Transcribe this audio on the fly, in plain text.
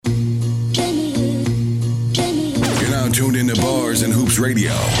tuned into Bars and Hoops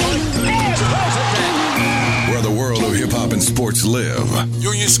Radio, where the world of hip-hop and sports live.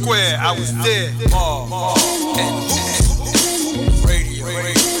 Union Square, I was there. And radio.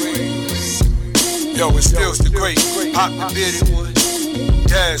 Yo, it's still the great. Hot the bearded one.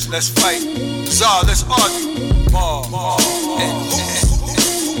 Daz, let's fight. Czar, let's argue. And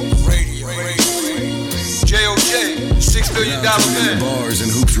radio. J.O.J., $6 billion man. Bars and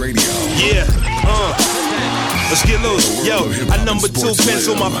Hoops Radio. Yeah, let's get loose. Yo, I number 2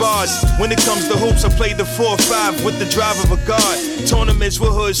 pencil my bars. When it comes to hoops, I play the 4-5 with the drive of a guard. Tournaments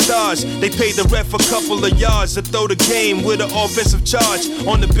with hood stars. They paid the ref a couple of yards to throw the game with an offensive charge.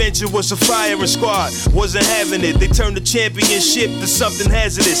 On the bench, it was a firing squad. Wasn't having it. They turned the championship to something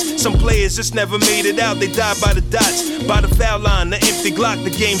hazardous. Some players just never made it out. They died by the dots, by the foul line, the empty Glock, the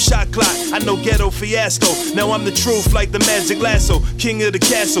game shot clock. I know ghetto fiasco. Now I'm the truth like the magic lasso. King of the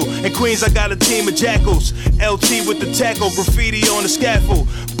castle. In Queens, I got a team of jackals. LT with the tackle, graffiti on the scaffold.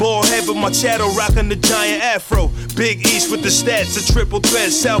 Ball head with my chattel, rocking the giant afro. Big East with the stats, a triple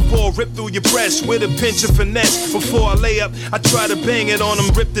threat. Southpaw rip through your breast with a pinch of finesse. Before I lay up, I try to bang it on them,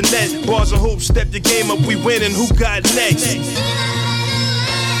 rip the net. Bars and hoops, step your game up, we winning. Who got next?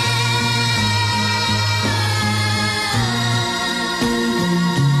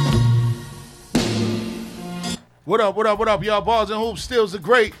 What up, y'all? Bars and Hoops Steals the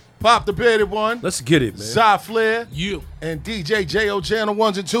Great. Pop the bearded one. Let's get it, man. Zy Flair. You. And DJ J.O.J. on the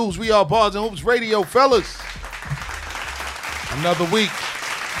ones and twos. We are Bars and Hoops Radio, fellas. Another week.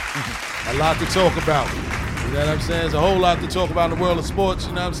 A lot to talk about. You know what I'm saying? There's a whole lot to talk about in the world of sports.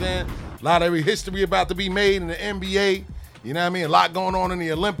 You know what I'm saying? A lot of history about to be made in the NBA. You know what I mean? A lot going on in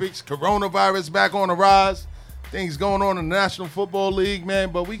the Olympics. Coronavirus back on the rise. Things going on in the National Football League,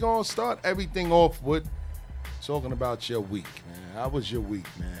 man. But we going to start everything off with talking about your week, man. How was your week,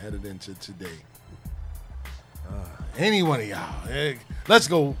 man, headed into today? Any one of y'all. Let's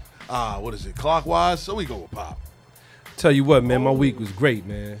go, clockwise? So we go with Pop. Tell you what, man, my week was great,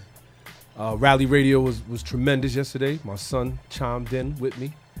 man. Rally Radio was tremendous yesterday. My son chimed in with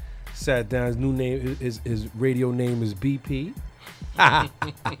me. Sat down, his new name, his radio name is BP.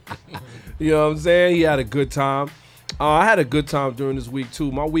 You know what I'm saying? He had a good time. I had a good time during this week,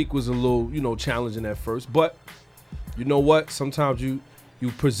 too. My week was a little, challenging at first, but you know what? Sometimes you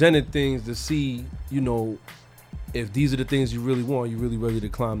presented things to see, if these are the things you really want, you're really ready to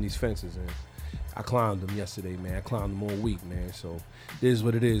climb these fences. And I climbed them yesterday, man. I climbed them all week, man. So it is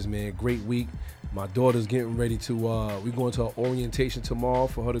what it is, man. Great week. My daughter's getting ready to, we're going to an orientation tomorrow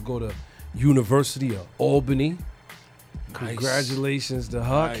for her to go to University of Albany. Nice. Congratulations to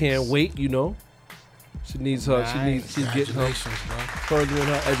her. Nice. Can't wait, She needs her. Nice. She's getting her furthering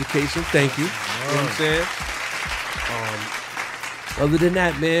her education. Thank you. You know what I'm saying? Other than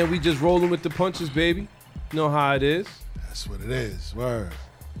that, man, we just rolling with the punches, baby. You know how it is. That's what it is. Word.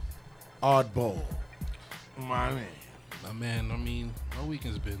 Oddball. My man, my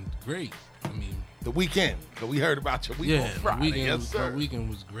weekend's been great. The weekend. So we heard about your week on Friday. The weekend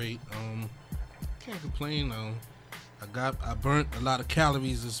was great. Can't complain. I burnt a lot of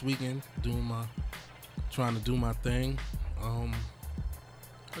calories this weekend trying to do my thing. I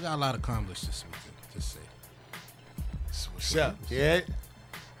got a lot accomplished this weekend, just say. What's up, kid?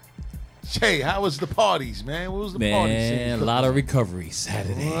 Shay, how was the parties, man? What was the party scene? Man, a lot of recovery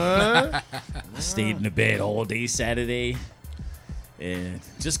Saturday. What? I stayed in the bed all day Saturday. And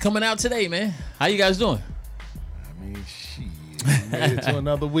just coming out today, man. How you guys doing? Shit. We made it to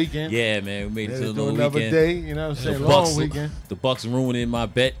another weekend. Yeah, man. We made it to another weekend. day, you know what I'm saying? Long weekend. The Bucks ruining my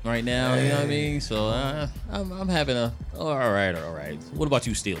bet right now, you know what I mean? So I'm having all right. What about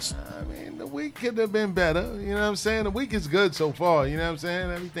you, Steels? The week could have been better, you know what I'm saying? The week is good so far, you know what I'm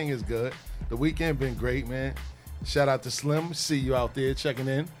saying? Everything is good. The weekend been great, man. Shout out to Slim. See you out there checking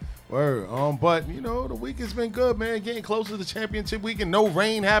in. Word. But, the week has been good, man. Getting closer to the championship weekend. No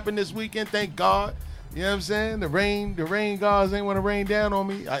rain happened this weekend, thank God. You know what I'm saying? The rain gods ain't want to rain down on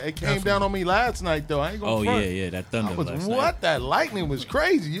me. It came down on me last night, though. I ain't going to front. Yeah, that thunder last night. What? That lightning was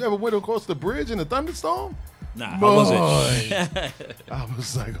crazy. You ever went across the bridge in a thunderstorm? Nah, how was it? I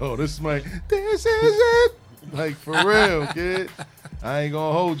was like, this is it. Like, for real, kid. I ain't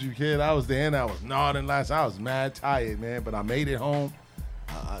going to hold you, kid. I was there and I was nodding last night. I was mad tired, man, but I made it home.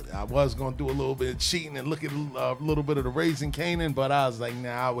 I was going to do a little bit of cheating and look at a little bit of the Raising Canaan, but I was like,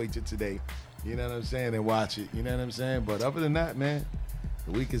 nah, I'll wait till today. You know what I'm saying? And watch it. You know what I'm saying? But other than that, man,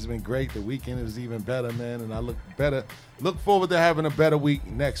 the week has been great. The weekend is even better, man. And I look forward to having a better week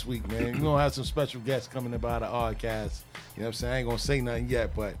next week, man. We're going to have some special guests coming in by the Oddcast. You know what I'm saying? I ain't going to say nothing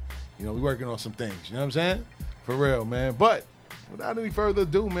yet, but, we're working on some things. You know what I'm saying? For real, man. But without any further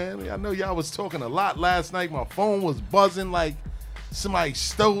ado, man, I know y'all was talking a lot last night. My phone was buzzing like somebody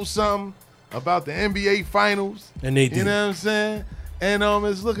stole something about the NBA Finals. And they did. You know what I'm saying? And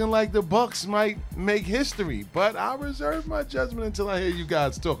it's looking like the Bucks might make history. But I'll reserve my judgment until I hear you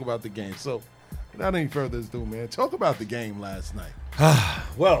guys talk about the game. So without any further ado, man, talk about the game last night.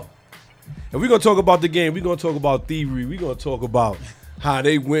 Well, if we're going to talk about the game, we're going to talk about thievery. We're going to talk about how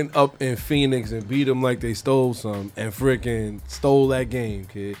they went up in Phoenix and beat them like they stole some and freaking stole that game,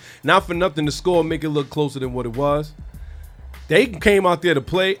 kid. Not for nothing, the score make it look closer than what it was. They came out there to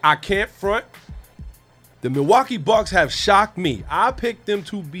play. I can't front. The Milwaukee Bucks have shocked me. I picked them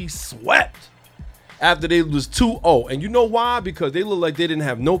to be swept after they was 2-0. And you know why? Because they look like they didn't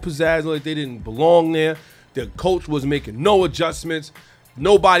have no pizzazz, like they didn't belong there. The coach was making no adjustments.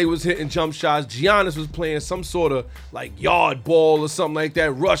 Nobody was hitting jump shots. Giannis was playing some sort of like yard ball or something like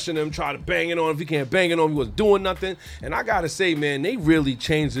that, rushing him, trying to bang it on him. If he can't bang it on him, he wasn't doing nothing. And I got to say, man, they really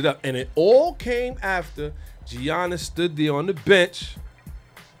changed it up. And it all came after Giannis stood there on the bench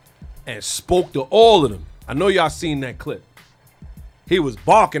and spoke to all of them. I know y'all seen that clip. He was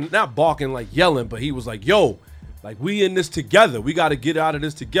barking, not barking like yelling, but he was like, yo, like we in this together. We got to get out of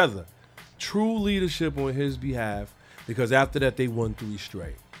this together. True leadership on his behalf, because after that they won 3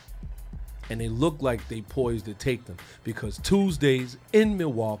 straight. And they look like they poised to take them, because Tuesdays in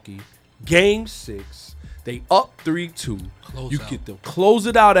Milwaukee, game 6, they up 3-2. You get to close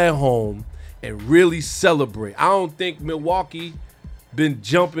it out at home and really celebrate. I don't think Milwaukee been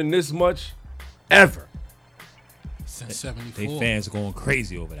jumping this much ever. Since 74. They fans going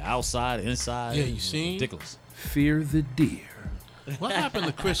crazy over there. Outside, inside. Yeah, you seen? Ridiculous. Fear the deer. What happened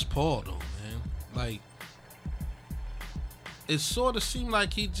to Chris Paul, though, man? Like, it sort of seemed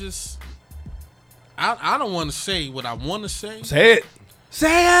like he just... I don't want to say what I want to say. Say it.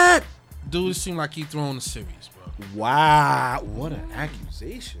 Say it. Dude, it seemed like he throwing the series, bro. Wow. What an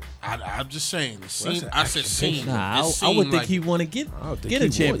accusation. I'm just saying. It seemed, an I said seemed. Nah, It I seemed would think like, he want to get think a he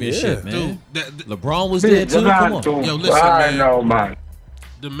championship, would, man. Dude, LeBron was there too. Come on. Yo, listen, man. know, man.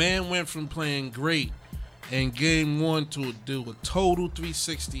 The man went from playing great in game 1 to do a total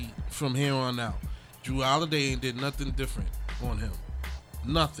 360 from here on out. Drew Holiday ain't did nothing different on him.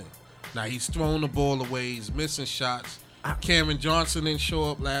 Nothing. Now he's throwing the ball away. He's missing shots. Cameron Johnson didn't show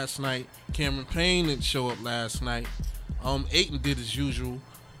up last night. Cameron Payne didn't show up last night. Ayton did as usual.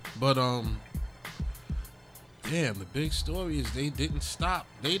 But damn, the big story is they didn't stop.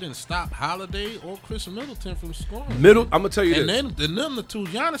 They didn't stop Holiday or Chris Middleton from scoring. I'm gonna tell you And this. then them the two,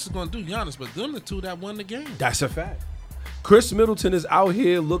 Giannis is gonna do Giannis, but them the two that won the game. That's a fact. Chris Middleton is out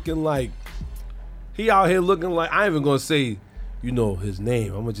here looking like I ain't even gonna say, you know, his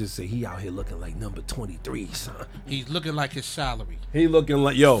name. I'm gonna just say he out here looking like number 23, son. He's looking like his salary. He looking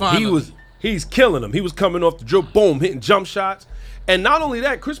like, yo, Finally. he's killing him. He was coming off the dribble, boom, hitting jump shots. And not only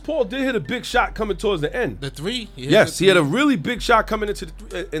that, Chris Paul did hit a big shot coming towards the end. The three? Yes, he had a really big shot coming into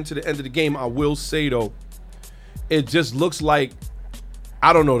the end of the game. I will say, though, it just looks like,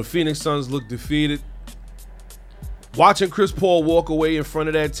 I don't know, the Phoenix Suns look defeated. Watching Chris Paul walk away in front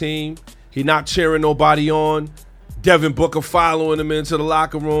of that team, he not cheering nobody on. Devin Booker following him into the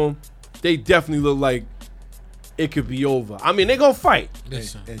locker room. They definitely look like it could be over. I mean, they gonna fight.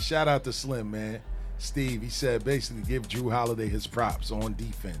 Listen. And shout out to Slim, man. Steve, he said basically give Drew Holiday his props on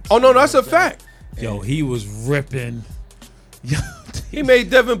defense. Oh, no, that's a fact. Yo, he was ripping. He made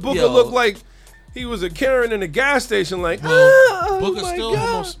Devin Booker Yo. look like he was a Karen in a gas station, like, Booker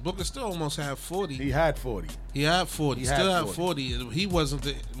still almost had 40. He had 40. He had 40. He Still had had 40. He wasn't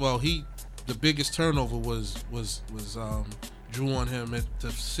the biggest turnover was Drew on him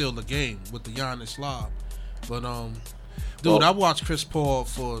to seal the game with the Giannis lob. But dude, I watched Chris Paul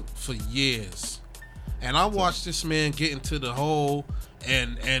for years. And I watched this man get into the hole,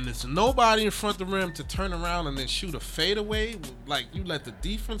 and there's nobody in front of the rim to turn around and then shoot a fadeaway. Like, you let the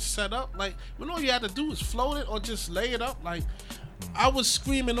defense set up. Like, when all you had to do is float it or just lay it up. Like, I was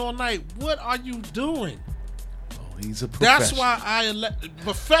screaming all night, what are you doing? Oh, he's a professional. That's why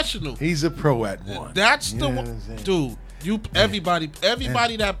professional. He's a pro at one. That's the You know one. what I'm saying? Dude,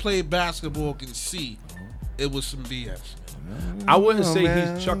 everybody that played basketball can see it was some BS. I wouldn't Oh, say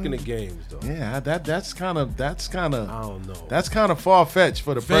man. he's chucking the games, though. Yeah, that's kind of I don't know. that's kind of far fetched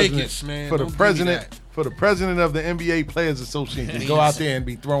for the Vegas, president. man, For the don't give me president, that. for the president of the NBA Players Association to go out there and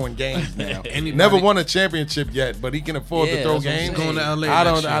be throwing games now. Anybody- Never won a championship yet, but he can afford to Yeah, throw that's what I'm games. saying. Going to LA I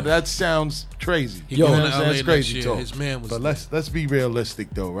next don't. year. That sounds crazy. He You know going what to I'm saying? LA It's next crazy year. talk. His man was But let's be realistic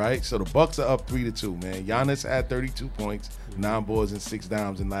though, right? So the Bucks are up 3-2, man. Giannis had 32 points, 9 boards and 6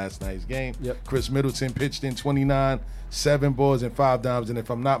 dimes in last night's game. Yep. Chris Middleton pitched in 29, 7 boards and 5 dimes, and if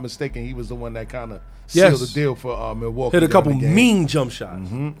I'm not mistaken, he was the one that kind of sealed Yes. the deal for Milwaukee. Hit a during couple the game. mean jump shots.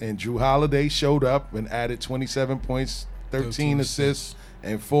 And Drew Holiday showed up and added 27 points, 13 assists,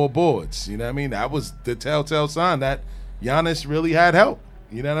 and 4 boards. You know what I mean? That was the telltale sign that Giannis really had help.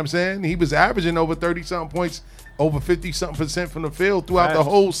 You know what I'm saying? He was averaging over 30-something points, over 50-something% from the field throughout the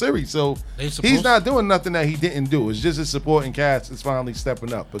whole series. So he's not doing nothing that he didn't do. It's just his supporting cast is finally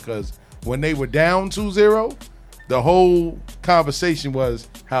stepping up, because when they were down 2-0, the whole conversation was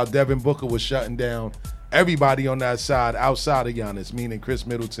how Devin Booker was shutting down everybody on that side outside of Giannis, meaning Chris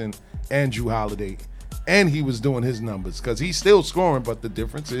Middleton and Drew Holiday. And he was doing his numbers because he's still scoring, but the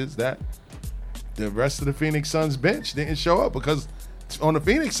difference is that the rest of the Phoenix Suns bench didn't show up, because on the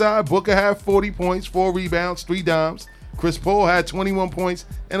Phoenix side, Booker had 40 points, 4 rebounds, 3 dimes. Chris Paul had 21 points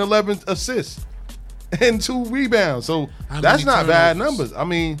and 11 assists and 2 rebounds. So that's not bad numbers. I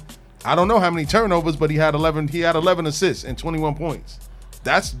mean, I don't know how many turnovers, but he had 11 assists and 21 points.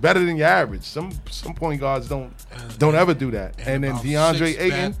 That's better than your average. Some point guards don't ever do that. And then DeAndre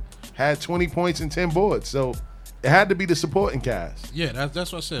Ayton had 20 points and 10 boards. So it had to be the supporting cast. Yeah,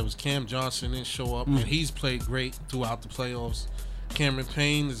 that's what I said. It was Cam Johnson didn't show up, and he's played great throughout the playoffs. Cameron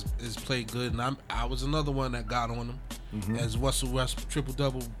Payne has played good, and I was another one that got on him as Russell West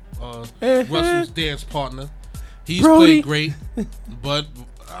triple-double, Russell's dance partner. He's played great, but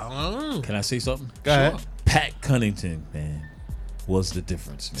I don't know. Can I say something? Go ahead. Pat Connaughton, man, was the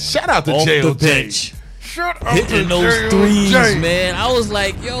difference, man. Shout out to Off JOJ. the bench. Shut up, Hitting those threes, man. I was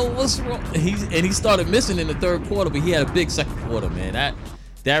like, yo, what's wrong? He started missing in the third quarter, but he had a big second quarter, man.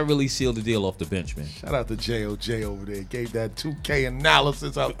 That really sealed the deal off the bench, man. Shout out to JOJ over there. Gave that 2K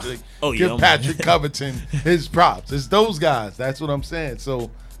analysis out there. Oh, Give yeah, Patrick Covington his props. It's those guys. That's what I'm saying.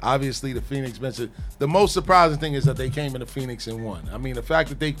 So, obviously, the Phoenix bench. The most surprising thing is that they came into Phoenix and won. I mean, the fact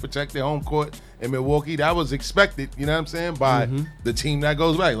that they protect their home court in Milwaukee, that was expected, you know what I'm saying, by the team that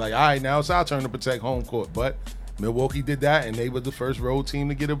goes back. Like, all right, now it's our turn to protect home court. But Milwaukee did that, and they were the first road team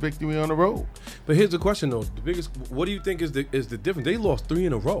to get a victory on the road. But here's the question, though. What do you think is the difference? They lost 3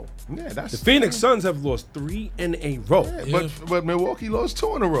 in a row. Yeah, that's The Phoenix Suns have lost 3 in a row. Yeah, but Milwaukee lost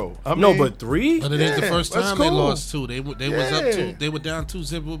 2 in a row. I No, mean, but 3? But it ain't the first that's time they cool. lost 2. They was up 2. They were down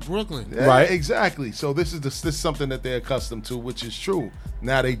 2-0 with Brooklyn. Yeah, Right. exactly. So this is something that they're accustomed to, which is true.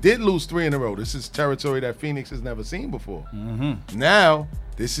 Now, they did lose 3 in a row. This is territory that Phoenix has never seen before. Now,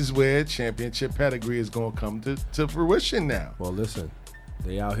 this is where championship pedigree is going to come to fruition now. Well, listen.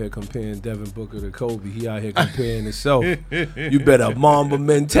 They out here comparing Devin Booker to Kobe. He out here comparing himself. You better Mamba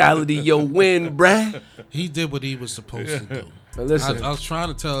mentality your win, bruh. He did what he was supposed to do. But listen. I was trying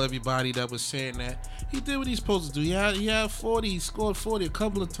to tell everybody that was saying that he did what he's supposed to do. He had 40. He scored 40 a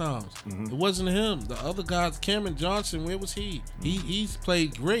couple of times. It wasn't him. The other guys, Cameron Johnson, where was he? He's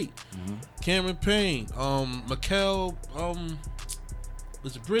played great. Cameron Payne, Mikal,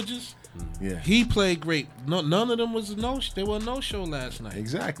 was it Bridges? Yeah. He played great. None of them was they were a no-show last night.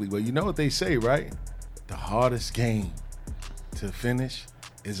 Exactly. Well, you know what they say, right? The hardest game to finish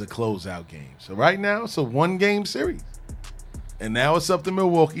is a closeout game. So right now, it's a 1-game series. And now it's up to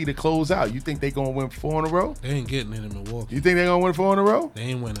Milwaukee to close out. You think they're going to win 4 in a row? They ain't getting it in Milwaukee. You think they're going to win 4 in a row? They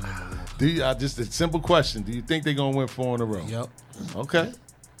ain't winning in Milwaukee. Just a simple question. Do you think they're going to win 4 in a row? Yep. Okay.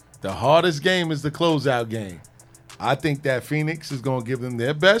 The hardest game is the closeout game. I think that Phoenix is going to give them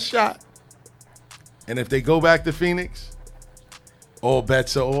their best shot. And if they go back to Phoenix, all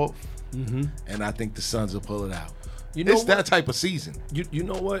bets are off. And I think the Suns will pull it out. You know It's what? that type of season. You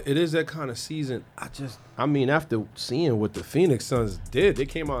know what? It is that kind of season. I mean, after seeing what the Phoenix Suns did, they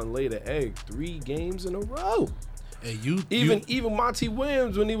came out and laid an egg 3 games in a row. Hey, Even Monty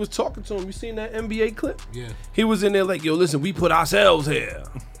Williams, when he was talking to him, you seen that NBA clip? Yeah. He was in there like, yo, listen, we put ourselves here.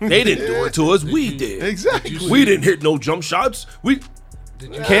 They didn't do it to us. We did. Exactly. We didn't hit no jump shots. We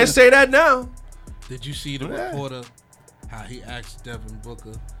can't say that now. Did you see the reporter, how he asked Devin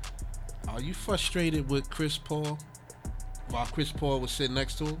Booker, are you frustrated with Chris Paul? While Chris Paul was sitting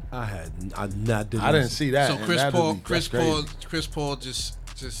next to him? I didn't see that. So And Chris Paul just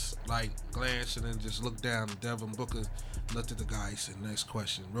like glanced and then just looked down. And Devin Booker looked at the guy. He said, "Next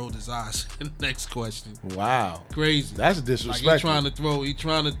question." Rolled his eyes. Next question. Wow. Crazy. That's Like disrespectful. he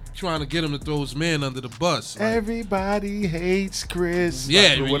trying to get him to throw his man under the bus. Like, Everybody hates Chris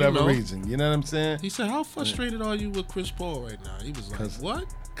Yeah, for you whatever know. reason. You know what I'm saying? he said, "How frustrated are you with Chris Paul right now?" He was like, "What?"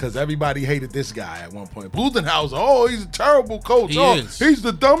 Because everybody hated this guy at one point. Budenholzer, oh, he's a terrible coach. He oh, is. he's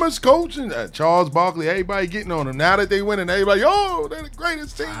the dumbest coach. And Charles Barkley, everybody getting on him. Now that they winning, everybody, oh, they're the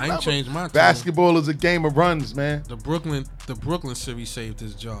greatest team I ain't ever. changed my tune. Basketball is a game of runs, man. The Brooklyn series saved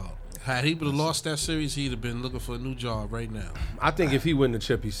his job. Had he would have lost that series, he'd have been looking for a new job right now. I think if he win the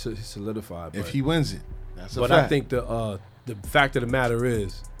chip, he's solidified. If he wins it, that's a But fact. I think the fact of the matter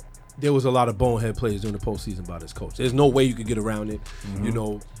is, there was a lot of bonehead plays during the postseason by this coach. There's no way you could get around it. You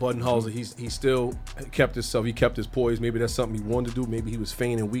know, Budenholzer, he still kept himself. He kept his poise. Maybe that's something he wanted to do. Maybe he was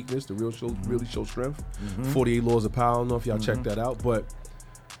feigning weakness to really show strength. 48 Laws of Power. I don't know if y'all checked that out, but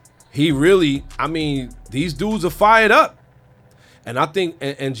he really, I mean, these dudes are fired up. And I think,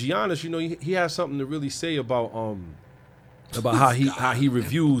 and Giannis, you know, he has something to really say about how he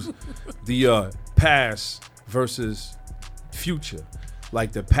reviews the past versus future.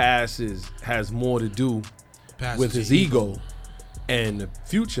 Like the past has more to do with his ego, and the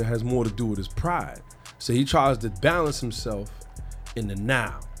future has more to do with his pride. So he tries to balance himself in the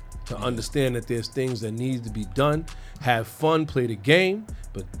now to understand that there's things that need to be done. Have fun, play the game,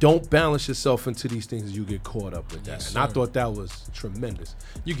 but don't balance yourself into these things as you get caught up with that. Yes, and I sir. thought that was tremendous.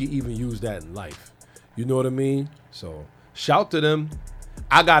 You can even use that in life. You know what I mean? So shout to them.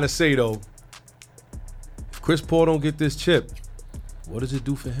 I gotta say though, if Chris Paul don't get this chip, what does it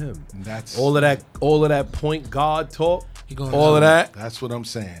do for him? That's All of that point guard talk, He going all of that. That's what I'm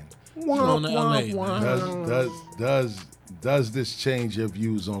saying. going to LA, man. Does this change your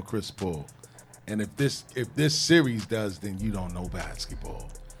views on Chris Paul? And if this series does, then you don't know basketball,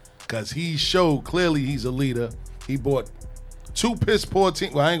 because he showed clearly he's a leader. He bought 2 piss poor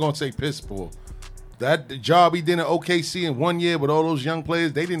teams. Well, I ain't gonna say piss poor. That job he did in OKC in 1 year with all those young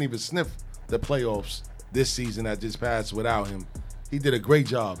players, they didn't even sniff the playoffs this season that just passed without him. He did a great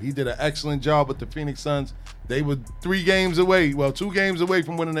job. He did an excellent job with the Phoenix Suns. They were 2 games away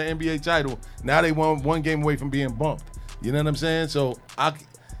from winning the NBA title. Now they won 1 game away from being bumped. You know what I'm saying? So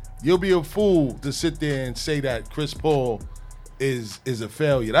you'll be a fool to sit there and say that Chris Paul is a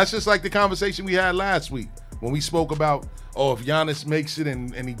failure. That's just like the conversation we had last week when we spoke about, if Giannis makes it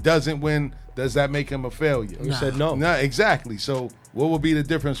and he doesn't win, does that make him a failure? You said no. No, exactly. So what would be the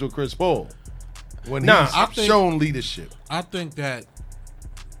difference with Chris Paul when Nah, he's I think- shown leadership? I think that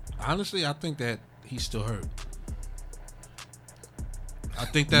he's still hurt. I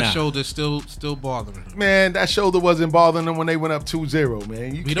think that Nah. shoulder's still bothering him. Man, that shoulder wasn't bothering them when they went up 2-0,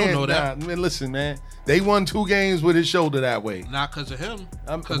 man. We don't know that. Man, listen, man. They won 2 games with his shoulder that way. Not because of him,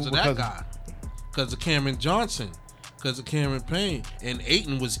 I'm- because of because- that guy, because of Cameron Johnson, because of Cameron Payne, and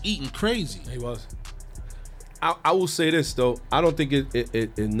Ayton was eating crazy. He was. I will say this though. I don't think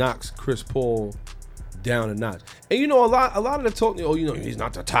it knocks Chris Paul down a notch. And you know, a lot of the talk. He's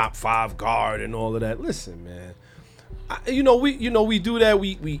not the top 5 guard and all of that. Listen, man. We do that.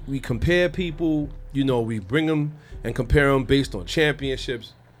 We compare people. We bring them and compare them based on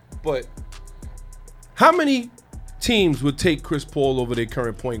championships. But how many teams would take Chris Paul over their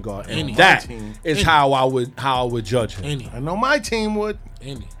current point guard? And Any. that Any. is how I would judge him. Any, I know my team would.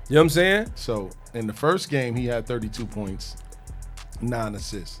 any. You know what I'm saying? So in the first game, he had 32 points, 9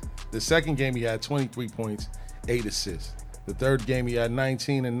 assists. The second game, he had 23 points, 8 assists. The third game, he had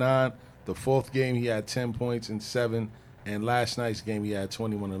 19 and 9. The fourth game, he had 10 points and 7. And last night's game, he had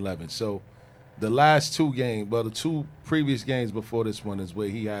 21-11. So the last 2 games, the 2 previous games before this one is where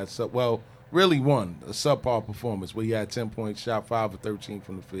he had, really one, a subpar performance where he had 10 points, shot 5 of 13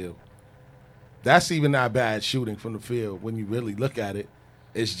 from the field. That's even not bad shooting from the field when you really look at it.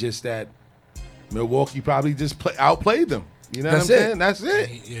 It's just that Milwaukee probably just outplayed them. You know That's what I'm it. saying? That's it.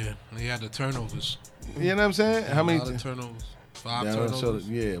 He had the turnovers. You know what I'm saying? How A many? lot of turnovers. 5 Yeah,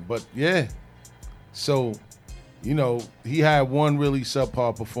 turnovers. So, he had one really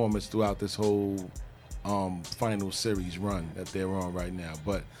subpar performance throughout this whole final series run that they're on right now.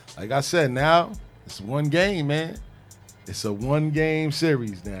 But like I said, now it's 1 game, man. It's a 1-game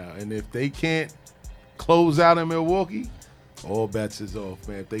series now, and if they can't close out in Milwaukee, all bets is off,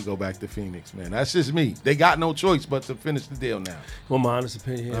 man. If they go back to Phoenix, man, that's just me. They got no choice but to finish the deal now. Well, my honest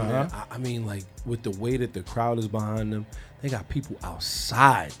opinion here, man. Uh-huh. I mean, like with the way that the crowd is behind them, they got people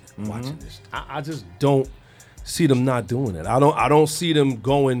outside watching this. I just don't see them not doing it. I don't see them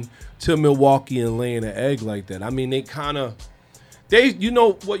going to Milwaukee and laying an egg like that. I mean, they kind of, you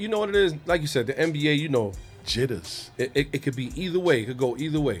know what it is. Like you said, the NBA, Jitters. it could be either way. It could go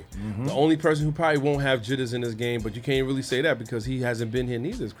either way. The only person who probably won't have jitters in this game, but you can't really say that because he hasn't been here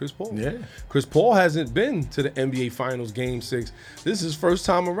neither, is Chris Paul. Yeah. Chris Paul hasn't been to the NBA Finals Game 6. This is his first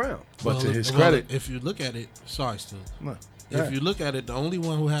time around. But to his credit, if you look at it, sorry, Stu. no. If you look at it, the only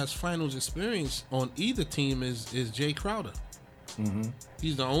one who has finals experience on either team is Jay Crowder.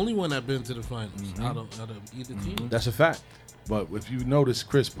 He's the only one that's been to the finals out of either team. That's a fact. But if you notice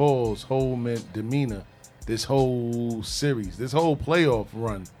Chris Paul's whole demeanor, this whole series, this whole playoff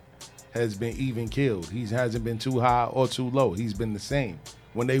run has been even keeled. He hasn't been too high or too low. He's been the same.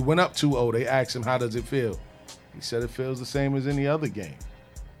 When they went up 2-0, they asked him, how does it feel? He said it feels the same as any other game.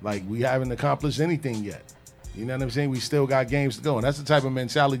 Like, we haven't accomplished anything yet. You know what I'm saying? We still got games to go. And that's the type of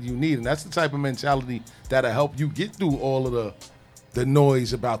mentality you need. And that's the type of mentality that'll help you get through all of the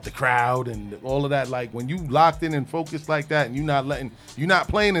noise about the crowd and all of that. Like when you locked in and focused like that and you're not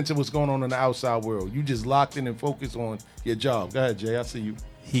playing into what's going on in the outside world. You just locked in and focused on your job. Go ahead, Jay. I see you.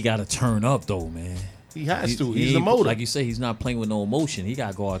 He got to turn up, though, man. He has to. He's the motor. Like you say, he's not playing with no emotion. He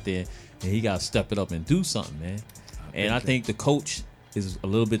got to go out there and he got to step it up and do something, man. And I think the coach is a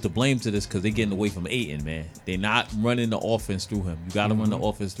little bit to blame to this because they're getting away from Ayton, man. They're not running the offense through him. You got to run the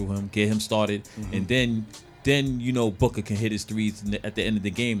offense through him, get him started, and then Booker can hit his threes at the end of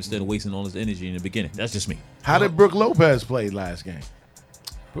the game instead of wasting all his energy in the beginning. That's just me. How did Brook Lopez play last game?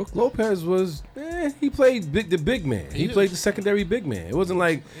 Brook Lopez was, he played the big man. He played the secondary big man. It wasn't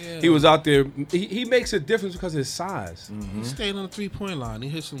like he was out there. He makes a difference because of his size. He stayed on the 3-point line. He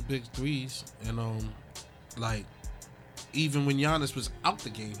hit some big threes. And, even when Giannis was out the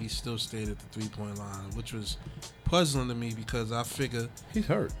game, he still stayed at the 3-point line, which was puzzling to me because I figure he's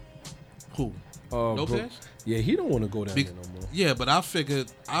hurt. Who? Lopez? Brook, yeah, he don't want to go down there no more. Yeah, but I figure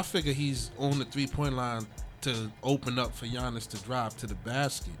he's on the 3-point line to open up for Giannis to drive to the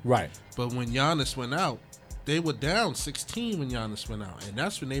basket. Right. But when Giannis went out, they were down 16 when Giannis went out, and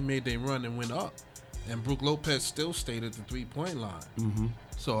that's when they made their run and went up. And Brook Lopez still stayed at the 3-point line. Mm-hmm.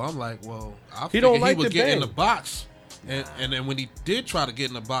 So I'm like, well, I figured he would get in the box. And then when he did try to get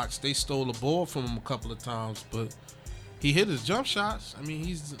in the box, they stole the ball from him a couple of times. But he hit his jump shots. I mean,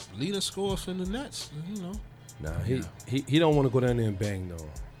 he's the leading scorer for the Nets. Nah, he don't want to go down there and bang though.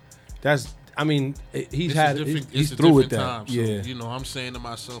 He's through with that. Time, so, I'm saying to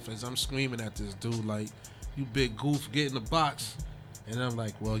myself as I'm screaming at this dude, like, you big goof, get in the box. And I'm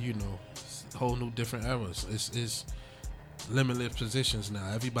like, well, it's a whole new different eras. It's limitless positions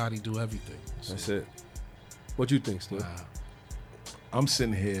now. Everybody do everything. So. That's it. What you think, Steve? I'm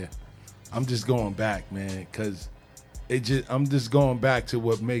sitting here. I'm just going back, man, because I'm just going back to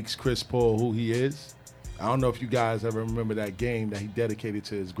what makes Chris Paul who he is. I don't know if you guys ever remember that game that he dedicated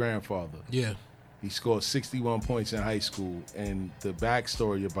to his grandfather. Yeah. He scored 61 points in high school, and the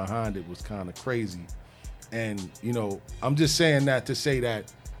backstory behind it was kind of crazy. And, I'm just saying that to say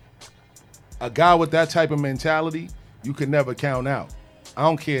that a guy with that type of mentality, you could never count out. I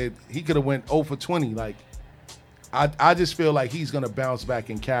don't care. He could have went 0 for 20. Like, I just feel like he's going to bounce back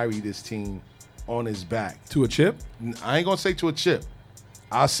and carry this team on his back. To a chip? I ain't going to say to a chip.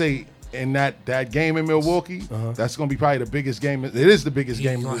 I'll say in that game in Milwaukee, that's going to be probably the biggest game. It is the biggest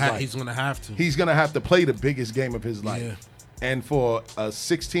game of his life. He's going to have to. He's going to have to play the biggest game of his life. Yeah. And for a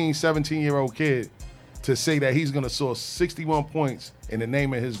 16, 17-year-old kid to say that he's going to score 61 points in the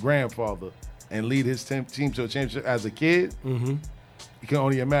name of his grandfather and lead his team to a championship as a kid, you can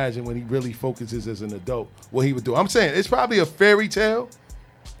only imagine when he really focuses as an adult what he would do. I'm saying it's probably a fairy tale,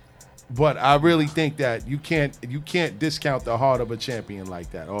 but I really think that you can't discount the heart of a champion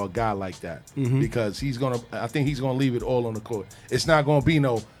like that or a guy like that because I think he's gonna leave it all on the court. It's not gonna be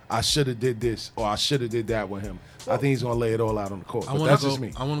I should have did this or I should have did that with him. I think he's gonna lay it all out on the court. But that's just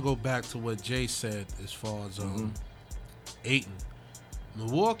me. I want to go back to what Jay said as far as Ayton.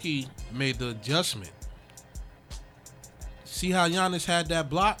 Milwaukee made the adjustment. See how Giannis had that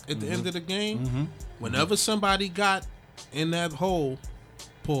block at the end of the game? Whenever somebody got in that hole,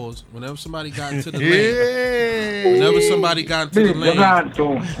 whenever somebody got into the lane, whenever somebody got into the lane,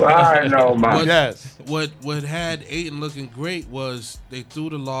 I know, man. What had Ayton looking great was they threw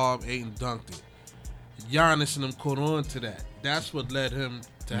the lob, Ayton dunked it. Giannis and them caught on to that. That's what led him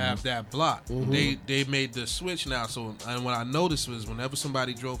to have that block. They made the switch now. So, and what I noticed was whenever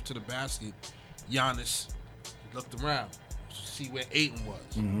somebody drove to the basket, Giannis looked around to see where Ayton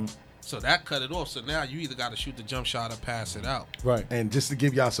was. So that cut it off. So now you either got to shoot the jump shot or pass it out. Right. And just to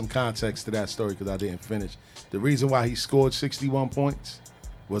give y'all some context to that story, because I didn't finish, the reason why he scored 61 points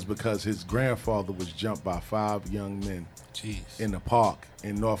was because his grandfather was jumped by 5 young men in the park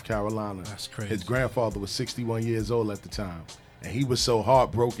in North Carolina. That's crazy. His grandfather was 61 years old at the time. And he was so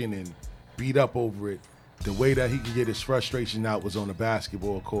heartbroken and beat up over it. The way that he could get his frustration out was on the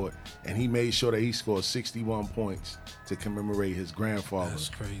basketball court, and he made sure that he scored 61 points to commemorate his grandfather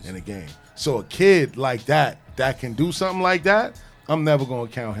in a game. So a kid like that can do something like that, I'm never going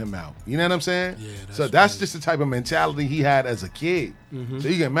to count him out. You know what I'm saying? Yeah, that's just the type of mentality he had as a kid. So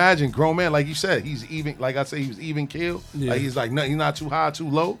you can imagine grown man, like you said, he's even, like I say, he was even killed. Yeah. Like he's like, no, he's not too high, too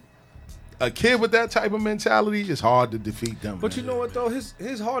low. A kid with that type of mentality is hard to defeat them. But you know what though,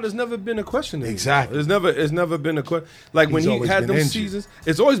 his heart has never been a question anymore. Exactly. It's never been a question. Like when he had them seasons,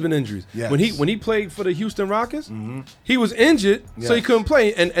 it's always been injuries. Yes. When he played for the Houston Rockets, he was injured, so he couldn't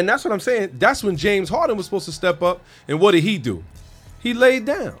play. And that's what I'm saying. That's when James Harden was supposed to step up. And what did he do? he laid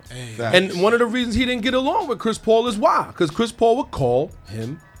down. Hey. And one of the reasons he didn't get along with Chris Paul is why? Because Chris Paul would call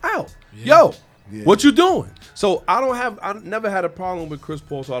him out. Yo, what you doing? So I never had a problem with Chris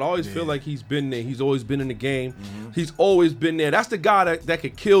Paul. So I always feel like he's been there. He's always been in the game. He's always been there. That's the guy that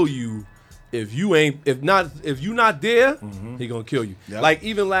could kill you if you not there. He gonna kill you. Yep. Like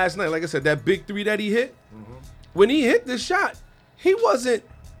even last night, like I said, that big three that he hit. When he hit this shot, he wasn't.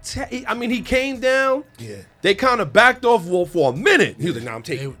 He came down. Yeah. They kind of backed off for a minute. He was like, "Nah, I'm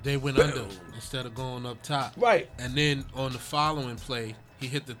taking." They went under instead of going up top. Right. And then on the following play, he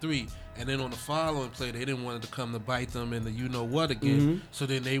hit the three. And then on the following play, they didn't want it to come to bite them in the you-know-what again. So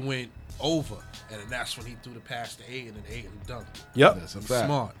then they went over. And then that's when he threw the pass to Ayton, and Ayton dunked. Yep. That's a fact.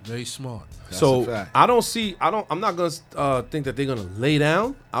 Smart. Very smart. That's a So fact. I'm not gonna think that they're gonna lay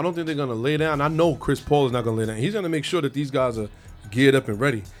down. I don't think they're gonna lay down. I know Chris Paul is not gonna lay down. He's gonna make sure that these guys are geared up and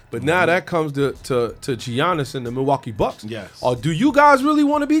ready. But now that comes to Giannis and the Milwaukee Bucks. Yes. Or do you guys really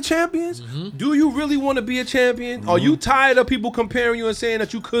want to be champions? Do you really want to be a champion? Are you tired of people comparing you and saying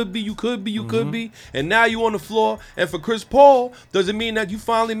that you could be, and now you on the floor? And for Chris Paul, does it mean that you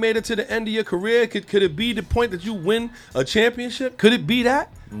finally made it to the end of your career? Could it be the point that you win a championship? Could it be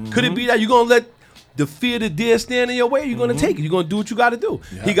that? Could it be that you're gonna let the fear of the deer stand in your way? You're gonna take it. You're gonna do what you got to do.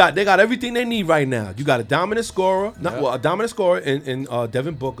 Yeah. They got everything they need right now. You got a dominant scorer, a dominant scorer in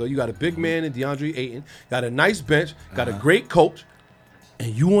Devin Booker. You got a big man in DeAndre Ayton. Got a nice bench. Got a great coach,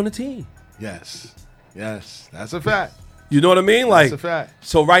 and you on the team. Yes. That's a fact. You know what I mean? Like, That's a fact.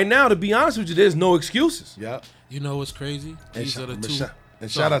 so right now, to be honest with you, there's no excuses. Yep. You know what's crazy? These are the two.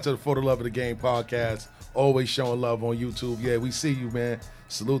 And shout out to the For the Love of the Game podcast. Always showing love on YouTube. Yeah, we see you, man.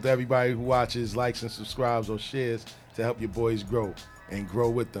 Salute to everybody who watches, likes, and subscribes or shares to help your boys grow and grow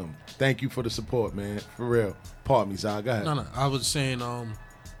with them. Thank you for the support, man. For real. Pardon me, Zah. Go ahead. No. I was saying,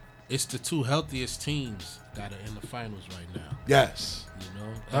 it's the two healthiest teams that are in the finals right now. Yes. You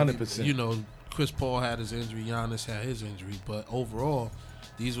know, 100%. You know, Chris Paul had his injury, Giannis had his injury, but overall,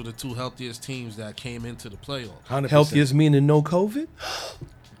 these were the two healthiest teams that came into the playoffs. 100%. Healthiest meaning no COVID?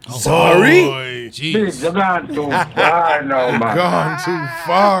 Sorry. Jeez. You're gone too far, no, man. Gone too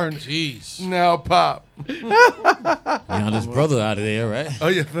far. Jeez. Now, Pop. Giannis' brother out of there, right? Oh,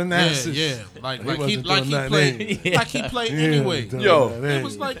 yeah, Thanasis. Yeah. Like he wasn't doing nothing played. Like he played anyway. Yo. It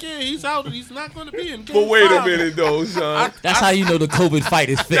was like, he's out. He's not going to be in game But wait a 5. minute, though, son. That's how you know the COVID fight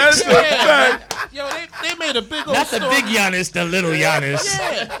is fixed. Yo, they made a big old Not the story. big Giannis, the little Giannis.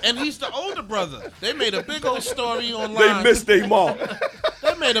 Yeah, and he's the older brother. They made a big old story online. They missed their mark.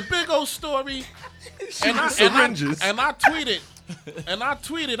 They made a big old story. And I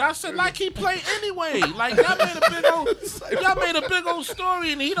tweeted. I said, like he played anyway. Like y'all made a big old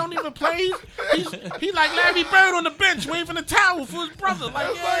story, and he don't even play. He like Larry Bird on the bench waving a towel for his brother.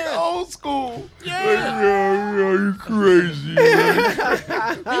 Like yeah, Old school. yeah. You crazy.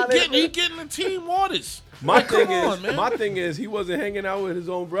 He getting the team waters. My man. thing is, he wasn't hanging out with his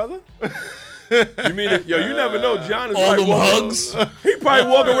own brother. You mean it? Yo, you never know. Giannis All probably them hugs. He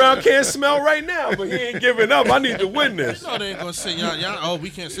probably walking around can't smell right now, but he ain't giving up. I need to win this. No, they ain't gonna sit y'all. Oh, we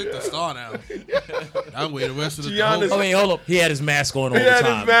can't sit the star down. I'll wait the rest of the Giannis- Oh, wait, hold up. He had his mask on all He the had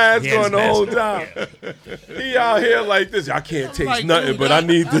time. his mask He had his on the mask whole on. time. He out here like this. I can't taste like, nothing, dude, but I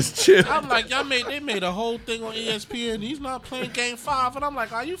need this chip. I'm like, they made a whole thing on ESPN. He's not playing Game 5, and I'm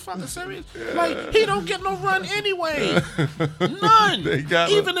like, are you fucking serious? Like, he don't get no run anyway. None.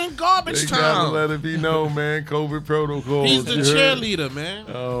 Even in garbage They gotta time. let it be known, man. COVID protocols. He's the you heard? cheerleader, man.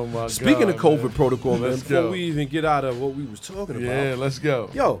 Oh, my God. Speaking of COVID man. protocol, man, Let's before go. we even get out of what we was talking about. Yeah, let's go.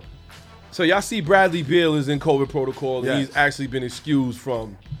 Yo, so y'all see Bradley Beal is in COVID protocol, and Yes. he's actually been excused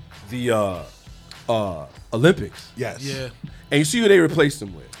from the Olympics. Yes. Yeah. And you see who they replaced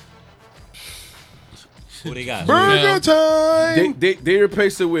him with? Who they got? Burger time. They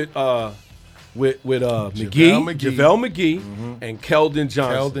replaced it with McGee, McGee. JaVale McGee, and Keldon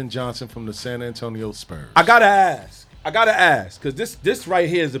Johnson. Keldon Johnson from the San Antonio Spurs. I gotta ask, because this right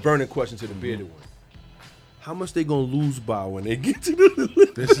here is the burning question to the bearded one. How much they gonna lose by when they get to the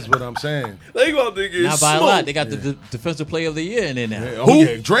Olympics? This is what I'm saying. They gonna think it's Not by a smoke. lot. They got the defensive player of the year in there now. Yeah, oh,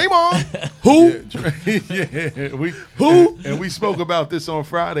 yeah. Draymond. Who? Who? And we spoke about this on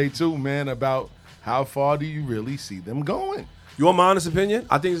Friday too, man, about how far do you really see them going? You want my honest opinion?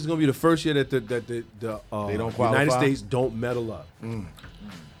 I think this is gonna be the first year that the They don't United qualify? States don't medal up.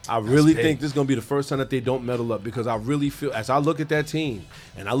 I really big. think this is gonna be the first time that they don't medal up, because I really feel, as I look at that team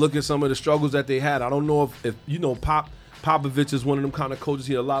and I look at some of the struggles that they had, I don't know if you know Pop Popovich is one of them kind of coaches.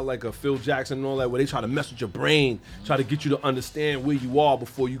 He a lot like a Phil Jackson and all that, where they try to mess with your brain, try to get you to understand where you are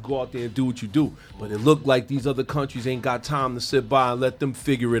before you go out there and do what you do. But it looked like these other countries ain't got time to sit by and let them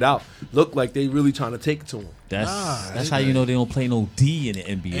figure it out. Look like they really trying to take it to them. That's how you know they don't play no D in the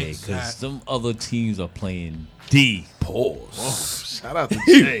NBA, because some other teams are playing D. Pause. Shout out to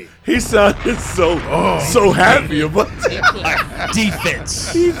Jay. He sounded so happy about that.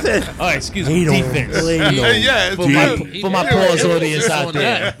 Defense. Defense. All right, excuse me. Defense. Yeah, For my pause audience out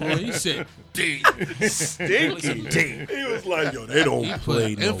there. Boy, he said D. Stinky. He was like, yo, they don't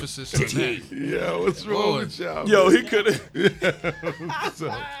play no emphasis on that. yeah, what's wrong with y'all? Yo, he could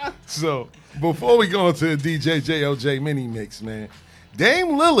have. So before we go into the DJ JOJ mini mix, man, Dame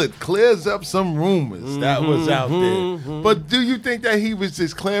Lillard clears up some rumors that was out there. But do you think that he was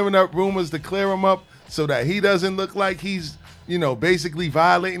just clearing up rumors to clear them up so that he doesn't look like he's, basically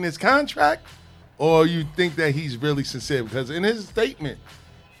violating his contract? Or you think that he's really sincere? Because in his statement,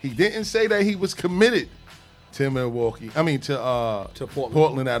 he didn't say that he was committed to to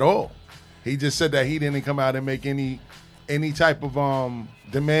Portland at all. He just said that he didn't come out and make any type of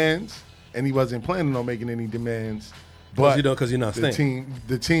demands, and he wasn't planning on making any demands. But because you're not staying.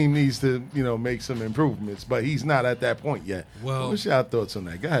 The team needs to, make some improvements, but he's not at that point yet. Well, what's your thoughts on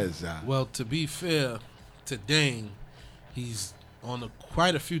that? Go ahead, Zai. Well, to be fair to Dame, he's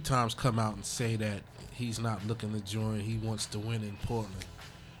quite a few times come out and say that he's not looking to join. He wants to win in Portland.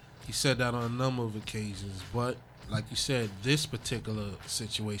 He said that on a number of occasions, but like you said, this particular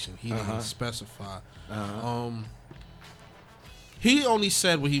situation, he didn't specify. He only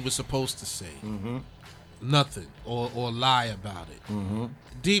said what he was supposed to say. Nothing or lie about it.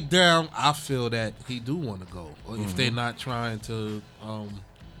 Deep down, I feel that he do want to go. Or if they're not trying to,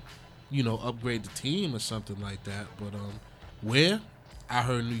 upgrade the team or something like that. But where? I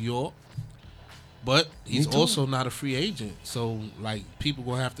heard New York. But he's also not a free agent. So, people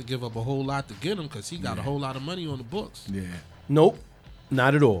going to have to give up a whole lot to get him because he got a whole lot of money on the books. Yeah. Nope,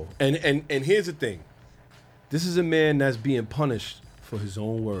 not at all. And here's the thing. This is a man that's being punished for his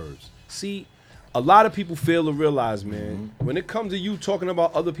own words. See, a lot of people fail to realize, man, when it comes to you talking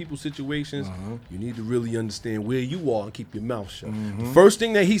about other people's situations, you need to really understand where you are and keep your mouth shut. The first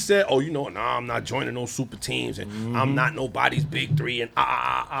thing that he said, I'm not joining no super teams, and I'm not nobody's big three, and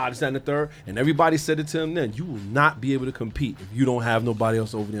this, that, and the third. And everybody said it to him then. You will not be able to compete if you don't have nobody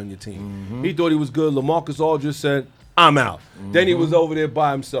else over there on your team. He thought he was good. LaMarcus Aldridge said, I'm out. Then he was over there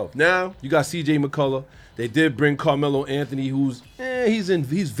by himself. Now, you got C.J. McCullough. They did bring Carmelo Anthony, who's he's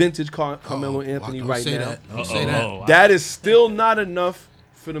vintage Carmelo Anthony right now. Don't say that. That is still not enough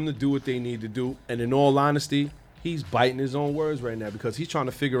for them to do what they need to do. And in all honesty, he's biting his own words right now because he's trying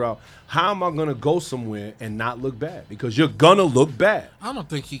to figure out how am I going to go somewhere and not look bad, because you're gonna look bad. I don't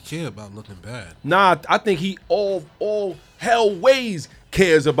think he cares about looking bad. Nah, I think he all hell ways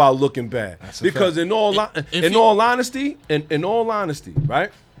cares about looking bad. Because in all honesty,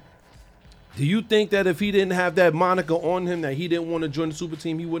 right? Do you think that if he didn't have that moniker on him, that he didn't want to join the super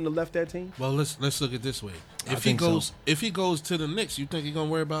team, he wouldn't have left that team? Well, let's look at it this way. If he goes to the Knicks, you think he's gonna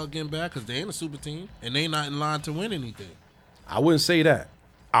worry about getting back because they ain't a super team and they not in line to win anything? I wouldn't say that.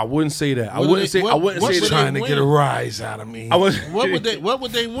 I wouldn't say Trying to get a rise out of me. What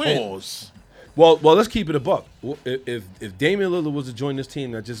would they win? Pause. Well, let's keep it a buck. If Damian Lillard was to join this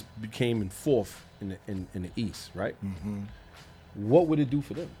team that just became in fourth in the East, right? What would it do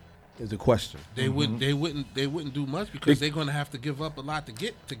for them? Is the question. They wouldn't do much because they're going to have to give up a lot to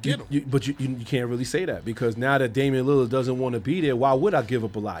get him. But you can't really say that, because now that Damian Lillard doesn't want to be there, why would I give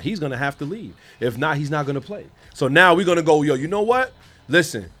up a lot? He's going to have to leave. If not, he's not going to play. So now we're going to go, you know what?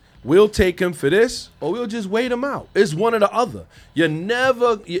 Listen, we'll take him for this, or we'll just wait him out. It's one or the other.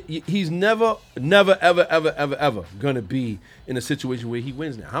 He's never, ever going to be in a situation where he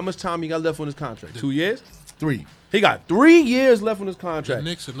wins now. How much time he got left on his contract? 2 years? 3. He got 3 years left on his contract. The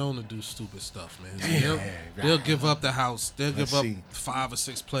Knicks are known to do stupid stuff, man. They'll give up the house. They'll give up 5 or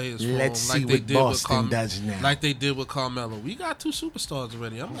 6 players for him, like they did with Carmelo. We got 2 superstars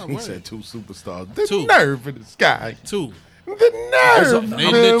already. I'm not worried. He said 2 superstars. The nerve in this guy. 2. The nerve. They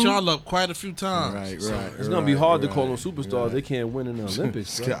lit y'all up quite a few times. Right. It's gonna be hard to call them superstars. They can't win in the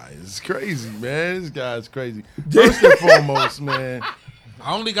Olympics. This guy is crazy, man. This guy's crazy. First and foremost, man.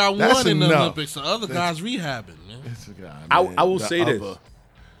 I only got one in the Olympics. The other guy's rehabbing, man. I will say this.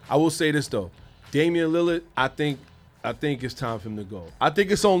 I will say this though. Damian Lillard, I think it's time for him to go. I think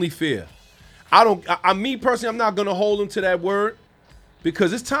it's only fair. Me personally, I'm not gonna hold him to that word,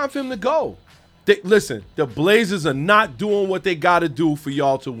 because it's time for him to go. Listen, the Blazers are not doing what they got to do for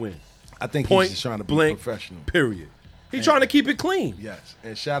y'all to win. I think he's just trying to be professional. Period. He's trying to keep it clean. Yes.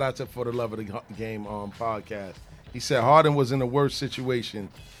 And shout out to For the Love of the Game podcast. He said Harden was in a worse situation.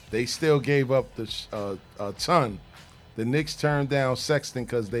 They still gave up a ton. The Knicks turned down Sexton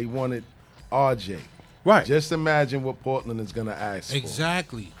because they wanted RJ. Right. Just imagine what Portland is going to ask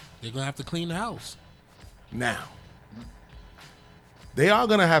Exactly. They're going to have to clean the house. for. Now, they are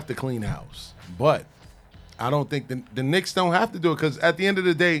going to have to clean house. But I don't think the Knicks don't have to do it because at the end of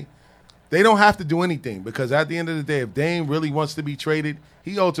the day, they don't have to do anything because at the end of the day, if Dame really wants to be traded,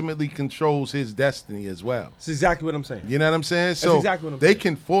 he ultimately controls his destiny as well. That's exactly what I'm saying. You know what I'm saying? So exactly what I'm they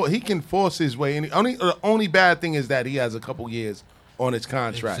saying. he can force his way. And the only bad thing is that he has a couple years on his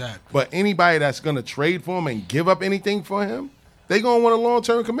contract. Exactly. But anybody that's going to trade for him and give up anything for him, they're going to want a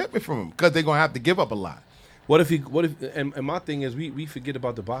long-term commitment from him because they're going to have to give up a lot. What if and my thing is we forget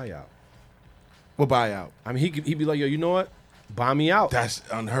about the buyout. What buyout? I mean, he'd be like, yo, you know what? Buy me out. That's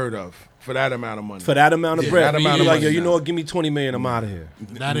unheard of for that amount of money. For that amount of Yeah, bread. that amount He'd be of like, money yo, you now. know what? Give me $20 million. I'm out of here.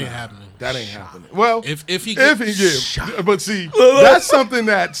 That ain't happening. That ain't happening. Well, If he gives, but see, that's something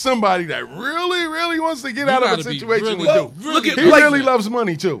that somebody that really, really wants to get out of a gotta be situation really- would do. Look at He like- really loves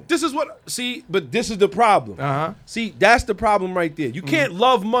money too. This is what but this is the problem. Uh-huh. See, that's the problem right there. You can't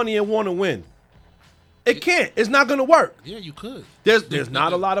love money and want to win. It can't. It's not gonna work. Yeah, you could. There's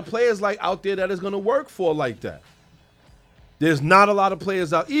not a lot of players like out there that is gonna work for like that. There's not a lot of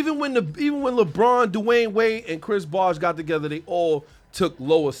players out. Even when LeBron, Dwayne Wade, and Chris Bosh got together, they all took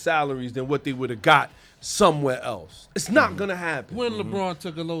lower salaries than what they would have got somewhere else. It's not gonna happen. When LeBron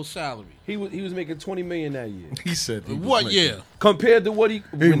took a low salary. He was making $20 million that year He said he was What making- year? compared to what he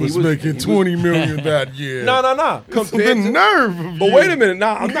was making $20 million that year. No. The Compared to, nerve of but you. wait a minute.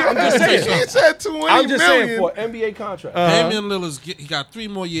 Nah, I'm just saying. He said $20 I'm just saying million. for an NBA contract. Damian Lillard's he got 3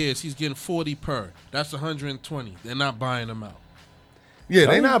 more years. He's getting 40 per. That's 120. They're not buying him out. Yeah,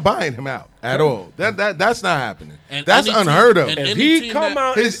 they're not buying him out at all. That's not happening. And That's any team- unheard of. and If any he team come that-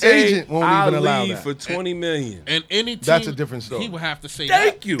 out and his say, agent won't I'll even allow leave that. for $20 million. And any team, That's a different story. He would have to say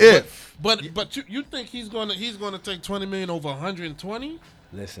Thank that. you. If But you think he's gonna take 20 million over 120?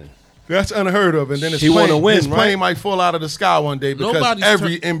 Listen, that's unheard of, and then his He wanna plane, win, his right? plane might fall out of the sky one day because Nobody's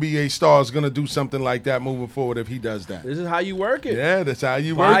every NBA star is going to do something like that moving forward if he does that. this is how you work it. Yeah, that's how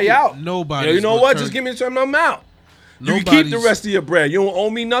you work Buy it. out. Nobody's You know gonna what? turn- Just give me some. I'm out. You can keep the Nobody's- rest of your bread. You don't owe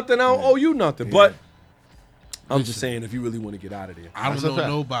me nothing. I don't owe you nothing. But I'm just saying, if you really want to get out of there, I That's don't a know fact.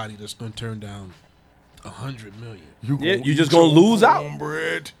 nobody that's gonna turn down 100 million. Yeah, you just gonna lose out.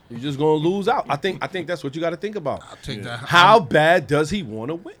 Bread. you're just gonna lose out. I think that's what you got to think about. I'll take that. How bad does he want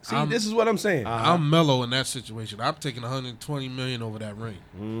to win? See, I'm- this is what I'm saying. I'm mellow in that situation. I'm taking 120 million over that ring.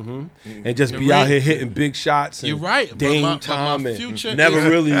 And just be You're out right. here hitting big shots. And You're right, but Dame my time and future never is-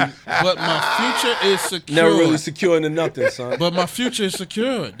 really, But my future is secure. never really secure into nothing, son. But my future is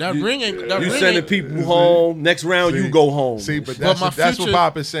secure. That ring ain't. That You ring sending ain't, people home. Next round, you go home. See, but But that's, my that's what future-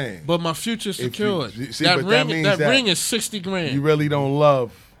 Pop is saying. But my future is If you- secured. see, that but that ring. means That that ring is 60 grand. You really don't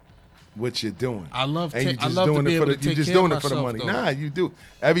love what you're doing. I love and ta- you're I just love to doing be it for able the, to you're take just care of doing it for the myself, money. though. Nah, you do.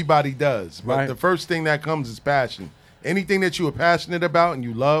 Everybody does. But Right. the first thing that comes is passion. Anything that you are passionate about and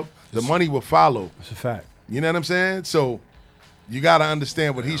you love, the money will follow. It's a fact. You know what I'm saying? So you got to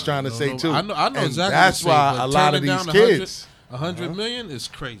understand what he's trying to say too. I know And exactly. that's what why you're saying, a but lot of turning these down kids. 100 million is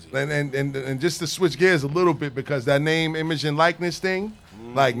crazy. And just to switch gears a little bit because that name, image, and likeness thing,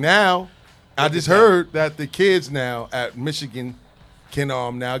 like now, I just heard that the kids now at Michigan can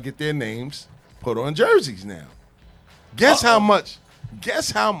now get their names put on jerseys now. Guess how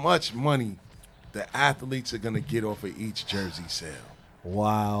much money the athletes are gonna get off of each jersey sale?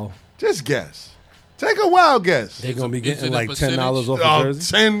 Wow. Just guess. Take a wild guess. They're gonna be Is getting it a like $10 off percentage? a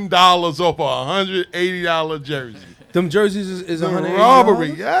jersey. $10 off a $180 jersey. Them jerseys is The $180.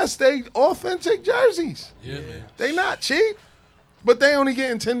 robbery. Yes, they authentic jerseys. Yeah, man. They not cheap, but they only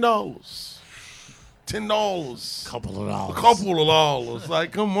getting $10. $10. Couple of dollars. A couple of dollars.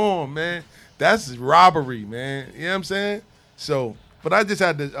 Like, come on, man. That's robbery, man. You know what I'm saying? So, but I just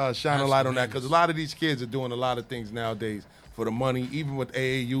had to shine a light on that because a lot of these kids are doing a lot of things nowadays for the money, even with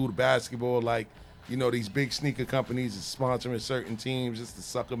AAU, the basketball, like, you know, these big sneaker companies is sponsoring certain teams just to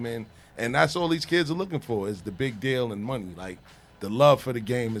suck them in. And that's all these kids are looking for is the big deal and money. Like, the love for the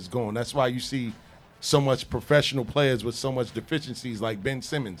game is gone. That's why you see so much professional players with so much deficiencies like Ben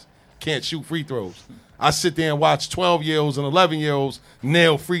Simmons can't shoot free throws. I sit there and watch 12-year-olds and 11-year-olds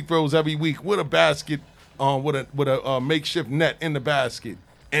nail free throws every week with a basket, with a makeshift net in the basket,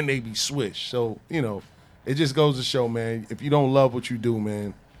 and they be swished. So, you know, it just goes to show, man, if you don't love what you do,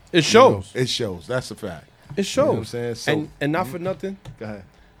 man, It shows. it shows. That's a fact. It shows. You know what I'm saying? So, and not for nothing, go ahead.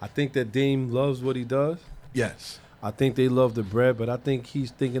 I think that Dame loves what he does. Yes. I think they love the bread, but I think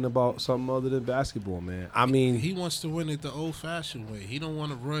he's thinking about something other than basketball, man. I mean, He wants to win it the old-fashioned way. He don't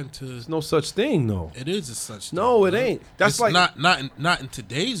want to run to. there's no such thing, though. It is a such. Thing, No, it man. ain't. That's It's like not in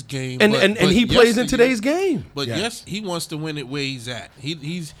today's game. and but he yes, plays in today's game. But yes, he wants to win it where he's at.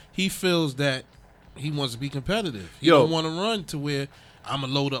 He feels that he wants to be competitive. He Yo. don't want to run to where I'm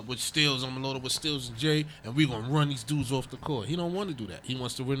gonna load up with Stills. I'm gonna load up with Stills and Jay, and we're gonna run these dudes off the court. He don't want to do that. He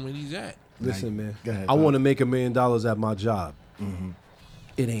wants to win where he's at. Listen, man. Go ahead, I Bob. want to make $1 million at my job.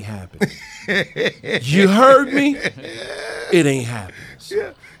 It ain't happening. You heard me? It ain't happening.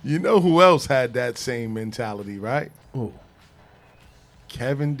 Yeah. You know who else had that same mentality, right? Oh,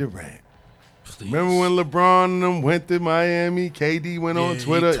 Kevin Durant. Please. Remember when LeBron and them went to Miami? KD went on Yeah, he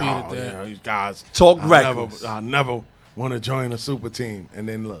Twitter. tweeted Oh, that. yeah, these guys Talk I reckless. never want to join a super team. And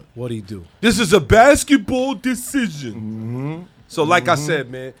then look. what'd he do? This is a basketball decision. So, like I said,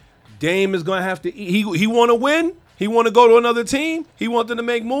 man, Dame is gonna have to eat. He want to win. He want to go to another team. He want them to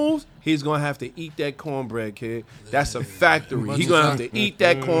make moves. He's gonna have to eat that cornbread, kid. That's a factory. Much He's as gonna I- have to eat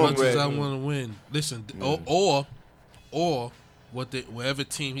that As much as I cornbread. want to win, listen, or wherever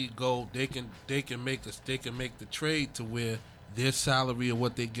team he go, they can make the trade to where their salary or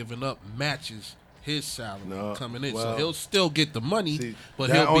what they're giving up matches his salary No, coming in. well, So he'll still get the money, see, but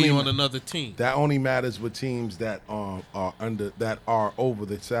that he'll be only- on another team. That only matters with teams that are over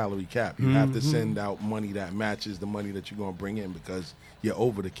the salary cap. You have to send out money that matches the money that you're gonna bring in because you're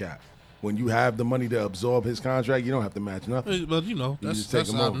over the cap. When you have the money to absorb his contract, you don't have to match nothing. But you know, just that's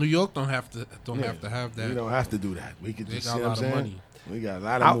take 'em how over. New York don't have to Yeah. have that. We don't have to do that. We could They just got see a what I'm lot of saying. money. We got a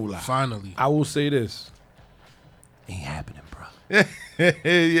lot of moolah. Finally, I will say this: ain't happening, bro.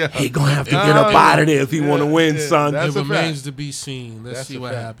 Yeah. He gonna have to get up out of there if he want to win, son. That's it a remains fact. to be seen. Let's That's see a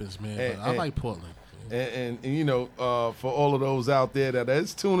what fact. happens, man. And- But I and- like Portland. And you know, for all of those out there that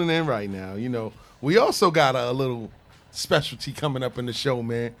is tuning in right now, you know, we also got a little specialty coming up in the show,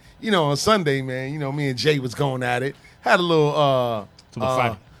 man. You know, on Sunday, man, you know, me and Jay was going at it. Had a little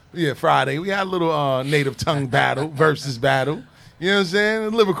Friday. We had a little native tongue battle versus battle. You know what I'm saying?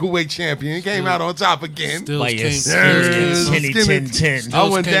 The Liverpool weight champion came out on top again. Stills Like came, it's Stills Tinny, Skinny. 10. I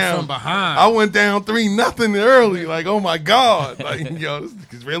went came down from behind. I went down 3-0 early. Like, oh my God. Like, yo,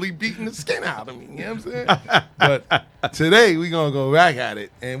 this is really beating the skin out of me. You know what I'm saying? But today we gonna go back at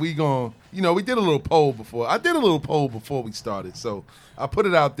it, and we gonna, you know, we did a little poll before. I did a little poll before we started, so I put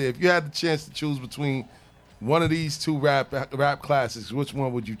it out there. If you had the chance to choose between one of these two rap classics, which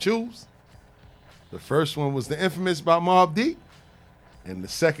one would you choose? The first one was The Infamous by Mobb Deep, and the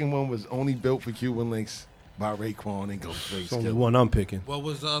second one was Only Built for Cuban Links by Raekwon and Ghostface It's only Killah. one I'm picking. What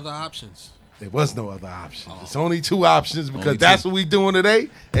was the other options? There was no other option. It's only two options because Only that's two. what we doing today.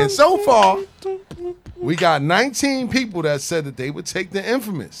 And so far, we got 19 people that said that they would take The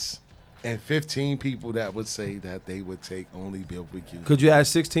Infamous, and 15 people that would say that they would take Only Built for Cuban. Could you add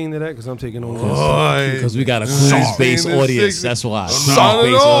 16 to that? Because I'm taking only. Because we got a Queens-based Sorry. audience. That's why. Not at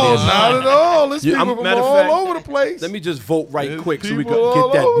Queens-based all. audience. Not at all. There's Yeah, people from matter of all fact, over the place. Let me just vote right There's quick so we people can all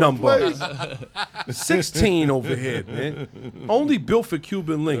get that over the number. place. 16 over here, man. Only built for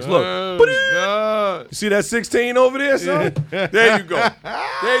Cuban links. Look, Oh, God. you see that 16 over there, son? There you go.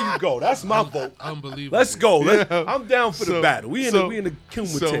 There you go. That's my vote. Unbelievable. Let's go. Yeah. I'm down for the So- battle. We in the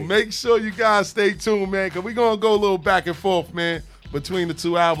Cuban So team. make sure you guys stay tuned, man, because we're going to go a little back and forth, man, between the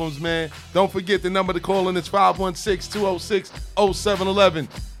two albums, man. Don't forget the number to call in is 516-206-0711.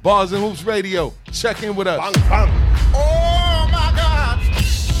 Bars and Hoops Radio. Check in with us. Bang, bang. Oh my God.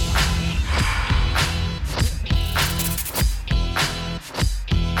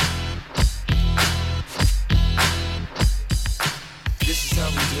 This is how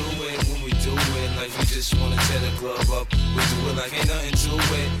we do it when we do it. Like we just wanna tear the club up. We do it like ain't nothing to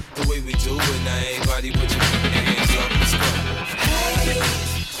it. The way we do it. Now everybody put your hands up. Let's go.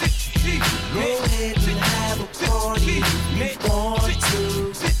 Go ahead and have a party if you want to.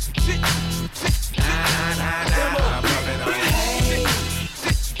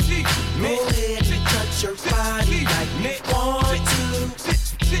 Go ahead and touch your body like you want to.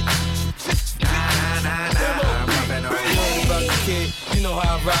 About the kid, you know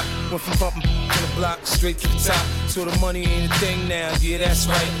how I rock. Went from bumping to the block straight to the top. So the money ain't a thing now, yeah, that's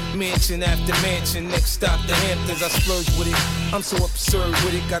right. Mansion after mansion, next stop the Hamptons. I splurge with it, I'm so absurd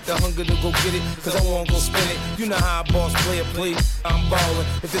with it. Got the hunger to go get it, cause I wanna go spend it. You know how a boss player play, I'm ballin'.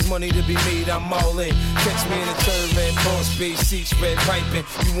 If there's money to be made, I'm all in. Catch me in the turn, red ball space, seats, red piping.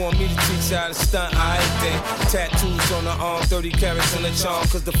 You want me to teach you how to stunt, I ain't then. Tattoos on the arm, 30 carats on the charm,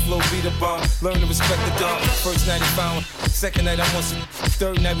 cause the flow be the bomb. Learn to respect the dog. First night he found, second night I want some.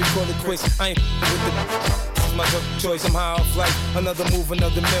 Third night we call it quits. I ain't with the my choice. I'm high off life. Another move,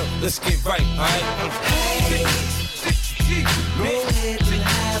 another meal. Let's get right, alright? Go ahead and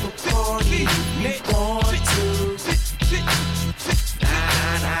have a party if you want to.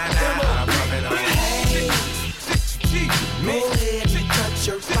 Hey, go ahead and touch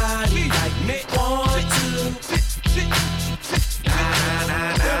your body like you want to.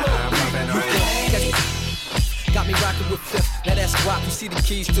 Got me rockin' with Fifth, now that's guap. You see the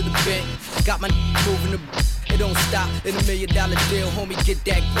keys to the bank. Got my moving the. It don't stop. In $1 million deal, homie, get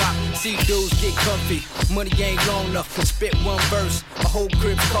that guap. See dudes get comfy. Money ain't long enough to spit one verse. My whole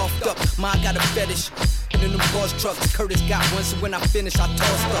crib's coughed up. Mine got a fetish. And in them boss trucks, Curtis got one, so when I finish, I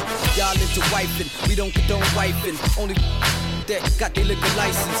tossed up. Y'all into wifing, we don't condone wifing. Only that got their liquor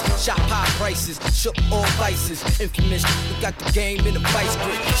license. Shop high prices, shook all vices. Infamous, we got the game in a vice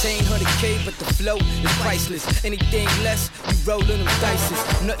grip. Chain 100K, but the flow is priceless. Anything less, we rollin' them dices.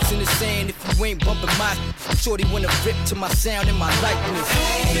 Nuts in the sand if you ain't bumping my. Shorty wanna rip to my sound and my likeness.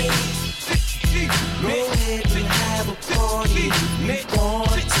 Hey, go ahead and have a party if you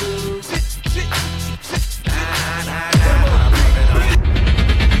want to.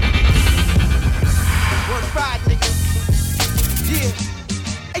 Work 5 niggas. Yeah.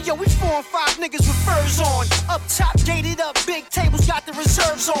 Hey yo, we 4 and 5 niggas with furs on. Up top, gated up, big tables got the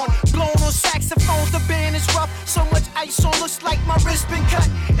reserves on. Blown on saxophones, the band is rough. So much ice on, looks like my wrist been cut.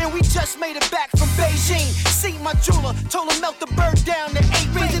 And we just made it back from Beijing. See my jeweler, told him melt the bird down to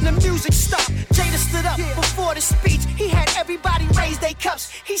 8 rings and the music stopped. Jada stood up before the speech. He had everybody raise their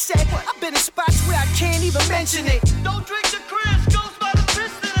cups. He said, I've been in spots where I can't even mention it. Don't drink the Chris, goes by the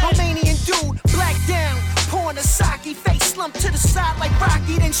piston. Romanian dude, black down, pouring a sake, face slumped to the side like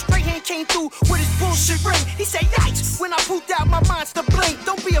Rocky. Then straight hand came through with his bullshit ring. He said, yikes, when I pooped out my monster blink.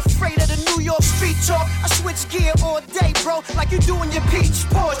 Don't be afraid of the New York street talk. I switch gear all day, bro, like you do in your peach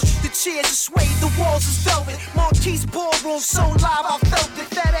Porsche. The chairs are suede, the walls is velvet. Marquise ballroom, so live, I felt it.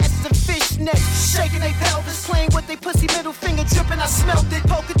 Fat asses and fishnets, shaking they pelvis, playing with they pussy, middle finger dripping, I smelled it.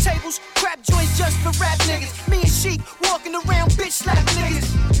 Poker tables, crap joints just for rap niggas. Me and Sheik walking around, bitch slap niggas.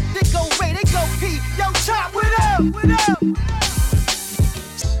 They go Ray, they go P. Yo, Chop, what up? What up?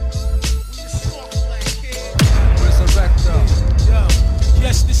 Resurrector. Yo.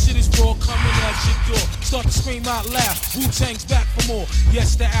 Yes, this shit is raw, coming at your door. Start to scream out loud. Wu-Tang's back for more.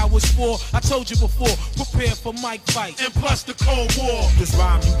 Yes, the hour's 4. I told you before. Prepare for mic fight. And plus the Cold War. This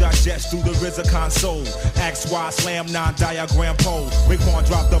rhyme you digest through the RZA console. Axe Y slam 9 diagram pole. Raekwon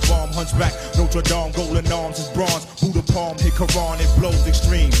drop the bomb, hunchback. Notre Dame, golden arms is bronze. Buddha palm, hit Quran, it blows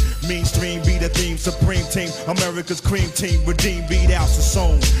extreme. Mainstream be the theme, supreme team. America's cream team, redeem beat out the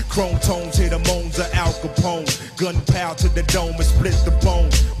song. Chrome tones, hit the moans of Al Capone. Gunpowder to the dome and split the bone.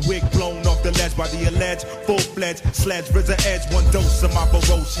 Wig blown off the ledge by the alleged full-fledged sledge. RZA edge, 1 dose of my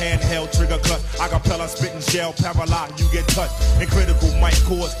baroche handheld trigger cut. Acapella spitting shell, paralyzed, you get touched. And critical mic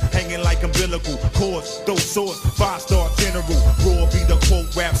cords hanging like umbilical cords. Those swords, 5-star general. Raw be the quote,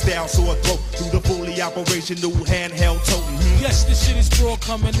 rap style, sore throat. Through the fully operational handheld toting. Yes, this shit is raw,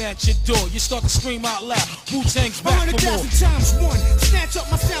 coming at your door. You start to scream out loud. Wu-Tang's back for more. 100,000 times 1. Snatch up,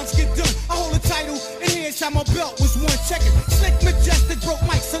 my sounds get done. I hold a title, and here's how my belt was won. Check it. Slick, majestic, broke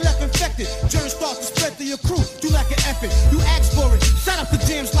mics, so left infected. Germs start to spread through your crew. Do like an effort. You ask for it. Shut up the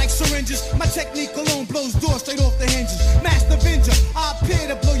jams like syringes. My technique alone blows doors straight off the hinges. Master Avenger, I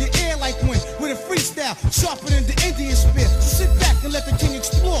appear to blow your ear like wind. With a freestyle, sharper than the Indian spear. So sit back and let the king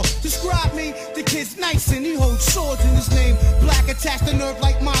explore. Describe me, the kid's nice and he holds swords in his name. Black attached to nerve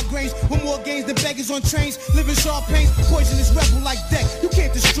like migraines. With more games than beggars on trains. Living sharp pains, poisonous rebel like deck. You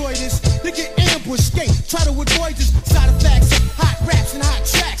can't destroy this. You get ambushed, skate. Try to avoid this. Side effects, hot raps and hot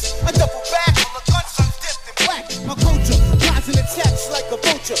tracks. A double bag full of guns, I'm dipped in black. My culture, glides and attacks like a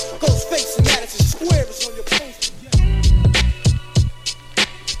vulture. Ghost face and Madison Square is on your poster.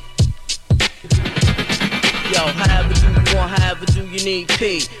 Yo, however do you want, however do you need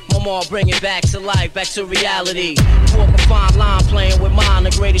P. Mama, bring it back to life, back to reality. Walk a fine line, playing with mine.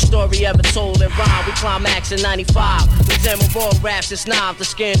 The greatest story ever told in rhyme. We climax in 95. We demo raw raps, it's knives to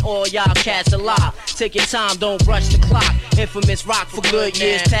skin all y'all cats alive. Take your time, don't rush the clock. Infamous rock for good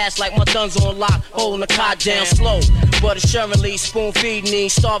years past, like my thumbs on lock, holding the cot down slow. But assuredly, spoon feeding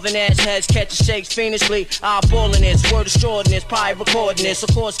these starving ass heads, catching shakes fiendishly. Eyeballing this, word assured this, probably recording this.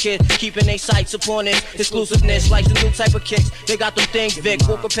 Of course, kid, keeping they sights upon this. Exclusiveness, like the new type of kicks. They got them things, Vic.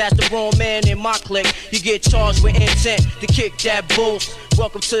 Walking past the wrong man in my clique. You get charged with intent to kick that boost.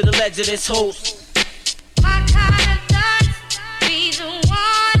 Welcome to the legend, this host. My kind of thoughts be the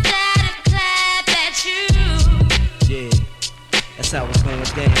one that'll clap at you. Yeah, that's how we're going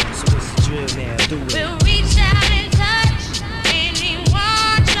down. So what's the drill now? Do it. We'll reach out and touch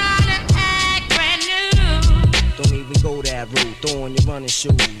anyone trying to act brand new. Don't even go that route. Throw on your running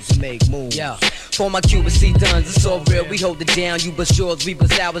shoes and make moves. Yeah. For my Cuban C duns, it's all real. We hold it down. You bust yours, we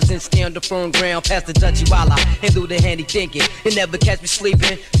bust ours, and stay on the firm ground. Past the Dutchie while I handle the handy thinking. They never catch me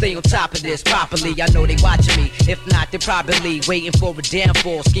sleeping. Stay on top of this properly. I know they watching me. If not, they're probably waiting for a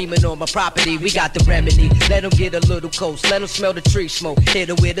downfall. Scheming on my property. We got the remedy. Let them get a little close. Let them smell the tree smoke. Hit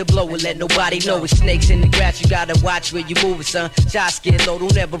her with a blow and let nobody know it's snakes in the grass. You gotta watch where you moving, son. Shots get low.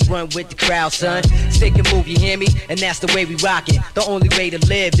 Don't ever run with the crowd, son. Stick and move, you hear me? And that's the way we rock it. The only way to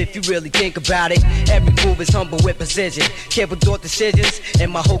live if you really think about it. Every move is humble with precision. Careful thought decisions,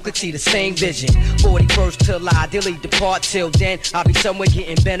 and my whole could see the same vision. 41st till I delete depart. Till then, I'll be somewhere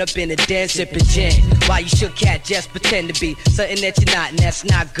getting bent up in a den, sipping gin. Why you should cat just pretend to be something that you're not, and that's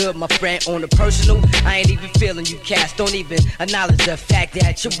not good, my friend. On the personal, I ain't even feeling you cats. Don't even acknowledge the fact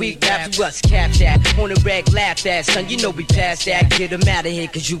that you're weak. Rap to us, cap that. On the reg, laugh at, son. You know we past that. Get them out of here,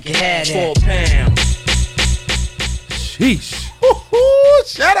 cause you can have that. 4 pounds. Sheesh. Ooh,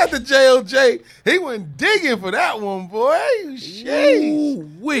 shout out to JLJ. He went digging for that one, boy.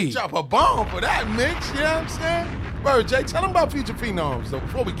 Sheesh. Drop a bomb for that mix, you know what I'm saying? Bird J, tell them about Future Phenoms, though,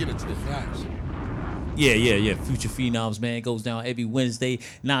 before we get into this. Yeah. Future Phenoms, man, goes down every Wednesday,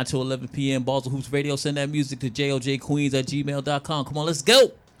 9 to 11 p.m. Balls of Hoops Radio. Send that music to joljqueens@gmail.com. Come on, let's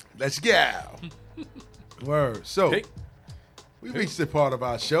go. Let's go. Word. So, we reached the part of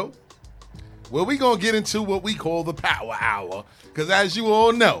our show where we going to get into what we call the Power Hour. Because as you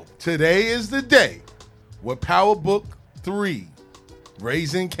all know, today is the day where Power Book 3,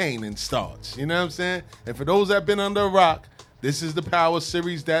 Raising Kanan, starts. You know what I'm saying? And for those that have been under a rock, this is the Power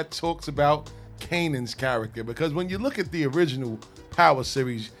series that talks about Kanan's character. Because when you look at the original Power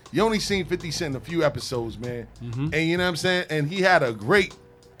series, you only seen 50 Cent in a few episodes, man. And you know what I'm saying? And he had a great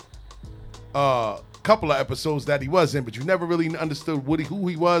couple of episodes that he was in, but you never really understood who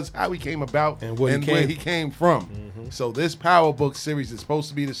he was, how he came about, and where he came from. So this Power Book series is supposed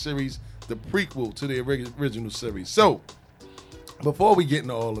to be the series, the prequel to the original series. So before we get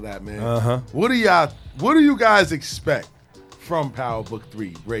into all of that, man, what do you guys expect from Power Book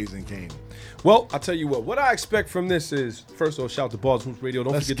 3, Raising Kanan? Well, I'll tell you what I expect from this is, first of all, shout out to Balls Hoops Radio.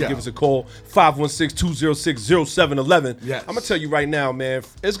 Don't forget to give us a call, 516-206-0711. Yes. I'm going to tell you right now, man,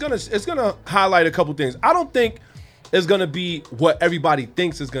 it's gonna highlight a couple things. I don't think it's going to be what everybody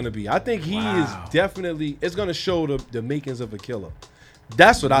thinks it's going to be. I think he is definitely, it's going to show the makings of a killer.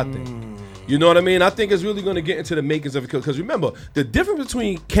 That's what I think. You know what I mean? I think it's really going to get into the makings of a killer. Because remember, the difference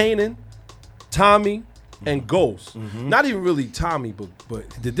between Kanan, Tommy, and Ghost, not even really Tommy, but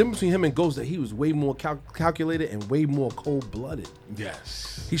the difference between him and Ghost, that he was way more calculated and way more cold-blooded.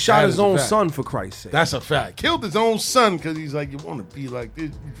 Yes. He shot his own son, for Christ's sake. That's a fact. Killed his own son because he's like, you want to be like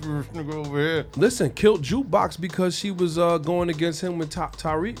this nigga over here. Listen, killed Jukebox because she was going against him when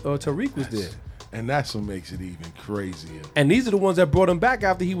Tariq was there. And that's what makes it even crazier. And these are the ones that brought him back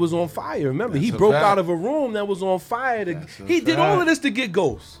after he was on fire. Remember, he broke out of a room that was on fire. He did all of this to get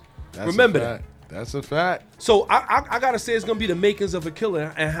Ghost. Remember that. That's a fact. So I gotta say it's gonna be the makings of a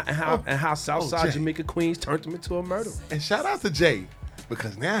killer and how Southside Jamaica Queens turned him into a murderer. And shout out to Jay,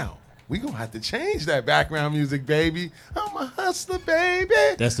 because now we gonna have to change that background music, baby. I'm a hustler, baby.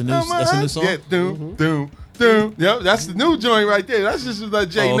 That's the new song. Yeah, doom. Yep, that's the new joint right there. That's just let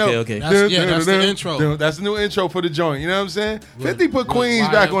Jay know. Okay. That's the intro. That's the new intro for the joint. You know what I'm saying? 50 put Queens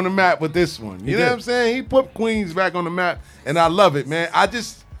back on the map with this one. You know what I'm saying? He put Queens back on the map, and I love it, man.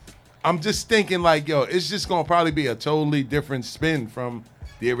 I'm just thinking like, yo, it's just gonna probably be a totally different spin from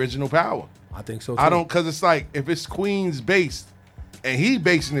the original Power. I think so too. Because it's like, if it's Queens based, and he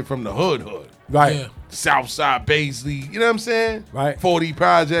basing it from the hood. Right. Yeah. Southside Baisley, you know what I'm saying? Right. 40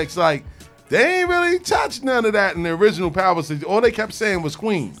 Projects, like, they ain't really touched none of that in the original Power series. All they kept saying was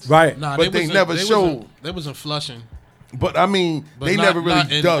Queens. Right. Nah, but they never showed. They was in Flushing. But I mean, they never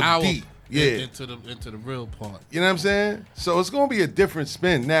really dug deep. Yeah. Into the real part. You know what I'm saying? So it's gonna be a different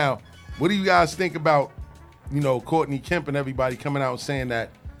spin. Now, what do you guys think about, Courtney Kemp and everybody coming out saying that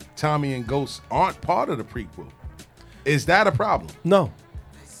Tommy and Ghost aren't part of the prequel? Is that a problem? No.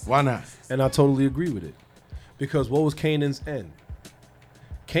 Why not? And I totally agree with it. Because what was Kanan's end?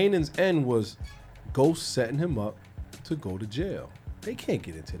 Kanan's end was Ghost setting him up to go to jail. They can't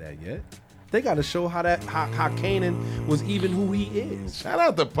get into that yet. They got to show how Kanan was even who he is. Shout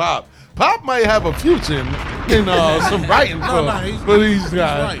out to Pop. Pop might have a future in some writing for these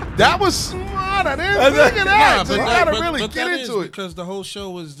guys. Right. That was smart. I didn't think of that. So you got to really get into it. Because the whole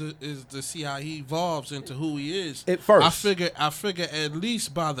show is to see how he evolves into who he is. At first. I figure at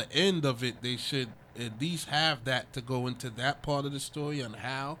least by the end of it, they should at least have that to go into that part of the story and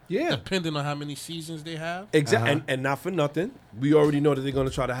how. Yeah. Depending on how many seasons they have. Exactly. And not for nothing, we already know that they're going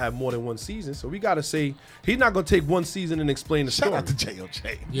to try to have more than one season. So we got to say, he's not going to take one season and explain the story. Shout out to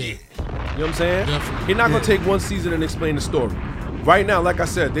JLJ. Yeah. You know what I'm saying? Definitely. He's not gonna take one season and explain the story. Right now, like I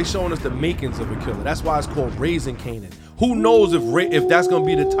said, they showing us the makings of a killer. That's why it's called Raising Kanan. Who knows if that's gonna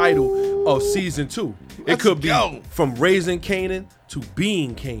be the title of season 2? It could be from Raising Kanan to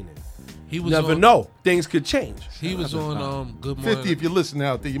Being Kanan. He was Never know. Things could change. He was on Good Morning. 50, if you're listening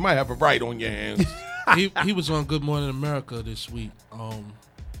out there, you might have a right on your hands. he was on Good Morning America this week.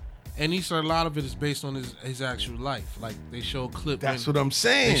 And he said a lot of it is based on his actual life. Like they show a clip. That's what I'm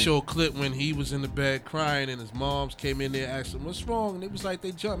saying. They show a clip when he was in the bed crying and his moms came in there asking him, "What's wrong?" And it was like,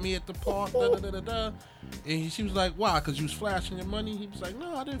 "They jumped me at the park." Da, da, da, da, da. And she was like, "Why? Because you was flashing your money?" He was like,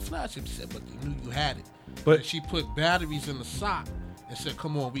 "No, I didn't flash it." She said, "But they knew you had it." But she put batteries in the sock and said,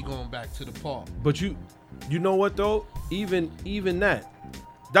 "Come on, we going back to the park." But you know what though? Even that.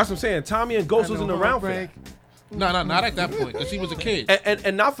 That's what I'm saying. Tommy and Ghost wasn't around for that. No, not at that point, because he was a kid.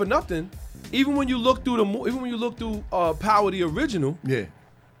 And not for nothing. Even when you look through Power the original, yeah.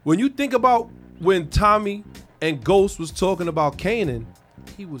 When you think about when Tommy and Ghost was talking about Kanan,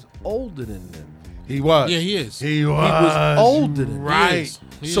 he was older than them. He was. Yeah, he is. He was. He was older than them. Right.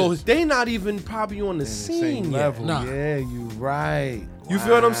 So they not even probably on the scene yet. level. Nah. Yeah, you right. You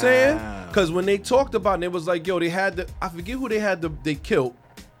feel what I'm saying? Because when they talked about it, it was like, yo, they had I forget who they killed.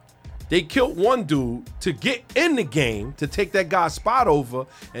 They killed one dude to get in the game to take that guy's spot over,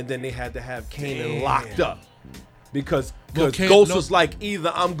 and then they had to have Kanan locked up because Ghost was like,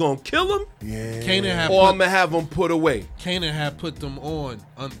 either I'm gonna kill him, or I'm gonna have him put away. Kanan had put them on.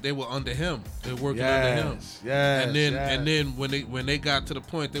 They were under him. They were working under him. Yes. And then when they got to the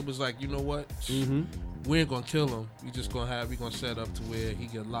point, they was like, you know what? We ain't gonna kill him. We gonna set up to where he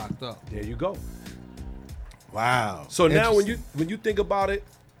get locked up. There you go. Wow. So now when you think about it.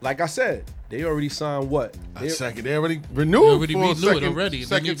 Like I said, they already signed what? They already renewed for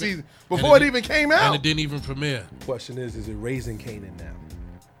second season before it even came out. And it didn't even premiere. Question is it Raising Kanan now?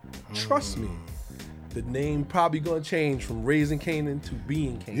 Trust me, the name probably gonna change from Raising Kanan to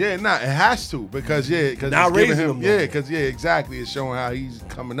Being Kanan. Yeah, it has to because now raising him. Exactly. It's showing how he's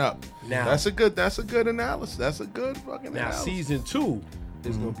coming up. Now that's a good analysis. That's a good fucking analysis. Now season 2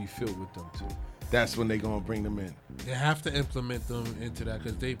 is gonna be filled with them too. That's when they're gonna bring them in. They have to implement them into that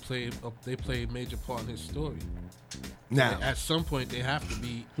because they played a major part in his story. Now, at some point, they have to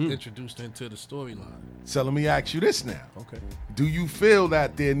be introduced into the storyline. So let me ask you this now. Okay. Do you feel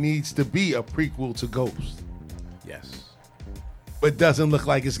that there needs to be a prequel to Ghost? Yes. But it doesn't look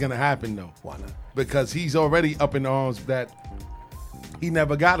like it's gonna happen though. Why not? Because he's already up in arms that he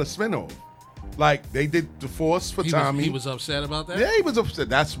never got a spinoff. Like they did The Force for Tommy. He was upset about that? Yeah, he was upset.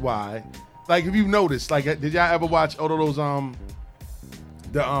 That's why. Like, if you noticed, like, did y'all ever watch all of those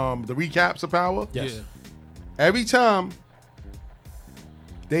the recaps of Power? Yes. Yeah. Every time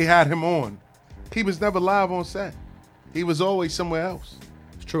they had him on, he was never live on set. He was always somewhere else.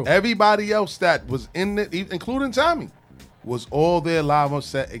 It's true. Everybody else that was in it, including Tommy, was all there live on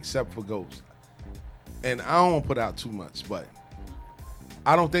set except for Ghost. And I don't want to put out too much, but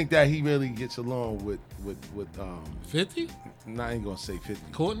I don't think that he really gets along with 50? No, I ain't gonna say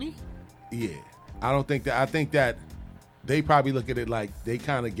 50. Courtney? Yeah, I don't think that. I think that they probably look at it like they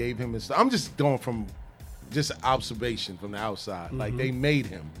kind of gave him his. I'm just going from just observation from the outside. Mm-hmm. Like they made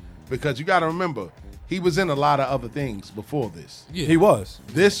him because you got to remember he was in a lot of other things before this. Yeah. He was.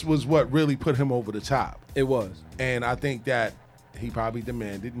 This was what really put him over the top. It was, and I think that he probably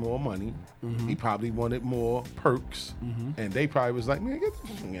demanded more money. Mm-hmm. He probably wanted more perks, and they probably was like, "Man, get the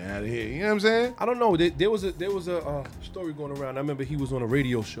fuck out of here." You know what I'm saying? I don't know. There was a story going around. I remember he was on a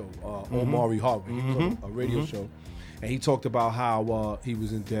radio show, Omari Hardwick. He was on a radio show, and he talked about how he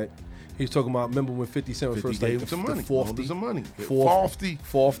was in debt. He was talking about, remember when 50 Cent was first gave like him some money. Some money.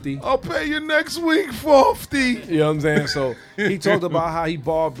 40. I'll pay you next week, 40. You know what I'm saying? So he talked about how he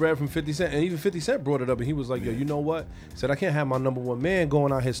borrowed bread from 50 Cent, and even 50 Cent brought it up, and he was like, yo, you know what? He said, I can't have my number one man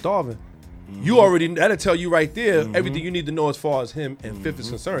going out here starving. You already, that'll tell you right there everything you need to know as far as him and 50 is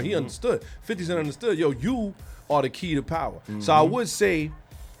concerned. He understood. 50 Cent understood, yo, you are the key to power. So I would say,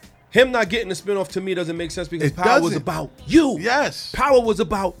 him not getting the spinoff to me doesn't make sense because Power was about you. Yes. Power was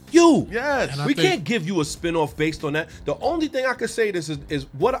about you. Yes. We can't give you a spinoff based on that. The only thing I can say this is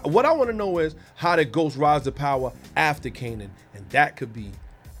what I want to know is how did Ghost rise to power after Kanan? And that could be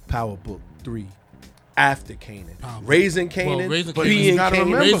Power Book 3 after Kanan. Raising Kanan, being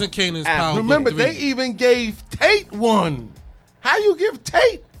Kanan. Raising Kanan's Power Remember, Book 3. they even gave Tate one. How you give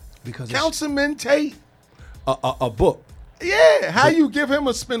Tate? Because Councilman Tate. A book. Yeah, how you give him a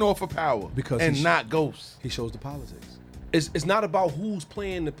spinoff of Power because not Ghost? He shows the politics. It's not about who's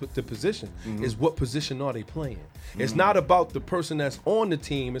playing the position. It's what position are they playing. It's not about the person that's on the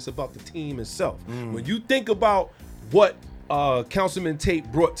team. It's about the team itself. When you think about what Councilman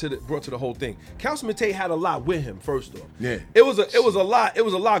Tate brought to the whole thing. Councilman Tate had a lot with him. First off, Yeah. it was a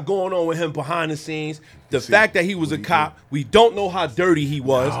lot going on with him behind the scenes. The fact that he was a cop, we don't know how dirty he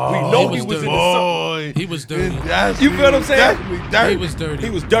was. We know he was in the sun. He was dirty. You feel what I'm saying? He was dirty. He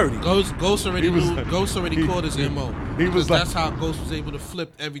was dirty. Ghost already caught his MO. He was like, that's how Ghost was able to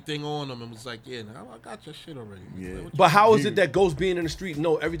flip everything on him and was like, yeah, now I got your shit already. Yeah. But how is it that Ghost being in the street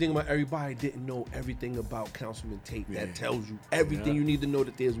know everything about everybody didn't know everything about Councilman Tate? That tells you everything you need to know,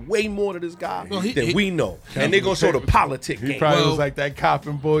 that there's way more to this guy than we know. And they're gonna show the politic He game. probably was like that cop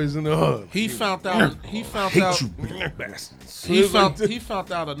and boys in the hood. He found out. He found out. He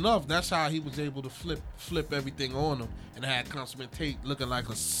found out enough. That's how he was able to flip everything on him and had Councilman Tate looking like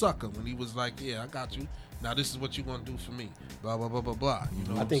a sucker when he was like, "Yeah, I got you. Now this is what you gonna do for me." Blah blah blah blah blah.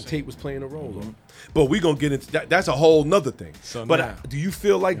 You know. I think Tate was playing a role, though. But we gonna get into that. That's a whole nother thing. So but now- do you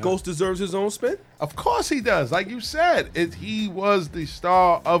feel like Ghost deserves his own spin? Of course he does. Like you said, he was the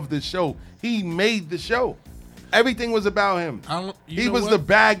star of the show. He made the show. Everything was about him. He was the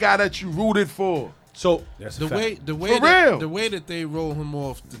bad guy that you rooted for. So the way that they rolled him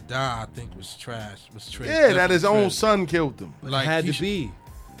off to die, I think was trash. Yeah, that his own son killed him. Like, it had to be.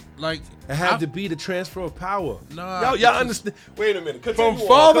 Like it had to be the transfer of power. Nah, y'all understand? Wait a minute. From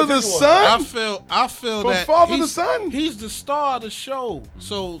father to son. I feel From that father to son. He's the star of the show.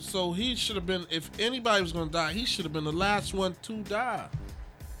 So he should have been. If anybody was gonna die, he should have been the last one to die.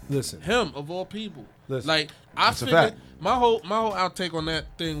 Listen, him of all people. Listen, like I that's a figured, fact. my whole outtake on that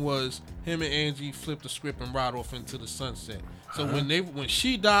thing was him and Angie flipped the script and ride off into the sunset. So when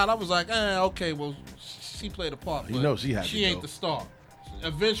she died, I was like, okay, well, she played a part. You but know she had to She ain't go. the star.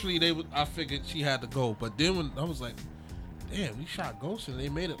 Eventually, I figured she had to go. But then when I was like, damn, we shot Ghost and they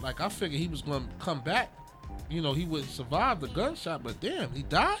made it. Like I figured he was going to come back. You know, he would survive the gunshot. But damn, he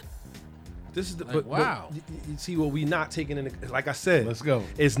died. This is the Like, wow. But you see what we not taking in. Like I said, Let's go.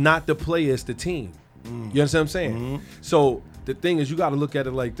 It's not the player, it's the team. You understand what I'm saying? So the thing is, you got to look at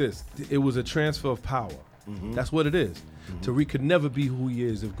it like this. It was a transfer of power. That's what it is. Tariq could never be who he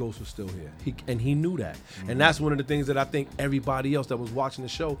is if Ghost was still here. He knew that. And that's one of the things that I think everybody else that was watching the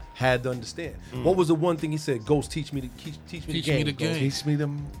show had to understand. What was the one thing he said? Ghost, teach me the game. Teach me the Ghost. game. Teach me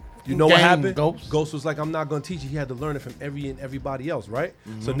them. You know what Game, happened? Ghost. Was like, I'm not going to teach you. He had to learn it from everybody else, right?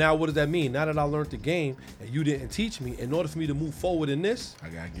 So now what does that mean? Now that I learned the game and you didn't teach me, in order for me to move forward in this, I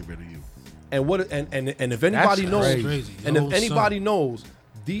gotta get rid of you. and if anybody knows, crazy. and Your if own anybody knows,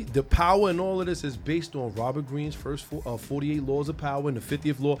 the power in all of this is based on Robert Greene's first 48 laws of power and the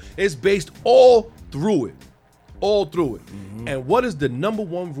 50th law. It's based all through it. And what is the number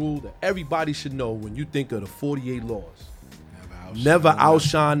one rule that everybody should know when you think of the 48 laws? Never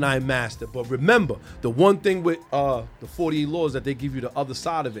outshine thy master. But remember, the one thing with the 48 laws that they give you the other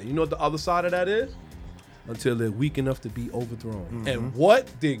side of it. You know what the other side of that is? Until they're weak enough to be overthrown. And what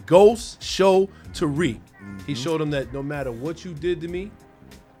did Ghost show Tariq? He showed him that no matter what you did to me,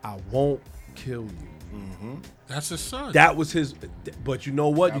 I won't kill you. That's his son. That was his. But you know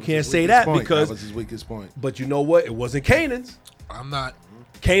what? That You was can't his say weakest that point. because. That was his weakest point. But you know what? It wasn't Kanan's. I'm not.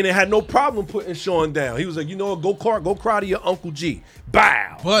 Kanan had no problem putting Sean down. He was like, you know what? Go cry to your Uncle G.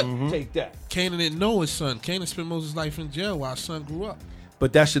 Bow. But Take that. Kanan didn't know his son. Kanan spent most of his life in jail while his son grew up.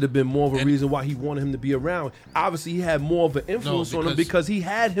 But that should have been more of a reason why he wanted him to be around. Obviously, he had more of an influence on him because he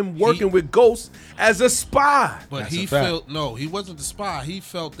had him working with Ghost as a spy. But he felt he wasn't the spy. He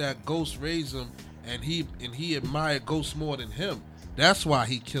felt that Ghost raised him, and he admired Ghost more than him. That's why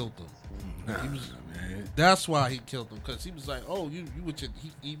he killed him. That's why he killed him, because he was like, "Oh, you with your."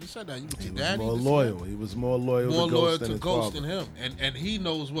 He even said that you with your daddy. More loyal. He was more loyal to Ghost than him, and he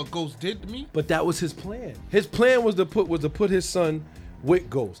knows what Ghost did to me. But that was his plan. His plan was to put his son with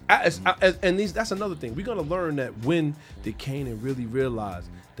Ghost. That's another thing. We're gonna learn that when did Kanan really realize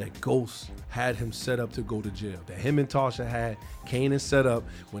that Ghost had him set up to go to jail. That him and Tasha had Kanan set up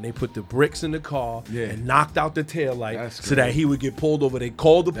when they put the bricks in the car and knocked out the taillight so that he would get pulled over. They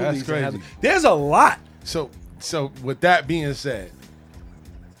called the police. That's crazy. There's a lot. So with that being said,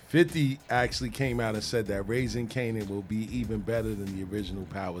 50 actually came out and said that Raising Kanan will be even better than the original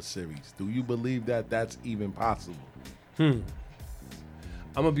Power series. Do you believe that that's even possible? I'm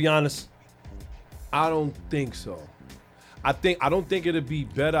gonna be honest. I don't think so. I don't think it'll be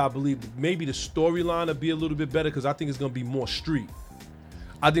better. I believe maybe the storyline will be a little bit better because I think it's gonna be more street.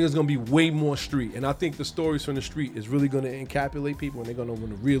 I think it's gonna be way more street, and I think the stories from the street is really gonna encapsulate people, and they're gonna want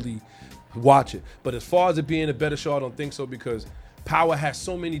to really watch it. But as far as it being a better show, I don't think so because power has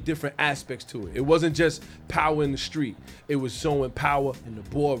so many different aspects to it. It wasn't just power in the street. It was showing power in the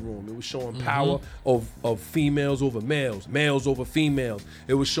boardroom. It was showing power of females over males, males over females.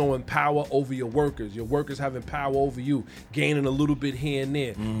 It was showing power over your workers having power over you, gaining a little bit here and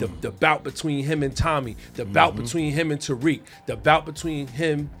there. The bout between him and Tommy, the bout between him and Tariq, the bout between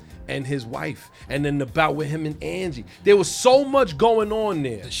him and his wife, and then the bout with him and Angie. There was so much going on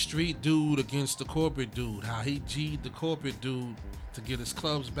there. The street dude against the corporate dude, how he G'd the corporate dude to get his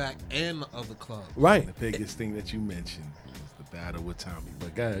clubs back and the other club. Right. The biggest thing that you mentioned was the battle with Tommy.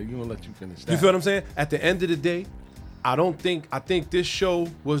 But go ahead, you gonna let you finish that. You feel what I'm saying? At the end of the day, I think this show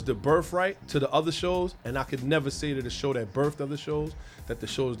was the birthright to the other shows, and I could never say to the show that birthed other shows that the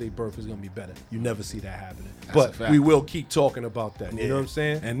shows they birth is gonna be better. You never see that happening. That's a but fact. we will keep talking about that. You know what I'm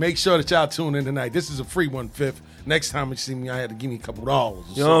saying? And make sure that y'all tune in tonight. This is a free 1/5. Next time you see me, I had to give me a couple dollars.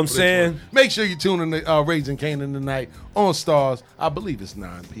 You know what I'm saying? Make sure you tune in to Raising Canaan tonight on Stars. I believe it's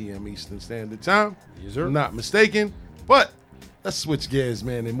 9 p.m. Eastern Standard Time. Yes, sir. I'm not mistaken. But let's switch gears,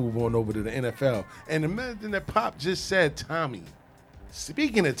 man, and move on over to the NFL. And imagine that Pop just said Tommy.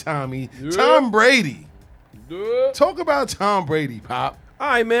 Speaking of Tommy, Tom Brady. Talk about Tom Brady, Pop. All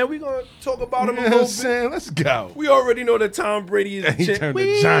right, man, we're going to talk about him a You know little what I'm bit. saying? Let's go. We already know that Tom Brady is He the turned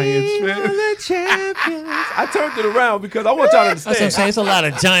the Giants, man. the champions. I turned it around because I want y'all to understand. That's what I'm saying. It's a lot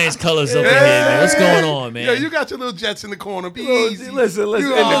of Giants colors up in here, man. What's going on, man? Yeah, you got your little Jets in the corner. Be Listen, easy. listen. You In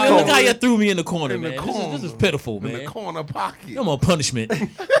the are corner. Look how you threw me in the corner, In the man. corner. This is pitiful, in man. the corner pocket. Come on, punishment.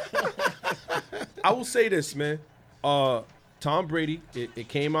 I will say this, man. Tom Brady, it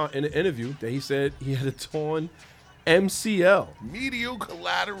came out in an interview that he said he had a torn MCL. Medial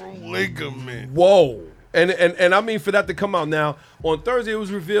collateral ligament. Whoa. And I mean, for that to come out now, on Thursday it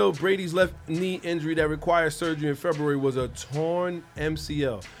was revealed Brady's left knee injury that required surgery in February was a torn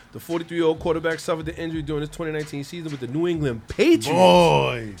MCL. The 43-year-old quarterback suffered the injury during his 2019 season with the New England Patriots.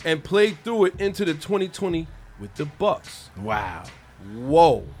 Boy. And played through it into the 2020 with the Bucks. Wow.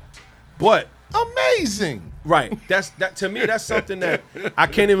 Whoa. But amazing. Right. That to me, that's something that I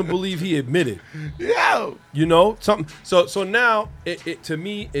can't even believe he admitted. Yeah. You know, something. So now it to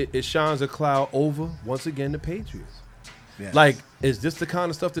me it shines a cloud over once again the Patriots. Yes. Like, is this the kind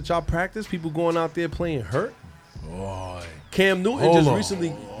of stuff that y'all practice? People going out there playing hurt? Boy. Cam Newton Hold just on. recently.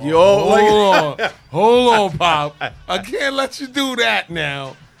 Hold on, Pop. I can't let you do that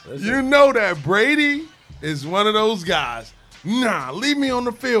now. You know that Brady is one of those guys. Nah, leave me on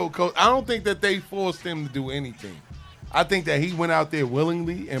the field, coach. I don't think that they forced him to do anything. I think that he went out there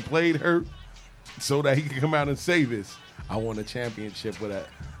willingly and played hurt so that he could come out and say this. I won a championship with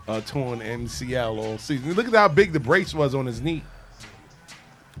a torn MCL all season. Look at how big the brace was on his knee.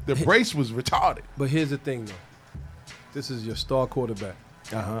 The brace was retarded. But here's the thing, though. This is your star quarterback.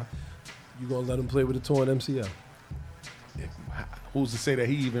 Uh-huh. You gonna let him play with a torn MCL? Who's to say that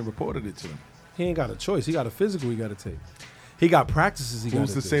he even reported it to them? He ain't got a choice. He got a physical he got to take. He got practices he got to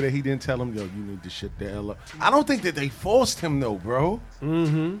Who's do. to say that he didn't tell him, yo, you need to shit the hell up? I don't think that they forced him, though, bro.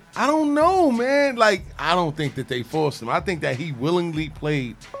 Mm-hmm. I don't know, man. Like, I don't think that they forced him. I think that he willingly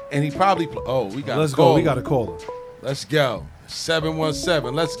played, and he probably we got Let's go. We got to call him. Let's go.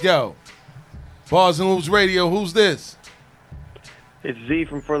 717. Let's go. Bars and Loops Radio. Who's this? It's Z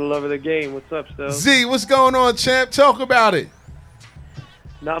from For the Love of the Game. What's up, Sto? Z, what's going on, champ? Talk about it.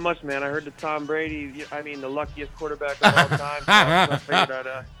 Not much, man. I heard that Tom Brady, the luckiest quarterback of all time. So I figured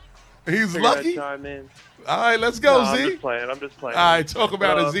He's I'd lucky? chime in. All right, let's go, No, Z. I'm just playing. All right, talk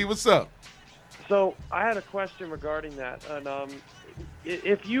about it, Z. What's up? So I had a question regarding that. And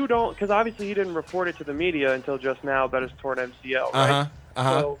if you don't, because obviously he didn't report it to the media until just now about his torn MCL, right?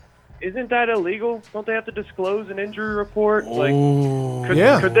 So isn't that illegal? Don't they have to disclose an injury report?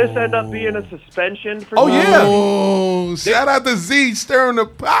 Could this end up being a suspension for Oh, shout out to Z stirring the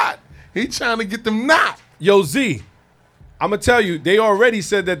pot. He trying to get them knocked. Yo, Z, I'm gonna tell you, they already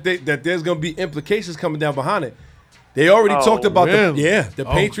said that there's gonna be implications coming down behind it. They already talked about the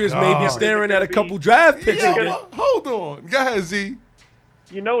Patriots may be staring at a couple draft picks. Hold on. Go ahead, Z.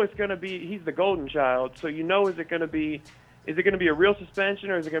 You know it's going to be, he's the golden child, so you know is it going to be a real suspension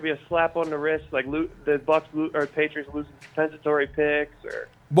or is it going to be a slap on the wrist like the Bucks or Patriots losing compensatory picks or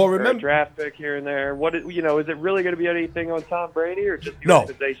a draft pick here and there? Is it really going to be anything on Tom Brady or just the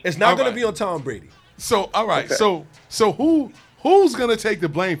organization? It's not going to be on Tom Brady. So, all right. Okay. So who's going to take the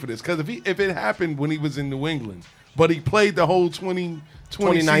blame for this? Because if it happened when he was in New England, but he played the whole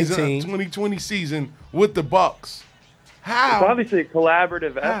 2020 season with the Bucks. How? It's obviously a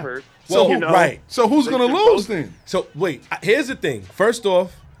collaborative effort. Right. So who's going to lose then? So wait, here's the thing. First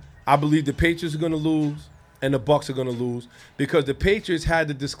off, I believe the Patriots are going to lose. and the Bucks are going to lose because the Patriots had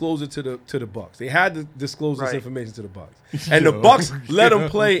to disclose it to the Bucks. They had to disclose this information to the Bucks, and the Bucks let them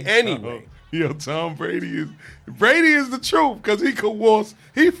play anyway. Yo, Tom Brady is the truth because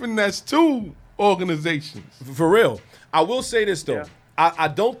he finessed 2 organizations. For real. I will say this though. Yeah. I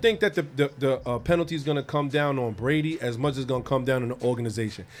don't think that the penalty is going to come down on Brady as much as it's going to come down on the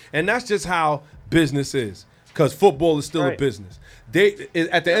organization. And that's just how business is, because football is still a business.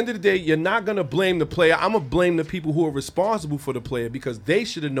 At the end of the day, you're not going to blame the player. I'm going to blame the people who are responsible for the player because they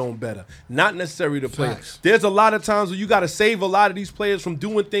should have known better, not necessarily the player. There's a lot of times where you got to save a lot of these players from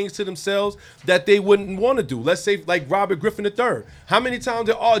doing things to themselves that they wouldn't want to do. Let's say like Robert Griffin III. How many times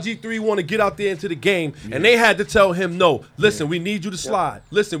did RG3 want to get out there into the game and they had to tell him, no, listen, we need you to slide.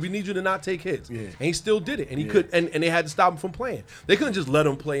 Listen, we need you to not take hits. And he still did it. And he could, and they had to stop him from playing. They couldn't just let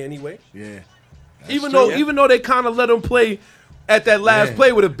him play anyway. Even though they kind of let him play at that last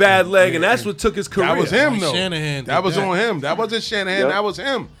play with a bad leg, and that's what took his career. That was him, though. Shanahan that was on him. That wasn't Shanahan. That was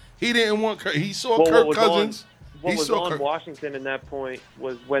him. He didn't want. He saw Kirk Cousins. What was on Washington in that point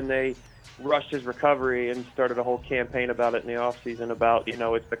was when they rushed his recovery and started a whole campaign about it in the offseason about,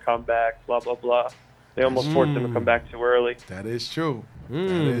 it's the comeback, blah, blah, blah. They almost forced him to come back too early. That is true. That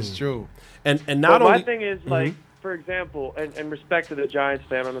is true. And not only. My thing is, like, for example, and respect to the Giants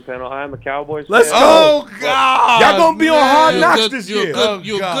fan on the panel, I am a Cowboys fan. Let's go. Oh, God. Y'all going to be on Hard Knocks this year.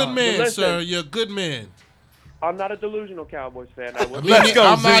 You're a good man, sir. You're a good man. I'm not a delusional Cowboys fan. Let's go,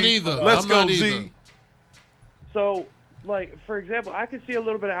 I'm not either. Let's go, Z. So, like, for example, I could see a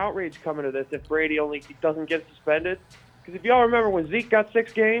little bit of outrage coming to this if Brady only doesn't get suspended. Because if y'all remember when Zeke got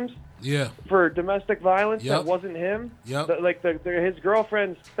 6 games for domestic violence, that wasn't him. His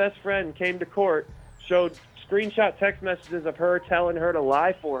girlfriend's best friend came to court, showed screenshot text messages of her telling her to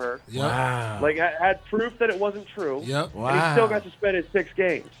lie for her. Wow. Like, had proof that it wasn't true. Yep. Wow. And he still got suspended 6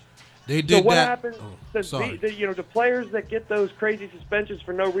 games. They did so what that. happens? The players that get those crazy suspensions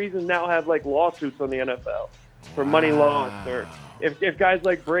for no reason now have like lawsuits on the NFL for money lost, or if guys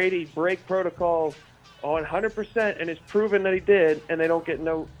like Brady break protocols 100% and it's proven that he did, and they don't get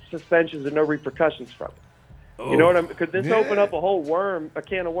no suspensions and no repercussions from it. You know what I mean? Could this open up a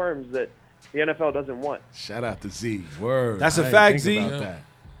can of worms that the NFL doesn't want? Shout out to Z. Word. That's a fact, Z.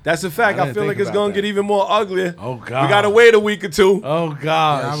 That's a fact. I feel like it's going to get even more uglier. Oh, God. We got to wait a week or 2. Oh,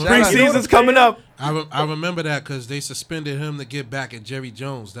 God. Preseason's coming up. I remember that because they suspended him to get back at Jerry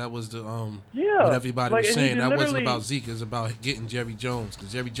Jones. That was the what everybody was saying. That wasn't about Zeke. It was about getting Jerry Jones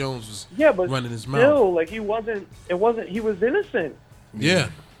because Jerry Jones was running his mouth. Still, like he was innocent. Yeah.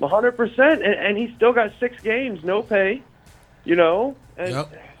 100%. And he still got 6 games, no pay. And I don't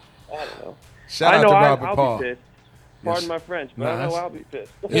know. Shout out to Robert Paul. I'll be pissed. Pardon my French, but I know I'll be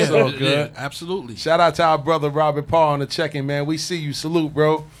pissed. Yeah, so good. Yeah, absolutely. Shout out to our brother Robert Paul on the check-in, man. We see you. Salute,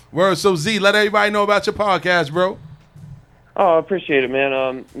 bro. Word. So, Z, let everybody know about your podcast, bro. Oh, I appreciate it,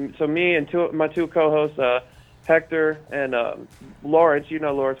 man. So me and my two co-hosts, Hector and Lawrence,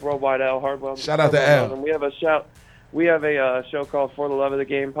 Lawrence, Worldwide L, Hardwell. Shout out to L. And we have a show called For the Love of the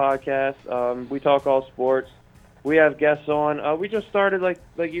Game podcast. We talk all sports. We have guests on. We just started like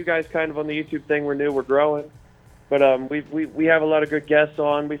you guys kind of on the YouTube thing. We're new, we're growing. But we have a lot of good guests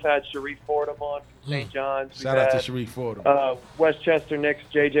on. We've had Sharif Fordham on from St. John's. Shout out to Sharif Fordham. Westchester Knicks,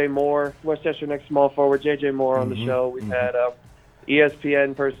 J.J. Moore. Westchester Knicks small forward, J.J. Moore on the show. We've had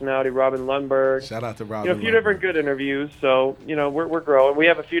ESPN personality Robin Lundberg. Shout out to Robin. A few different good interviews. So, we're growing. We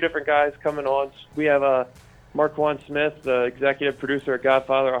have a few different guys coming on. We have Marquand Smith, the executive producer at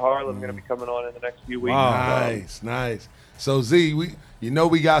Godfather of Harlem, going to be coming on in the next few weeks. Nice. So, Z,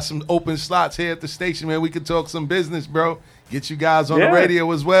 we got some open slots here at the station, man. We could talk some business, bro. Get you guys on the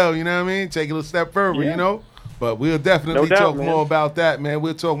radio as well, you know what I mean? Take it a step further, But we'll definitely talk more about that, man.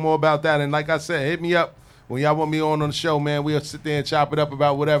 We'll talk more about that. And like I said, hit me up when y'all want me on the show, man. We'll sit there and chop it up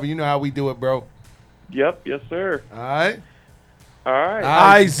about whatever. You know how we do it, bro. Yep. Yes, sir. All right. All right. All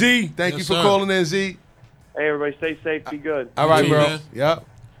right, Z. Thank you for calling in, Z. Hey, everybody, stay safe. Be good. All right, bro. Yep.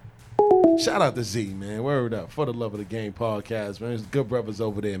 Shout out to Z, man. Word up. For the Love of the Game podcast, man. There's good brothers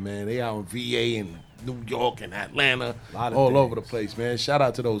over there, man. They out in VA and New York and Atlanta, all over the place, man. Shout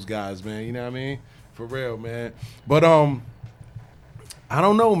out to those guys, man. You know what I mean? For real, man. But I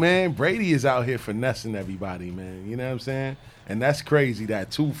don't know, man. Brady is out here finessing everybody, man. You know what I'm saying? And that's crazy that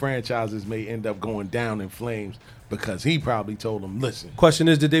 2 franchises may end up going down in flames because he probably told them, listen. Question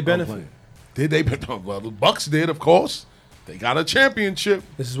is, did they benefit? Did they benefit? Well, the Bucks did, of course. They got a championship.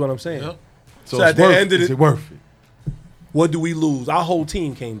 This is what I'm saying. Yep. So at the end of it, is it worth it? What do we lose? Our whole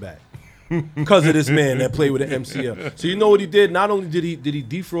team came back. because of this man that played with the MCL. So you know what he did? Not only did he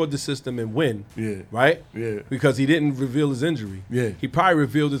defraud the system and win, right? Yeah. Because he didn't reveal his injury. Yeah. He probably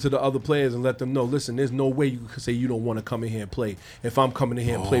revealed it to the other players and let them know, listen, there's no way you could say you don't want to come in here and play if I'm coming in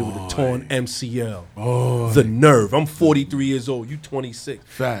here and play with a torn MCL. The nerve. I'm 43 years old. You 26.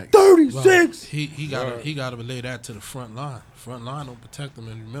 Fact. 36. Well, he got to relay that to the front line. Front line don't protect him,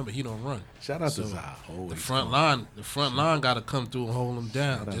 and remember, he don't run. Shout out to So Zah. The front line got to come through and hold him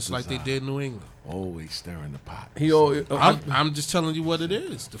down, just like they did in New England. Always stirring the pot. I'm just telling you what it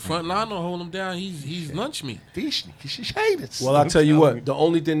is. The front line don't hold him down. He's lunch meat. Well, I'll tell you what. The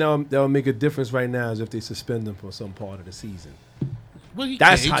only thing that will make a difference right now is if they suspend him for some part of the season. Well, he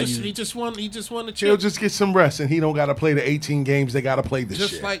just won the chip. He'll just get some rest, and he don't got to play the 18 games they got to play this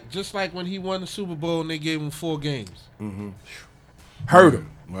year. Just like when he won the Super Bowl and they gave him 4 games. Mm-hmm. Heard him.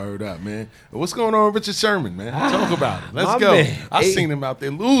 Word up, man. What's going on with Richard Sherman, man? Talk about it. Let's My go. man. I seen him out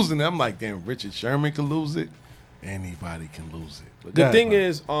there losing it. I'm like, damn, Richard Sherman can lose it. Anybody can lose it. But The thing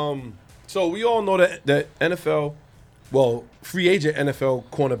is, so we all know that NFL, well, free agent NFL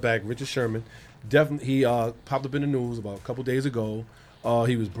cornerback Richard Sherman, definitely he popped up in the news about a couple days ago.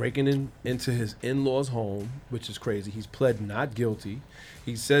 He was breaking into his in-laws' home, which is crazy. He's pled not guilty.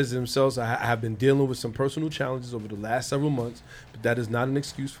 He says himself, I have been dealing with some personal challenges over the last several months, but that is not an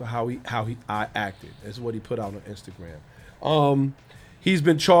excuse for how I acted. That's what he put out on Instagram. He's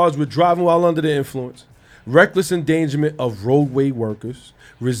been charged with driving while under the influence, reckless endangerment of roadway workers,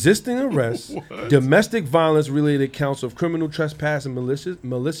 resisting arrest, domestic violence-related counts of criminal trespass and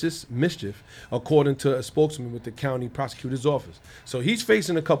malicious mischief, according to a spokesman with the county prosecutor's office. So he's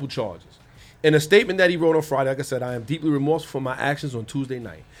facing a couple charges. In a statement that he wrote on Friday, like I said, I am deeply remorseful for my actions on Tuesday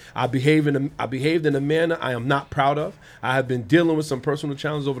night. I behaved in a manner I am not proud of. I have been dealing with some personal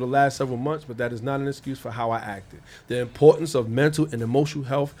challenges over the last several months, but that is not an excuse for how I acted. The importance of mental and emotional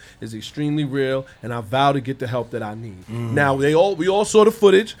health is extremely real, and I vow to get the help that I need. Now, we all saw the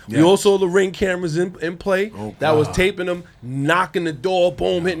footage. Yes. We all saw the Ring cameras in play. Oh, that was God. taping him, knocking the door,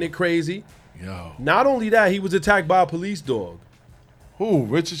 boom, hitting it crazy. Yo. Not only that, he was attacked by a police dog. Who,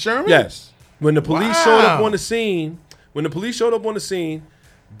 Richard Sherman? Yes. When the police Wow. showed up on the scene,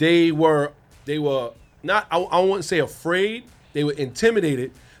 they were not, I wouldn't say afraid, they were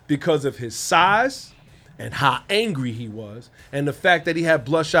intimidated because of his size and how angry he was and the fact that he had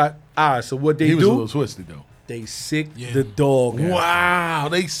bloodshot eyes. So what they He do? was a little twisted, though. They sicked the dog out. Wow,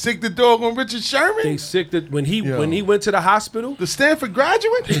 they sicked the dog on Richard Sherman? They sicked it when he went to the hospital. The Stanford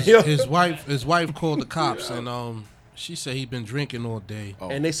graduate? His wife called the cops and she said he'd been drinking all day.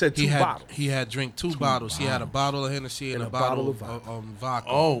 And they said two bottles. He had drank two bottles. He had a bottle of Hennessy and a bottle of vodka.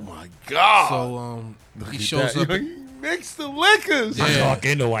 Oh, my God. So he shows up. He mixed the liquors. Yeah. Dark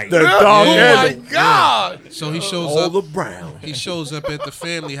and the white. The dark Yeah. Oh, my God. So he shows All up. the brown. He shows up at the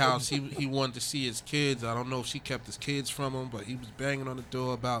family house. He wanted to see his kids. I don't know if she kept his kids from him, but he was banging on the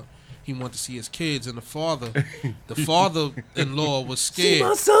door about he wanted to see his kids. And the father-in-law was scared. See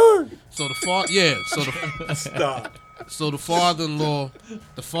my son. So the So the father-in-law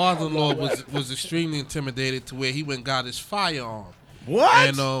was extremely intimidated to where he went and got his firearm.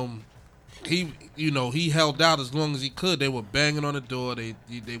 What? And he held out as long as he could. They were banging on the door. They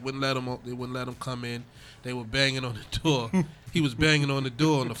wouldn't let him. They wouldn't let him come in. They were banging on the door. He was banging on the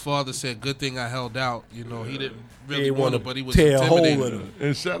door, and the father said, "Good thing I held out." He didn't really want it, but he was tear a hole in intimidated. him.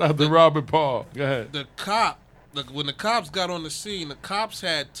 And shout out to Robert Paul. Go ahead. When the cops got on the scene, the cops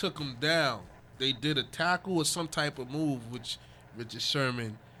had took him down. They did a tackle or some type of move, which Richard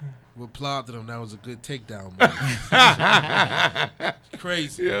Sherman replied to them. That was a good takedown move.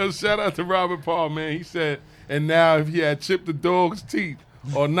 Crazy. Yeah, shout out to Robert Paul, man. He said, and now if he had chipped the dog's teeth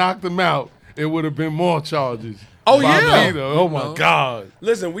or knocked him out, it would have been more charges. Oh, By yeah. Peter. Oh, my God.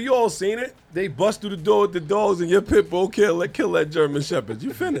 Listen, we all seen it. They bust through the door with the dogs, and your pit bull kill that German Shepherd.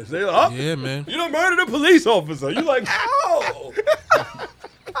 You finished. They like, Yeah, man. You done murdered a police officer. You like, how?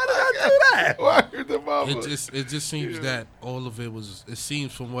 How did I do that? Word the mama. It just seems that all of it was. It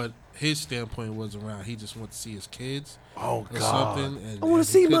seems from what his standpoint was around. He just wanted to see his kids. Oh, or God. something. And, I wanna and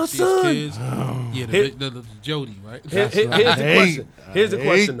see he my couldn't his son. kids. Yeah, Here- the Jody, right? Here's the question. Here's the I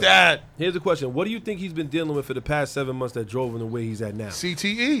question. hate that. Here's the question. What do you think he's been dealing with for the past 7 months that drove him the way he's at now?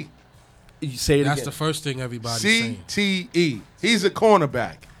 CTE. You say it That's again. the first thing everybody's saying. CTE. He's a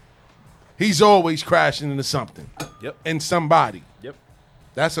cornerback. He's always crashing into something. Yep. And somebody. Yep.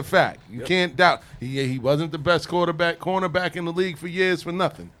 That's a fact. You can't doubt. He wasn't the best cornerback in the league for years for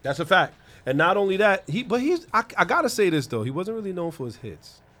nothing. That's a fact. And not only that, I gotta say this though, he wasn't really known for his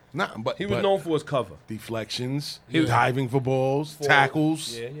hits. He was known for his cover. Deflections, He was- diving for balls,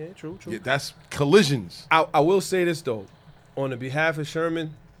 tackles. Yeah, true. Yeah, that's collisions. I will say this though, on the behalf of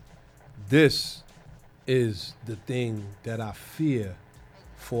Sherman, this is the thing that I fear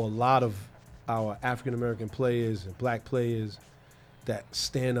for a lot of our African American players and black players that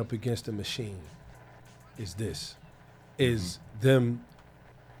stand up against the machine. Is them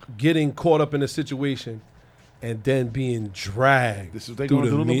getting caught up in a situation and then being dragged. This is what they're going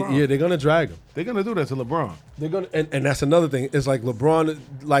to do to LeBron. Yeah, they're going to drag him. They're going to do that to LeBron. They're going to, and that's another thing. It's like LeBron,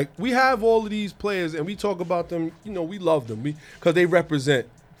 like we have all of these players and we talk about them, you know, we love them because they represent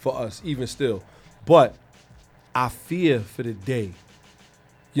for us even still. But I fear for the day,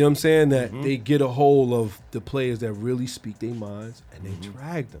 you know what I'm saying, that they get a hold of the players that really speak their minds and they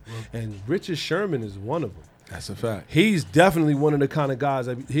drag them. And Richard Sherman is one of them. That's a fact. He's definitely one of the kind of guys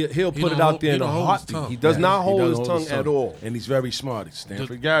that he'll put it out there in a heartbeat. He does not hold his tongue at all. And he's very smart. He's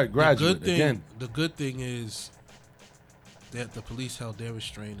Stanford graduate. The good thing is that the police held their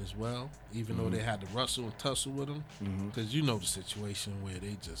restraint as well, even though they had to wrestle and tussle with him. Because you know the situation where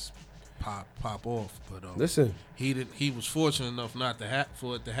they just pop off. But listen, he was fortunate enough not to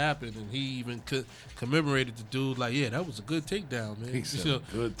for it to happen, and he even commemorated the dude like, yeah, that was a good takedown, man. He said a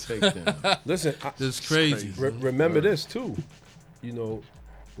good takedown. Listen, it's crazy. Remember this too, you know,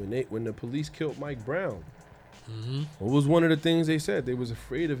 when the police killed Mike Brown, what was one of the things they said? They was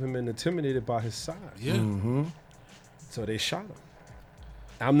afraid of him and intimidated by his size. Yeah. So they shot him.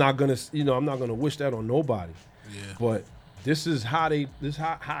 I'm not gonna wish that on nobody. Yeah. But this is how it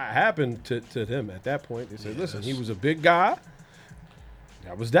happened to them at that point. They said, listen, he was a big guy.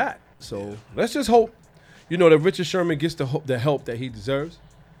 That was that. So let's just hope, you know, that Richard Sherman gets the help that he deserves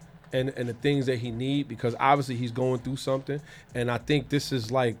and the things that he needs, because obviously he's going through something. And I think this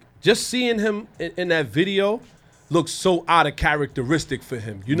is like, just seeing him in that video looks so out of characteristic for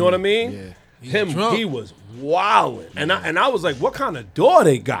him. You know what I mean? Yeah. He was wilding, and I was like, "What kind of door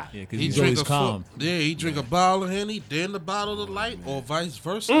they got?" Yeah, because he's always calm. He drink a bottle of Henny, then the bottle of Light, or vice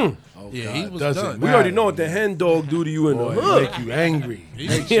versa. He was done. We already know what the hen dog do to you in the hood. Make you angry.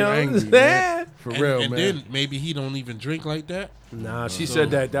 Makes you angry, man. For real, and man. then maybe he don't even drink like that. Nah, she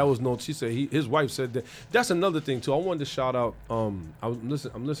said that was no. She said his wife said that. That's another thing too. I wanted to shout out. I'm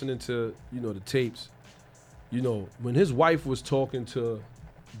listening to the tapes. You know, when his wife was talking to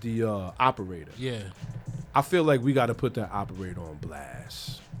the operator. Yeah. I feel like we got to put that operator on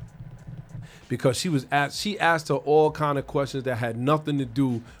blast. Because she asked her all kind of questions that had nothing to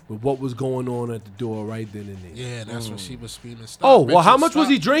do with what was going on at the door right then and there. Yeah, that's when she was screaming, stop. Oh, well, Richard, how much stop. was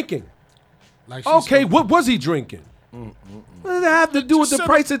he drinking? Like okay, what was he drinking? What does that have to do with the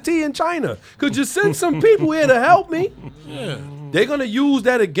price of tea in China? Could you send some people here to help me? Yeah. They're going to use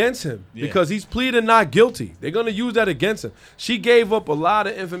that against him because he's pleading not guilty. They're going to use that against him. She gave up a lot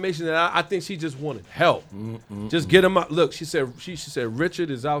of information that I think she just wanted help. Just get him out. Look, she said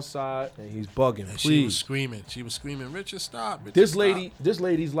Richard is outside and he's bugging. And Please. She was screaming, Richard, stop. Richard, This stop.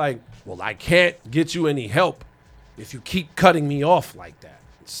 lady's like, well, I can't get you any help if you keep cutting me off like that,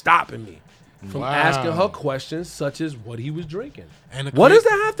 stopping me from asking her questions such as what he was drinking. And what does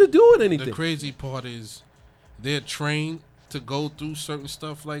that have to do with anything? The crazy part is they're trained to go through certain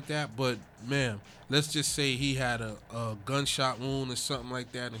stuff like that, but man, let's just say he had a gunshot wound or something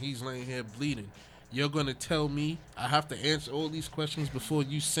like that and he's laying here bleeding. You're gonna tell me I have to answer all these questions before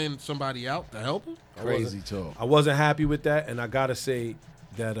you send somebody out to help him? Crazy talk. I wasn't happy with that, and I gotta say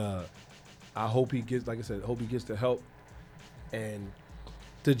that I hope he gets, like I said, hope he gets the help. And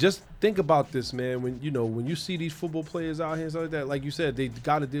to just think about this, man, when you see these football players out here and stuff like that, like you said, they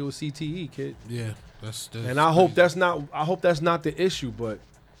got to deal with CTE, kid. Yeah, that's and I hope that's not the issue, but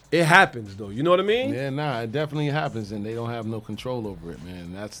it happens though. You know what I mean? Yeah, nah, it definitely happens, and they don't have no control over it,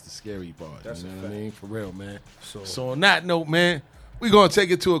 man. That's the scary part. That's you know a what I fact. mean? For real, man. So on that note, man, we're gonna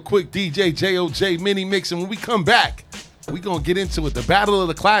take it to a quick DJ JOJ mini mix, and when we come back, we're gonna get into it. The battle of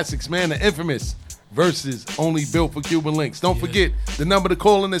the classics, man, the infamous versus Only Built for Cuban Links. Don't forget, the number to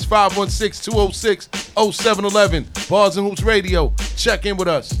call in is 516-206-0711. Bars and Hoops Radio. Check in with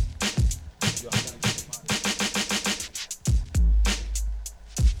us.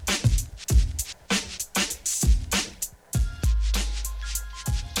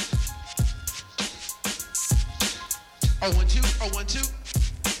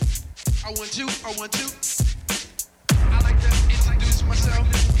 I want to. I like to introduce myself.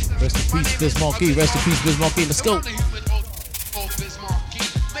 Rest in peace, Biz Markie. Rest in peace, Biz Markie. Let's go.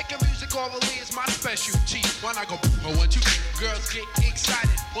 Making music orally is my specialty. When I go, I want you. Girls get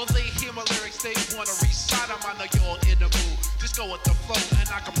excited when they hear my lyrics. They wanna recite them. I know you're in the mood. Just go with the flow, and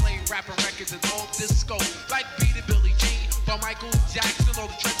I can play rapping records and all disco, like Beat It, Billie Jean, by Michael Jackson. All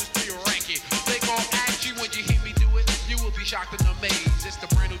the trenches to your ranking. They gon' ask you when you hear me do it. You will be shocked and amazed. It's the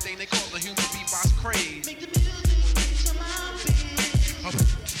brand new thing they call the human beatbox craze. Make the music,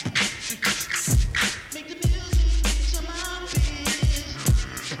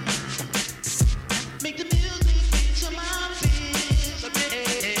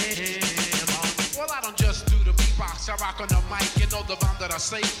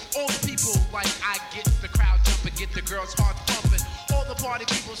 say? All the people like I get the crowd jumping, get the girls heart pumping. All the party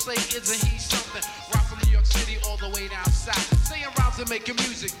people say, isn't he something? Rock from New York City all the way down south. Saying rhymes and making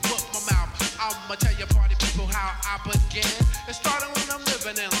music, book my mouth. I'ma tell you party people how I began. It started when I'm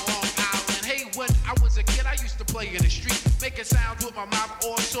living in Long Island. Hey, when I was a kid, I used to play in the street, making sounds with my mouth,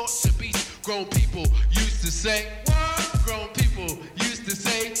 all sorts of beats. Grown people used to say, what? Grown people used to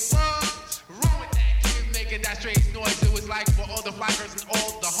say, what? Wrong with that kid making that strange noise. It was like for all the fly girls and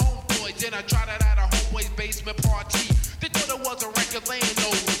all the homeboys. Then I tried it at a homeboy's basement party. They thought it was a record laying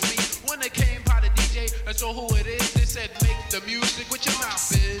over me. When they came by the DJ and saw who it is, they said, make the music with your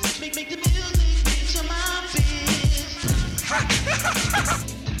mouth is. Make the music with your mouth is.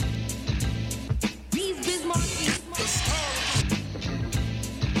 These Bismarck.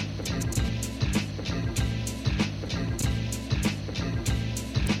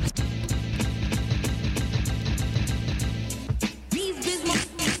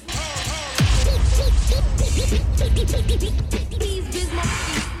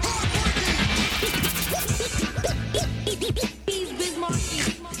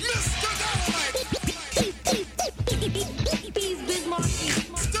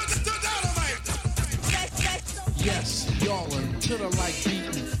 Yes, y'all are to the like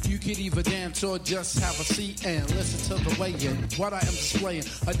beating. You could either dance or just have a seat and listen to the way in what I am displaying.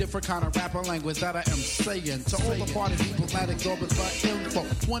 A different kind of rapper language that I am saying. To all the party people that ignore for info.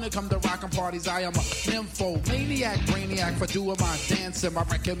 When it come to rockin' parties, I am a nympho. Maniac, brainiac for doing my dancing. My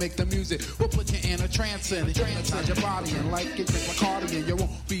record make the music. We'll put you in a trance and hypnotize your body. And like it, drink Bacardi. And you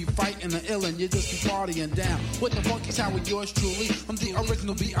won't be fighting the illin'. You just be partying down. With the funky sound with yours truly. I'm the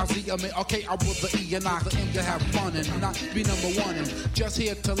original B.I.Z. I mean, okay, I will the E and I aim to have fun and not be number one. And just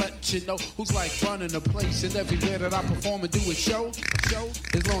here to let you know who's like running the place. And everywhere that I perform and do a show,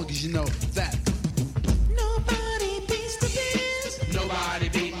 as long as you know that. Nobody beats the biz. Nobody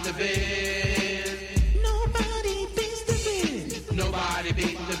beating the biz. Nobody beats the biz. Nobody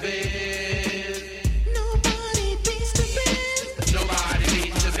beating the biz. Nobody beats the biz. Nobody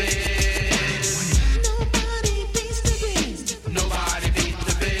beating the biz. Nobody beats the biz. Nobody beating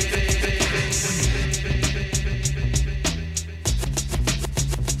the biz.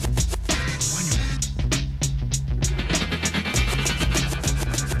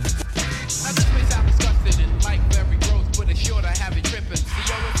 Now this may sound disgusting and like very gross, but it's sure to have it tripping. See,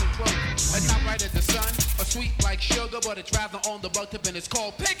 yo, it's close. It's not right as the sun, or sweet like sugar, but it's rather on the bug tip, and it's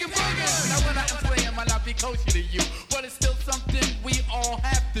called pickin' booger. Now when I am playing, might not be kosher to you, but it's still something we all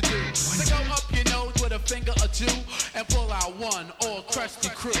have to do. So go up your nose with a finger or two, and pull out one or crush the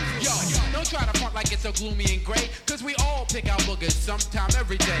crew. Yo, don't try to front like it's so gloomy and gray, cause we all pick our boogers sometime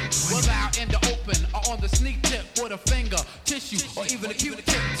every day. Whether out in the open or on the sneak tip with a finger, tissue, or even a Q-tip.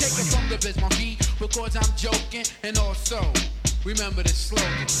 Take it from the biz monkey, because I'm joking, and also remember this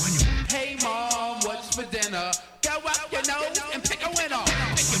slogan. Hey mom, what's for dinner? Go up your nose and pick a winner.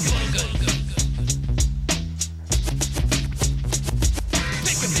 Pick a booger.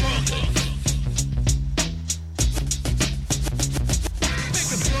 Pick a booger. Pick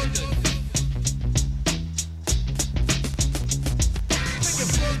a booger. Pick a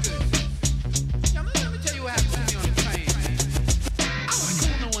booger. Now let me tell you what happened to me on the train, man. I was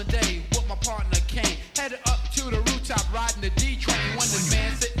cooling one day with my partner Kane, headed up to the rooftop riding the D train. When this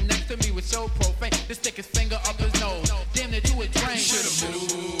man sitting next to me was so profane, to stick his finger up his nose, damn near to his brain. Should've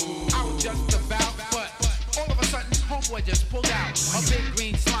moved. I was just about, but all of a sudden, homeboy just pulled out a big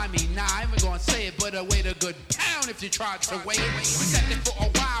green slimy. Nah, I ain't gonna say it, but it weighed a good pound if you tried to weigh it. We sat there for a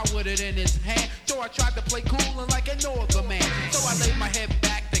while with it in his hand, so I tried to play cool and like a northern man. So I laid my head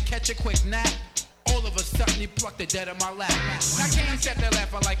back to catch a quick nap. All of a sudden he plucked the dead in my lap. Now Kane sat there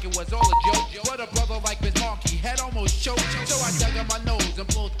laughing like it was all a joke, but a brother like Bismarck had almost choked. So I dug in my nose and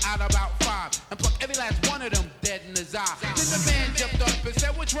pulled out about 5 and plucked every last one of them dead in his eye. Then the man jumped up and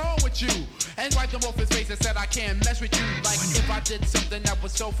said, what's wrong with you? And wiped him off his face and said, I can't mess with you. Like if I did something that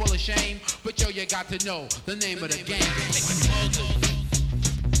was so full of shame. But yo, you got to know the name of the game. Pick a booger.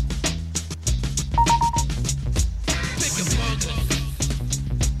 Pick a booger.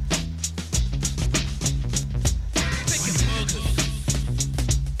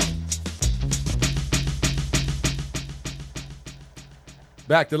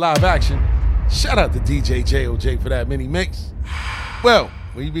 Back to live action. Shout out to DJ JOJ for that mini mix. Well,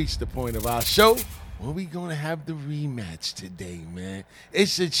 we reached the point of our show where we gonna have the rematch today, man.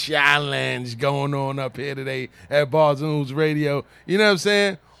 It's a challenge going on up here today at Bars and Hoops Radio. You know what I'm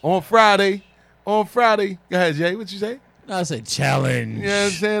saying? On Friday. Go ahead, Jay. What you say? I said challenge. You know what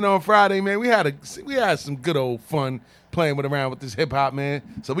I'm saying? On Friday, man, we had some good old fun playing around with this hip hop, man.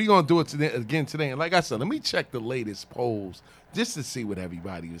 So we gonna do it again today. And like I said, let me check the latest polls just to see what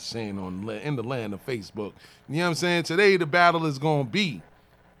everybody is saying in the land of Facebook. You know what I'm saying? Today the battle is gonna be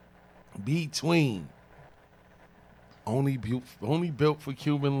between Only Built for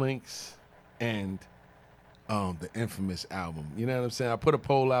Cuban Links and the Infamous album. You know what I'm saying? I put a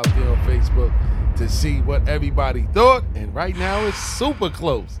poll out there on Facebook to see what everybody thought, and right now it's super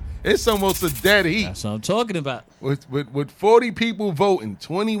close. It's almost a dead heat. That's what I'm talking about. With 40 people voting,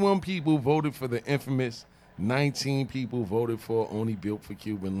 21 people voted for the Infamous, 19 people voted for Only Built for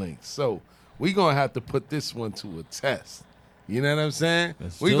Cuban Links. So we're going to have to put this one to a test. You know what I'm saying?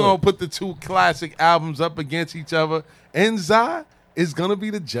 We're going to put the two classic albums up against each other, and Zai is going to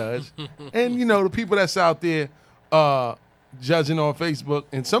be the judge. And, you know, the people that's out there judging on Facebook,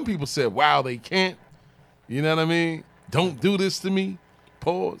 and some people said, wow, they can't. You know what I mean? Don't do this to me.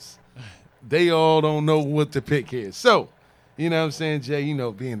 Pause. They all don't know what to pick here. So, you know what I'm saying, Jay, you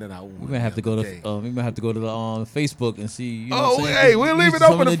know, being that I won. We're gonna have to go to the Facebook and see. You know oh, what I'm hey, we'll leave it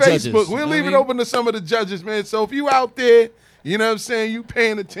open to Facebook. Judges, We'll leave it open to some of the judges, man. So if you out there, you know what I'm saying, you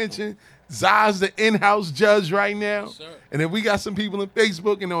paying attention, Zai's the in-house judge right now. Yes, and if we got some people on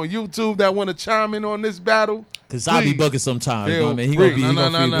Facebook and on YouTube that want to chime in on this battle, because Zai be bugging sometimes. You know what I mean? He gonna be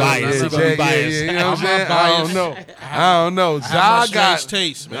biased. He gonna be biased. You know what I'm saying? I don't know. Zai got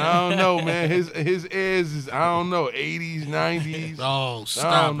taste, man. I don't know, man. His ears is, I don't know, 80s, 90s. Oh, stop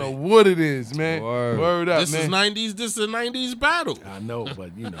I don't know what it is, man. Word up, this man. This is a 90s battle. I know,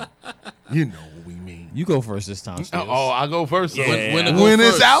 but you know what we mean. You go first this time, Skills. Oh, I go first. Yeah. When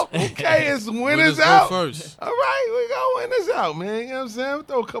it's out. Okay, it's when it's out. First. All right, we go when it's out, man. You know what I'm saying? We'll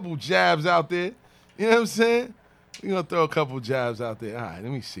throw a couple jabs out there. You know what I'm saying? We're going to throw a couple jabs out there. All right,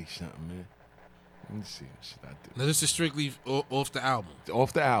 let me see something, man. Let me see what should I do. Now, this is strictly off the album.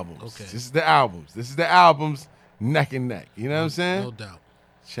 Off the albums. Okay. This is the albums. This is the albums neck and neck. You know what I'm saying? No doubt.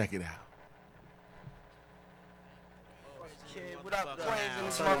 Check it out.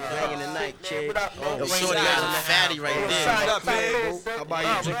 Yo, shorty got a fatty right there. How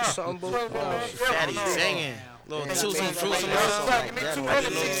about you drink something, boo? Fatty singing. Little choose some fruits and something.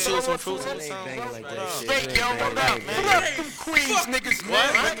 Little choose some fruits and something. Straight, yo, what up, man? What up, them Queens niggas,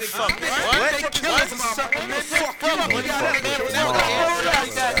 man? What the fuck, man? What? They killers or something, man? Fuck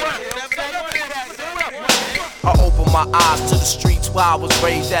I opened my eyes to the streets where I was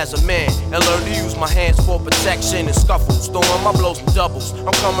raised as a man and learned to use my hands for protection and scuffles, throwing my blows in doubles.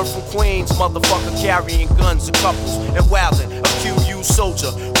 I'm coming from Queens, motherfucker, carrying guns and couples and wildin', a QU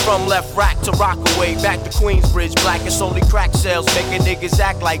soldier. From left rack to Rockaway, back to Queensbridge, black it's only crack sales, making niggas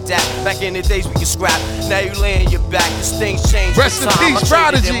act like that. Back in the days we could scrap, now you laying your back, this thing's changed. Rest in peace,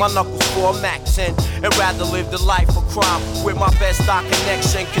 Prodigy. My knuckles for a Mac 10 and rather live the life of crime with my best stock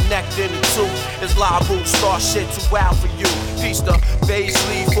connection. Connecting the two is live root, start shit too wild for you. Piece the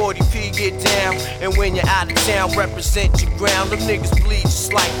Paisley 40p get down, and when you're out of town, represent your ground. Them niggas bleed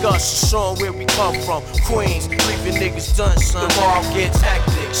just like us, showing where we come from. Queens, leaving niggas done, son. Tomorrow gets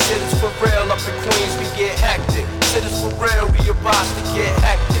hectic. Shit is for real up in Queens, we get hectic. Shit is for real, we about to get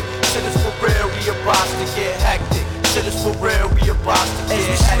hectic. Shit is for real, we about to get hectic. Shit is for real, we about to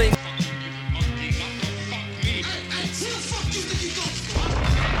get hectic.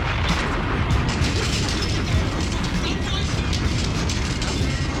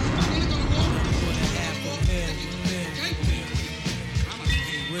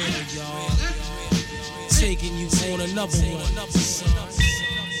 Taking you on another one.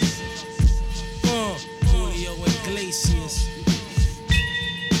 Julio Iglesias.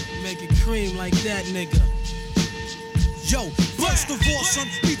 Make it cream like that, nigga. Yo, first of all, son,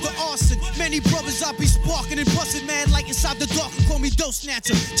 beat the arson. Many brothers I be sparking and busting mad like inside the dark. Call me dough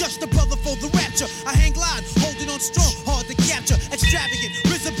snatcher, just a brother for the rapture. I hang glide, holding on strong, hard to capture. Extravagant,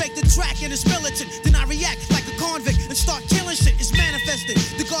 resurrect the track and it's militant. Then I react like a convict and start killing shit. It's manifested.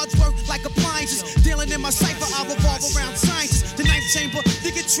 The gods work like appliances. Dealing in my cipher, I revolve around sciences. The ninth chamber,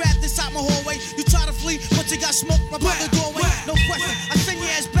 they get trapped inside my hallway. You try to flee, but you got smoke right by the doorway. No question, I send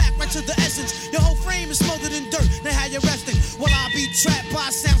your ass back right to the essence. Your whole frame is smothered in dirt. Now how you resting? Well, I be trapped by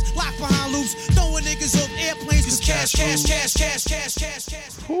sounds, locked behind loops, throwing niggas off airplanes. Cause cash.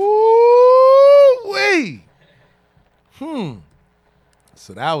 Ooh-wee.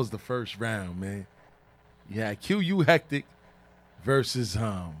 So that was the first round, man. You had QU Hectic versus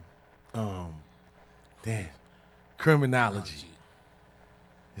Criminology.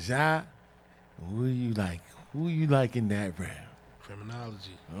 Ja, who you like? Who you like in that round?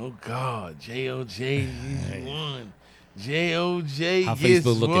 Criminology. Oh God, JOJ, you won. J.O.J. How gets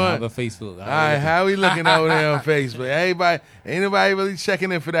Facebook looking? one. How Facebook? All right, how we looking over there on Facebook? Ain't nobody really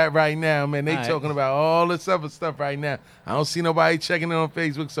checking in for that right now, man. They All right. talking about all this other stuff right now. I don't see nobody checking in on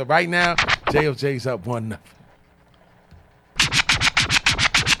Facebook. So right now, J.O.J.'s up 1-0.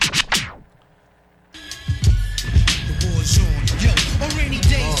 The war's on. Yo, on rainy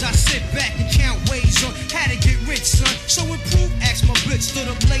days, I sit back and count ways on how to get rich, son. So improve, ask my bitch, stood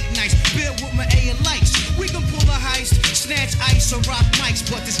up late nights, build with my A and lights. We can pull a heist, snatch ice or rock mics,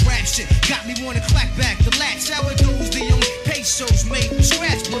 but this rap shit got me wanna clap back the lats. How it goes, the only pesos made from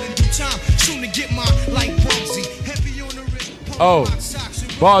scratch, but in due time, soon to get mine like Bugsy. Heavy on the wrist, Oh,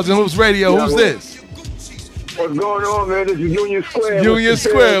 Bars and Hoops Radio. Who's this? What's going on, man? This is Union Square. Union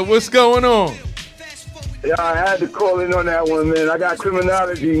Square. What's going on? Yeah, I had to call in on that one, man. I got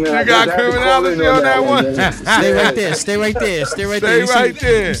criminology, man. You got criminology on that one? Stay right there. Stay right there. Stay right Stay there. right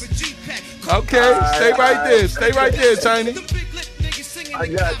there. Okay, stay right there. Stay right there, Tiny. I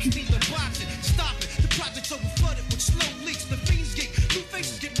got you.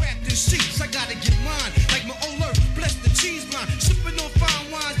 I gotta get mine, like my old earth, bless the cheese line, sipping on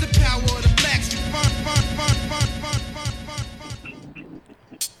fine wines, the power of the blacks, you fun.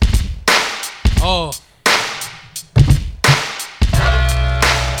 Oh.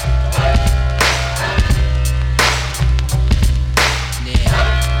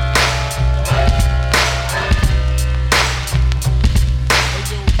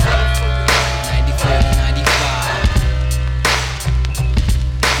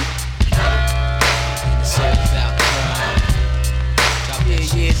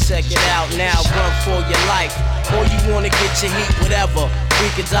 Check it out now, run for your life. Or you wanna get your heat, whatever. We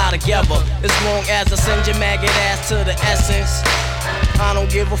can die together. As long as I send your maggot ass to the essence. I don't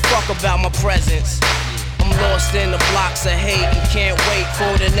give a fuck about my presence. I'm lost in the blocks of hate and can't wait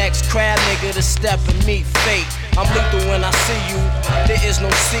for the next crab nigga to step and meet fate. I'm lethal when I see you, there is no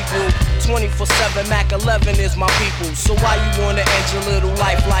sequel. 24/7 Mac 11 is my people. So why you wanna end your little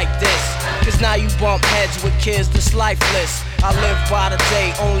life like this? Cause now you bump heads with kids that's lifeless. I live by the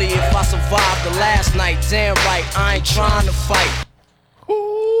day only if I survive the last night. Damn right, I ain't trying to fight.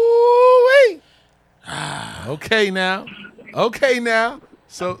 Ooh-wee. Okay now.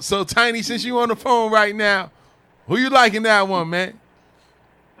 So Tiny, since you on the phone right now, who you liking that one, man?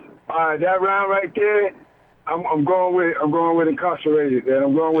 All right, that round right there, I'm going with incarcerated, man.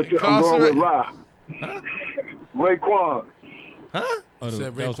 I'm going with Ra. Raekwon. Huh? Oh,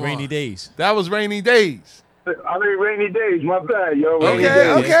 that was Rainy Days. That was Rainy Days. I mean Rainy Days. My bad, yo.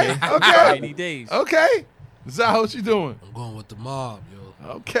 Okay. Rainy Days. Okay. Zah, what you doing? I'm going with the mob, yo.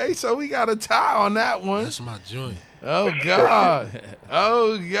 Okay, so we got a tie on that one. That's my joint. Oh God.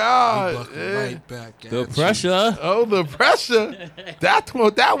 Oh God. Right back at The pressure. Oh, the pressure.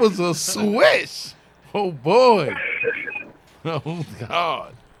 That was a swish. Oh boy. Oh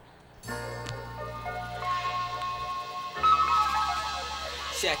God.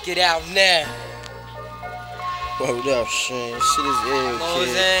 Check it out now. Hold up, Shane. Shit is ill,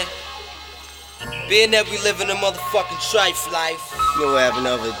 kid. Being that we live in a motherfucking trife life, you know, have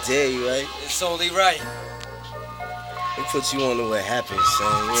another day, right? It's only right. They put you on to what happens,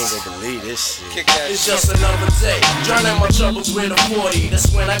 son. You ain't gonna believe this shit. It's just another day. Drowning my troubles with a 40. That's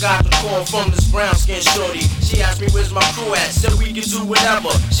when I got the call from this brown skin shorty. She asked me where's my crew at. Said we can do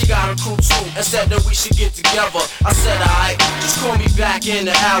whatever. She got a crew too and said that we should get together. I said alright, just call me back in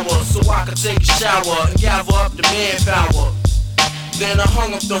an hour so I can take a shower and gather up the manpower. Then I hung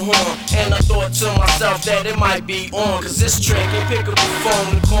up the horn, and I thought to myself that it might be on. Cause this trick ain't pick up the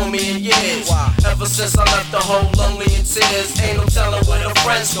phone and call me in years. Ever since I left the whole lonely in tears, ain't no telling where the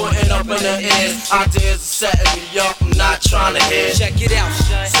friends gon' end up in the ears. Ideas are setting me up, I'm not trying to hear. Check it out,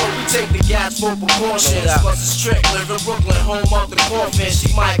 Shane. So we take the gas for precautions. Plus it's trick, live in Brooklyn, home of the coffin. She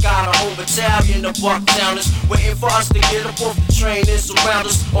might got a whole battalion of Bucktowners waiting for us to get up off the train and surround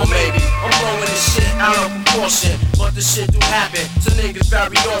us. Or maybe I'm blowing this shit out of proportion, but this shit do happen to niggas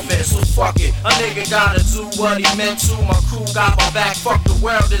very often. So fuck it, a nigga gotta do what he meant to. My crew got my back, fuck the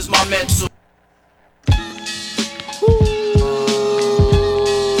world is my mental.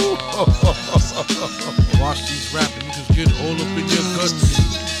 Watch these rapping, you just get all up in your guts.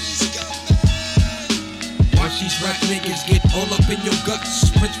 Watch these rap niggas get all up in your guts.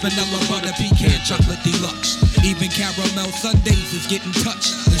 Rich vanilla butter pecan chocolate deluxe. Even caramel sundaes is getting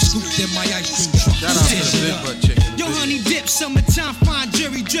touched and scooped in my ice cream truck. Shout out to the Big Butt Chicken. Yo, honey dip, summertime, fine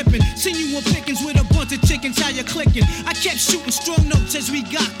jury dripping. Seen you on pickings with a bunch of chickens, how you clicking? I kept shooting strong notes as we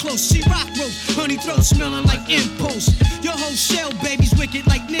got close. She rock rope, honey throat smelling like impulse. Your whole shell, baby's wicked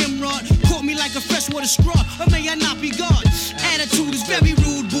like Nimrod. Caught me like a freshwater straw, or may I not be God? Attitude is very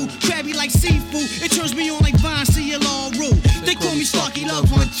rude, boo. Crabby like seafood, it turns me on like Vine. trying to see it all rule. They call me Starkey Love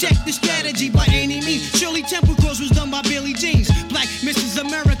Hunt. Check the strategy by any means. Shirley Temple Cross was done by Billy Jeans. Black Mrs.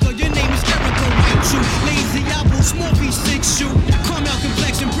 America, your name is Erica. White shoe, lazy apple, small piece, 6 shoe. Caramel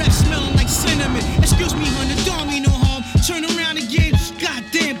complexion, breath smelling like cinnamon. Excuse me, hun, the dog mean no harm. Turn around again.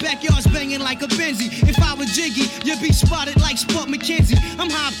 Goddamn, backyard's banging like a Benzie. If I were Jiggy, you'd be spotted like Spud McKenzie. I'm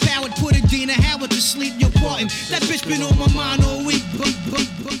high powered, put a Dina Howard to sleep. You're parting. That bitch been on my mind all week.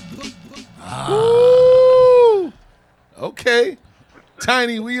 Ooh. Okay.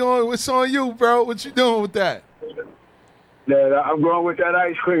 Tiny, what's on you, bro? What you doing with that? Yeah, I'm going with that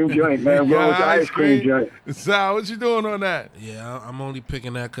ice cream joint, man. I'm going with the ice cream joint. Sal, what you doing on that? Yeah, I'm only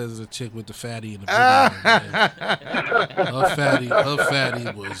picking that because of the chick with the fatty in the video. Her fatty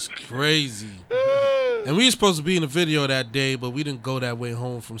was crazy. And we were supposed to be in the video that day, but we didn't go that way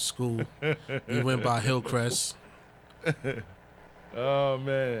home from school. We went by Hillcrest. Oh,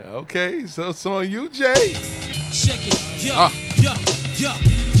 man. Okay, so it's on you, Jay. Check it. Yo.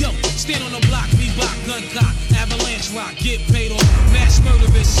 Stand on the block, Reebok, gun cock, avalanche rock, get paid off, mass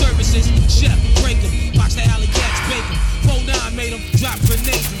murderous services, chef, break 'em, box the alley cats, bake 'em, 4-9 made 'em, drop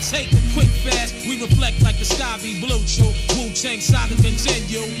grenades and take 'em, quick, fast, we reflect like the sky be blue, true, Wu-Tang saga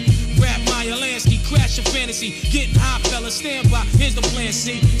continue, rap Maya Lansky, crash your fantasy, getting high, fella, stand by, here's the plan,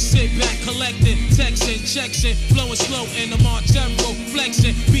 see, sit back, collecting, texting, checking, flowing slow in the Montero,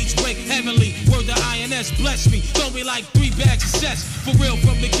 flexing, beats break heavenly, word the INS, bless me, throw me like 3 bags of sets, for real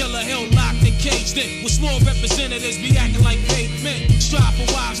from the killer hill, locked and caged in, with small representatives be acting like paid men, strive for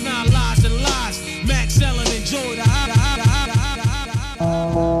wives, now lies and lies, Max Ellen enjoy the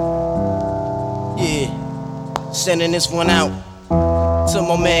Yeah, sending this one out to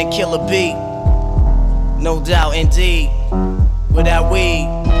my man Killer B. No doubt, indeed. Without weed, you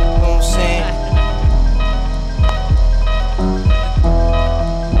know what I'm saying?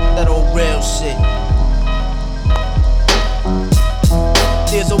 That old real shit.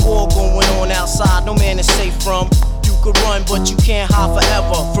 There's a war going on outside, no man is safe from. You could run, but you can't hide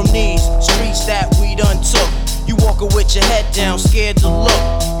forever from these streets that we done took. You walking with your head down, scared to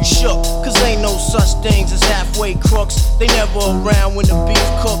look. You shook, cause ain't no such things as halfway crooks. They never around when the beef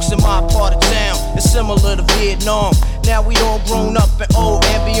cooks in my part of town. It's similar to Vietnam. Now we all grown up and old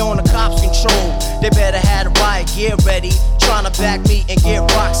and be on the cops' control. They better have the riot gear ready. Trying to back me and get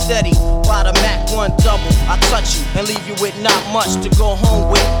rock steady. By the Mac 1 double, I touch you and leave you with not much to go home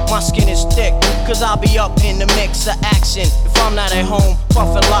with. My skin is thick, cause I'll be up in the mix of action. If I'm not at home,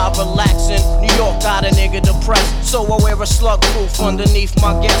 puffin' live, relaxing. New York got a nigga depressed, so I wear a slug proof underneath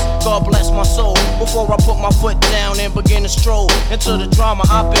my guest. God bless my soul, before I put my foot down and begin to stroll into the drama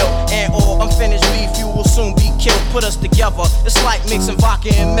I built. And all unfinished beef, you will soon be killed. Put us together, it's like mixing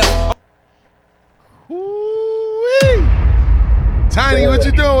vodka and milk. Ooh-wee. Tiny, what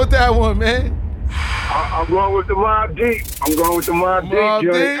you doing with that one, man? I'm going with the Mob Deep. I'm going with the Mob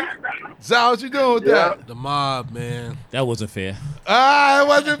Deep. Zal, what you doing with that? The Mob, man. That wasn't fair. It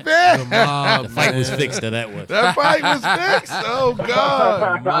wasn't fair. The Mob, The fight was man. fixed. That was. That fight was fixed. Oh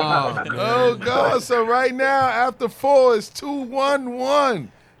God. Mob, man. Oh God. So right now, after 4, it's 2-1-1.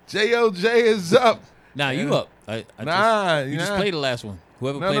 JOJ is up. Nah, you up. You just played the last one.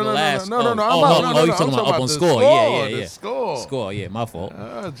 Whoever played the last. No. Oh, you talking about up on score. Yeah. Score, yeah, my fault.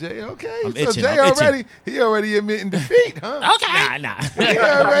 Jay, okay. I'm So itching, Jay I'm itching. already admitting defeat, huh? Okay. Nah. He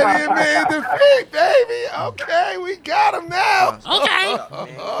already admitted defeat, baby. Okay, we got him now.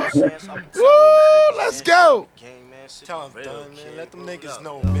 Woo, let's go. Tell them, done, man. Let them niggas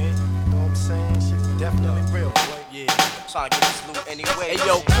know, man. You know what I'm saying? Shit's definitely real, boy. Yeah, trying to get this loot anyway. Hey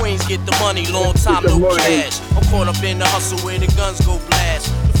yo, Queens get the money, long time no cash. I'm caught up in the hustle where the guns go blast.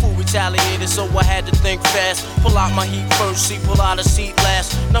 The fool retaliated, so I had to think fast. Pull out my heat first, see, pull out a seat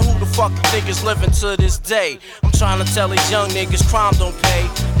last. Now who the fuck you think is living to this day? I'm trying to tell these young niggas crime don't pay.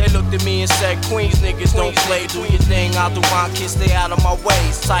 They looked at me and said, Queens niggas don't play. Do your thing, I'll do mine, kids, stay out of my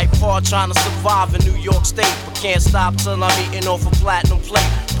ways. Type hard trying to survive in New York State, but can't stop till I'm eating off a platinum plate.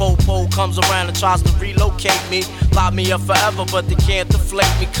 Po comes around and tries to relocate me. Lock me up forever, but they can't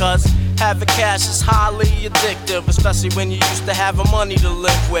deflate me, cause having cash is highly addictive, especially when you used to having money to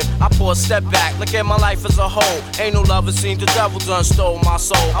live with. I pour a step back, look at my life as a whole. Ain't no lover seen the devil done stole my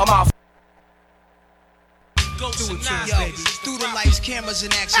soul. I'm out. Go Yo, through the lights, cameras,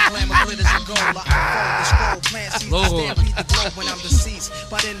 and action, glamour, glitters, and gold. I unfold the scroll, plant seeds, stampede the globe when I'm deceased.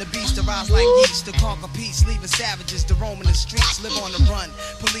 But in the beast, to rise like yeast, to conquer peace, leaving savages to roam in the streets, live on the run.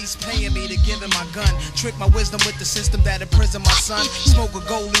 Police paying me to give him my gun, trick my wisdom with the system that imprisoned my son. Smoke a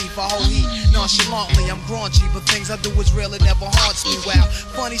gold leaf, a whole heat, nonchalantly, I'm graunchy, but things I do is real, it never haunts me. Wow,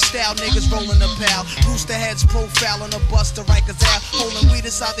 funny style, niggas rolling a pal, rooster heads profiling a buster, Rikers out, holding weed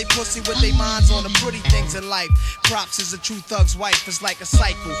inside they pussy with their minds on the pretty things in life. Props is a true thug's wife, it's like a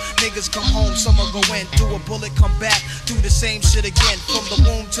cycle. Niggas come home, summer go in, do a bullet, come back, do the same shit again. From the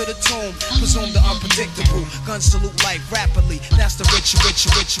womb to the tomb, presume the unpredictable. Gun salute life rapidly, that's the rich.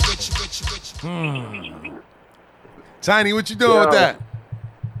 Tiny, what you doing with that?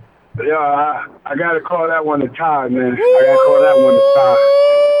 Yo, I gotta call that one a tie, man. I gotta call that one a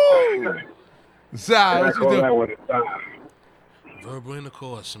tie. Zai, what you doing? That one a tie. Verbal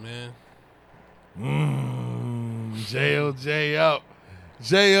intercourse, man. JLJ up.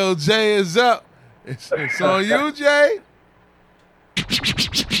 JLJ is up. It's on you, Jay.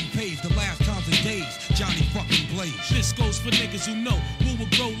 Paved the last times and days, Johnny fucking Blaze. This goes for niggas who know who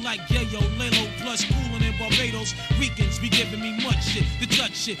would grow like Yayo, Lalo, plus coolin' in Barbados. Weekends be giving me much shit, the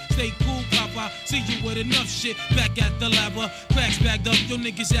touch shit. Stay cool, Papa, see you with enough shit. Back at the lava, cracks bagged up, your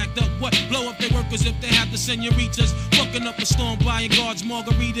niggas act up. What? Blow up their workers if they have the senoritas. Fucking up a storm, buying guards,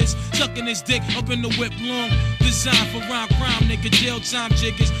 margaritas. Sucking his dick up in the whip long. Designed for rhyme crime, nigga, jail time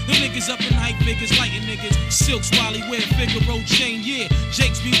jiggers. The niggas up in hype figures, lighting niggas. Silks, Wally, wear Figaro chain, yeah.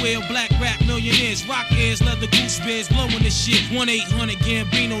 Jakes beware, black rap millionaires. Rock ears, leather goose bears, blowing this shit. 1-800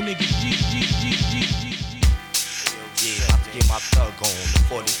 Gambino niggas. Yeah, about to get my thug on the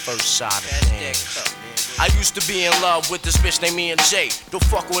 41st side of things. I used to be in love with this bitch named me and Jay. Don't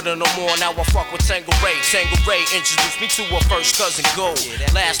fuck with her no more, now I fuck with Tango Ray. Tango Ray introduced me to her first cousin Gold.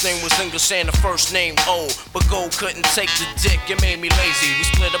 Last name was English and the first name O. But Gold couldn't take the dick, it made me lazy. We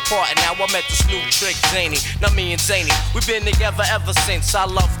split apart and now I met this new trick, Zany. Not me and Zany, we've been together ever since. Our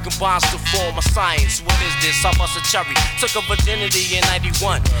love combines to form a science. What is this? I bust a cherry, took her virginity in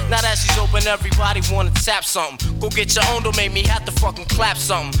 91. Now that she's open, everybody wanna tap something. Go get your own, don't make me have to fucking clap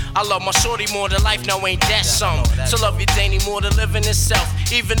something. I love my shorty more than life, now ain't that something. To love you, Danny, more than living itself.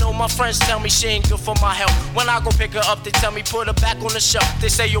 Even though my friends tell me she ain't good for my health. When I go pick her up, they tell me put her back on the shelf. They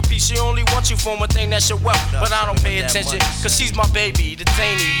say, yo, P, she only wants you for one thing, that's your wealth. But I don't pay attention, cause she's my baby, the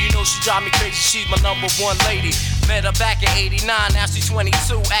Danny. You know she drive me crazy, she's my number one lady. Met her back in 89, now she's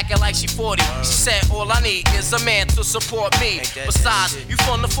 22, acting like she 40. She said, all I need is a man to support me. Besides, you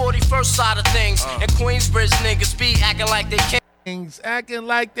from the 41st side of things. And Queensbridge niggas be acting like they kings. Acting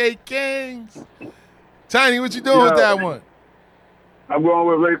like they kings. Tiny, what you doing with that one? I'm going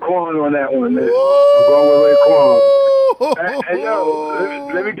with Raekwon on that one, man. I'm going with Raekwon. Hey,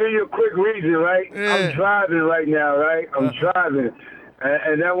 yo, let me give you a quick reason, right? Yeah. I'm driving right now, right? I'm driving.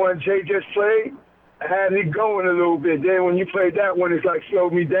 And that one Jay just played had me going a little bit. Then when you played that one, it's like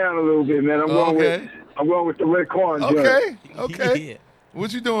slowed me down a little bit, man. I'm going with the Raekwon. Okay. Yeah.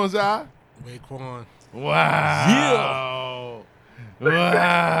 What you doing, Zai? Raekwon. Wow.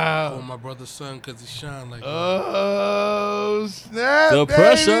 Wow. Oh, my brother's son, because he shine like that. Oh, snap. The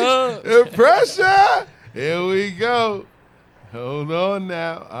pressure. The pressure. Here we go. Hold on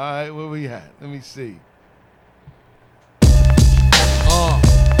now. All right, where we at? Let me see.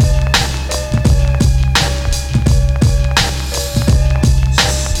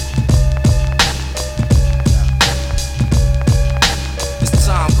 As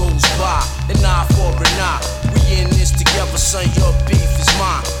time goes by, an eye for an eye. We in this together, son, your beef is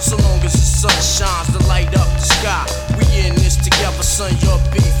mine. So long as the sun shines to light up the sky. We in this together, son, your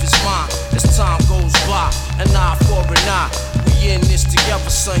beef is mine. As time goes by, an eye for an eye. We in this together,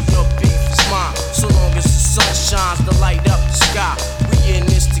 son, your beef is mine. So long as the sun shines to light up the sky. We in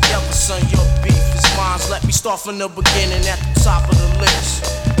this together, son, your beef is mine. Let me start from the beginning at the top of the list.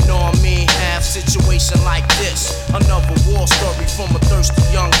 Know what I mean? Have situation like this. Another war story from a thirsty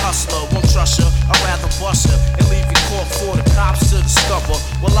young hustler. Won't trust her, I'd rather bust her and leave you caught for the cops to discover.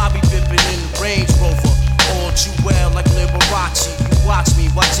 Well, I be bipping in the Range Rover. All you well like Liberace. You watch me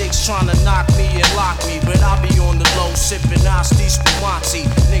while Jake's trying to knock me and lock me. But I be on the low sipping Asti Spumante.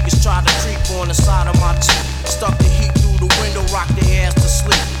 Niggas try to creep on the side of my Jeep. Stuck the heat through the window, rock their ass to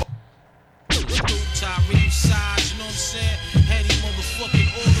sleep. Tyree sides, you know what I'm saying? Heady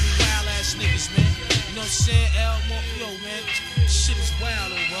motherfucking all them wild ass niggas, man. You know what I'm saying? Yo, man, shit is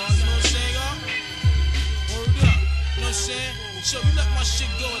wild overall. You know what I'm saying, y'all? Word up. You know what I'm saying? So you let my shit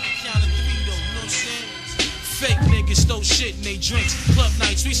niggas stole shit in they drinks. Club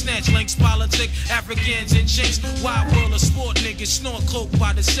nights, we snatch links, politic, Africans and chinks. Wild world of sport, niggas snort coke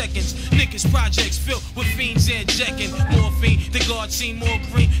by the seconds. Niggas projects filled with fiends and jacking. Morphine, the guard seen more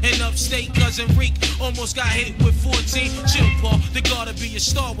green. And upstate, cousin Reek almost got hit with 14. Chill, Paul, the gotta be a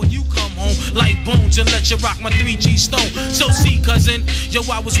star when you come home. Like Bones and let you rock my 3G stone. So see, cousin, yo,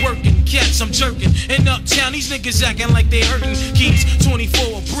 I was working, cats, I'm jerking. In Uptown, these niggas acting like they hurting. Keys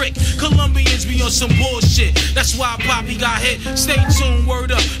 24 a brick. Colombians be on some bullshit. That's why Poppy got hit. Stay tuned,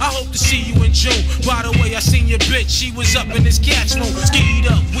 word up. I hope to see you in June. By the way, I seen your bitch. She was up in this catch room. Skied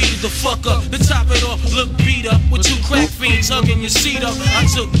up, weed the fuck up. The top it off, look beat up. With two crack fiends hugging your seat up. I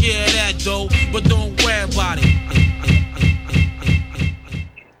took care of that though, but don't worry about it.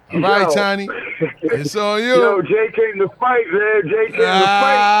 All right, Tiny. It's on you. Yo, Jay came to fight, man. Jay came to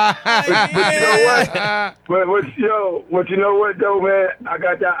fight. But you know what? But you know what, though, man? I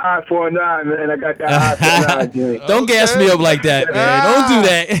got that eye for an eye, man. I got that eye for an eye, Jay. Don't gas me up like that, man. Don't do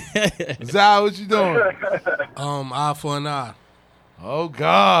that. Zai, what you doing? Eye for an eye. Oh,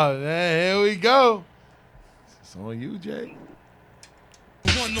 God. Man, here we go. It's on you, Jay.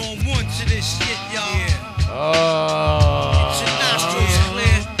 One-on-one to this shit, y'all. Oh. Get your nostrils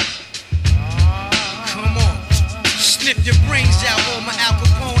clear. Come on. Snip your brains out, all my Al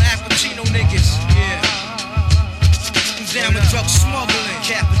Capone, Al Pacino niggas. Yeah. Down with drug smuggling.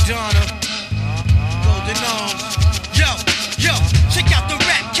 Capadonna. Golden Arms. Yo, check out the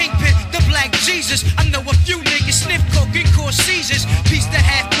rap kingpin, the Black Jesus. I know a few niggas sniff coke and cause seizures. Piece the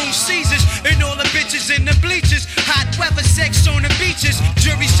half-moon Caesars. And all the bitches in the bleachers. Hot weather, sex on the beaches.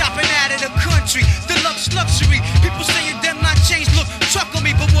 Jury shopping out of the country. Deluxe luxury. People saying them not changed. Look, truck on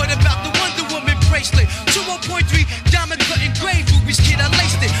me, but what about the Wonder Woman bracelet? 20.3 diamond cut engraved rubies, kid, I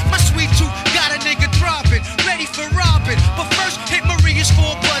laced it. My sweet tooth got a nigga throbbing, ready for robbing. But first, hit Maria's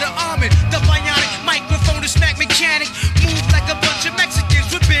for butter almond. The bionic microphone, the smack mechanic. Move like a bunch of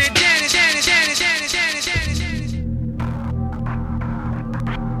Mexicans with bandanas.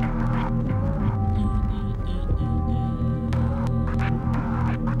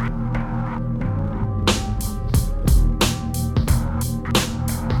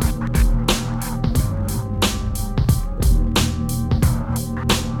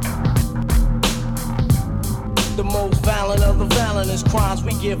 The most violent of the violent crimes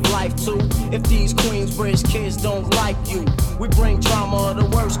we give life to. If these Queensbridge kids don't like you, we bring drama of the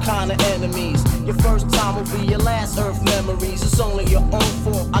worst kind of enemies. Your first time will be your last earth memories. It's only your own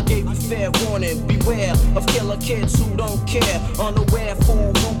fault. I gave you fair warning. Beware of killer kids who don't care. Unaware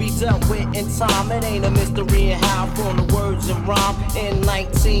fool who be dealt with in time. It ain't a mystery in how from the words and rhyme. In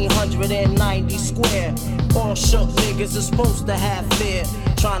 1990 square, all shook niggas is supposed to have fear.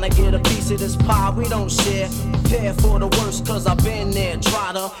 Trying to get a piece of this pie we don't share. Prepare for the worst cause I've been there.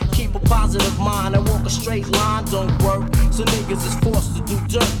 Try to keep a positive mind and walk a straight line don't work. So niggas is forced to do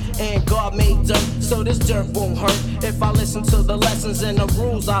dirt. And God made dirt so this dirt won't hurt. If I listen to the lessons and the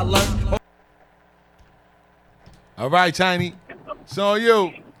rules I learned. All right, Tiny. It's on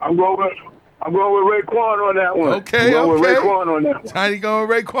you. I'm going with Raekwon on that one. Okay. With Raekwon on that one. Tiny going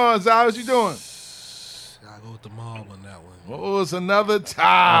with Raekwon. Zai, what you doing? I go with the mob on that one. Oh, it's another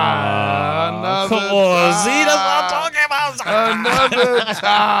tie. Come on, see, that's what I'm talking about. Another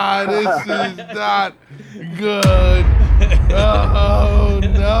tie. This is not good. Oh,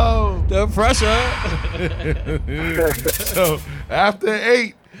 no. The pressure. So, after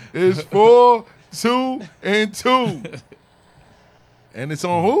 8, it's 4, 2, and 2. And it's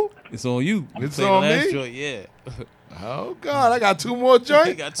on who? It's on you. It's on me? Joint, yeah. Oh, God. I got 2 more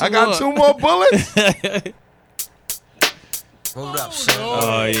joints. I got 2 more bullets. Hold up, son.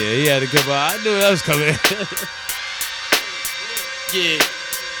 Oh, yeah, he had to come out. I knew that was coming. Yeah.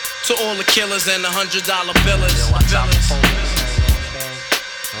 To all the killers and the $100 billers.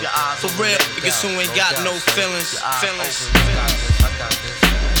 For real, niggas who ain't got no feelings.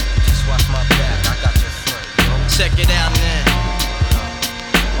 Just watch my back. I got your front. Check it out now.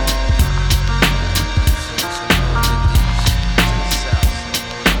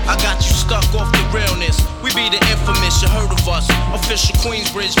 I got you stuck off the realness. We be the infamous, you heard of us. Official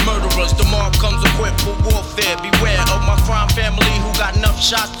Queensbridge murderers. The mob comes equipped for warfare. Beware of my crime family who got enough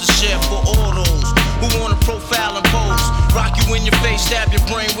shots to share for all those who wanna profile and pose. Rock you in your face, stab your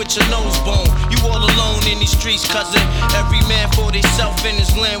brain with your nose bone. You all alone in these streets, cousin. Every man for theyself in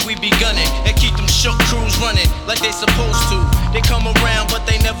his land, we be gunning. And keep them shook crews running like they supposed to. They come around, but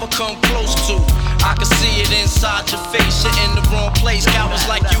they never come close to. I can see it inside your face, you're in the wrong place. Cowards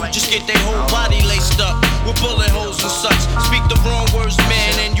like you just get their whole body laced up with bullet holes and such. Speak the wrong words,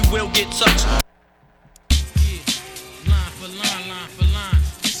 man, and you will get touched. Line for line, line for line.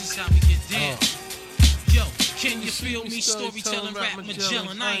 This is how we get down. Yo, can you feel me? Storytelling, rap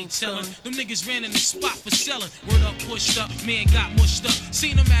Magellan. I ain't telling. Them niggas ran in the spot for selling. Word up, pushed up, man got mushed up.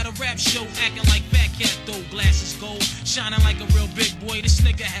 Seen him at a rap show acting like Fat Cat though. Glasses gold, shining like a real big boy. This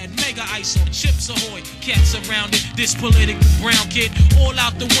nigga had mega ice on Chips Ahoy. Cats around it, this politically brown kid. All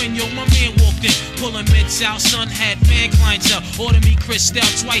out the window, my man walked in. Pulling mids out, son had mad clientele. Order me Cristal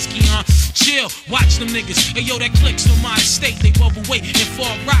twice, Keon. Chill, watch them niggas. Hey yo, that clicks from my estate. They overweight and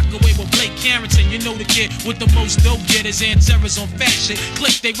far rock away with Blake Carrington. You know the kid with the most dope getters and terrors on fat shit.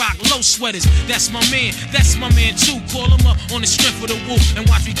 Click, they rock low sweaters. That's my man too. Call him up on the strength of the woo and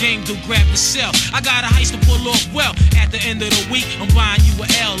watch me game do grab the cell. I got a heist to pull off well. At the end of the week, I'm buying you a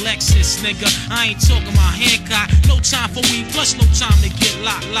L Lexus, nigga. I ain't talking about Hancock. No time for weed, plus no time to get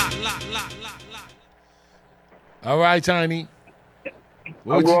locked. All right, Tiny.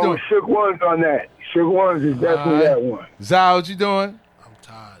 What I'm you going doing? with Shook Ones on that. Shook Ones is definitely that one. Zal, what you doing? I'm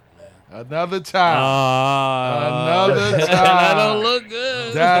tired, man. Another time. Another time. That don't look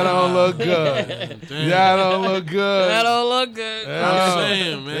good. That don't look good. That don't look good. That don't look good. I'm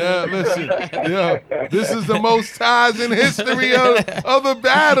saying, man. Yeah, listen. Yeah, this is the most ties in history of the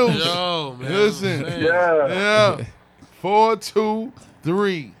battles. Yo, man. Listen. Yeah. 4, 2,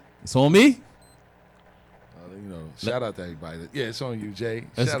 3. It's on me? Shout out to everybody. Yeah, it's on you, Jay.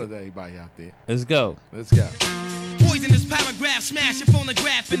 Shout out to everybody out there. Let's go. Let's go. Poisonous paragraph, smash your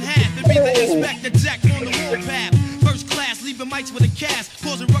phonograph in half and be the Inspector Jack on the warpath. First class, leaving mics with a cast,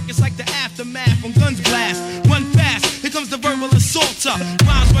 causing ruckus like the aftermath when guns blast. Run fast, here comes the verbal assaulter.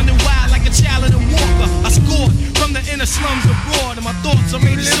 Rhymes running wild like a child in a walker. I scored from the inner slums abroad, and my thoughts are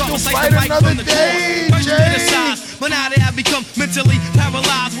made of sauce like the mic from the cord. First criticized, but now they have become mentally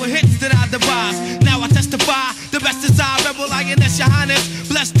paralyzed with hits that I devise. Now I testify, the best is I rebel lioness, your highness.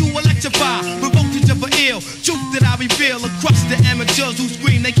 Blessed to electrify, provoke each other ill. Truth that I reveal across the amateurs who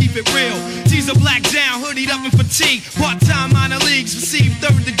scream, they keep it real. Teaser black down, hoodied up in fatigue. Part-time minor leagues receive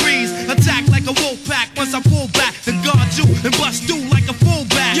 3rd degrees. Attack like a wolf pack. Once I pull back, then guard you and bust through like a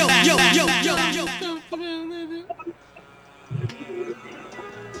fullback. Yo.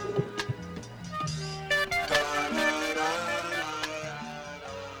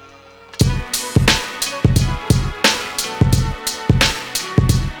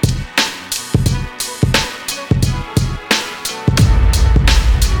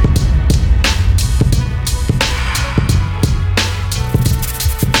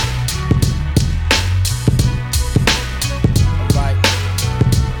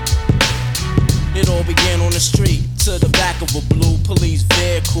 Street to the back of a blue police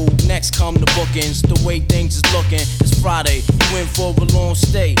vehicle. Next come the bookings. The way things is looking, it's Friday. You in for a long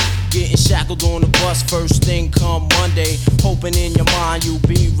stay. Getting shackled on the bus. First thing come Monday. Hoping in your mind you'll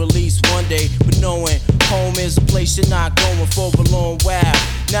be released one day. But knowing home is a place you're not going for a long while.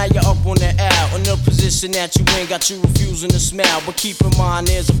 Now you're up on the L, in the position that you in, got you refusing to smile. But keep in mind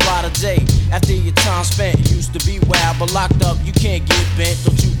there's a brighter day. After your time spent, it used to be wild, but locked up you can't get bent,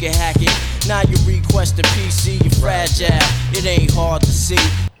 don't you can hack it. Now you request a PC, you're fragile, it ain't hard to see.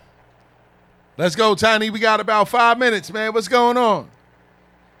 Let's go, Tiny. We got about 5 minutes, man. What's going on?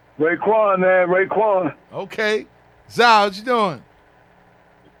 Raekwon, man, Raekwon. Okay. Zal, what you doing?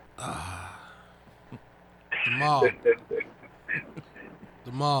 The mob.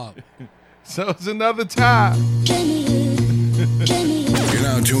 The mob. So it's another tie. You're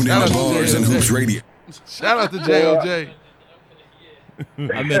now tuned in to Bars and Hoops Radio. Shout out to JOJ.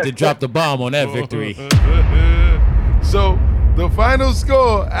 I meant to drop the bomb on that victory. So the final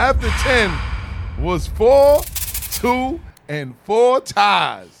score after 10 was 4, 2, and 4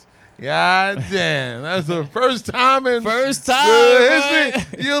 ties. God damn. That's the first time in history.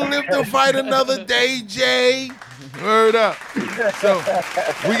 You'll live to fight another day, Jay. Word up. So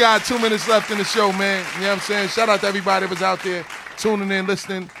we got 2 minutes left in the show, man. You know what I'm saying? Shout out to everybody that was out there tuning in,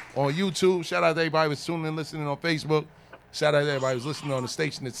 listening on YouTube. Shout out to everybody that was tuning in, listening on Facebook. Shout out to everybody who's listening on the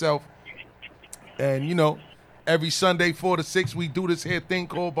station itself. And, you know, every Sunday, 4 to 6, we do this here thing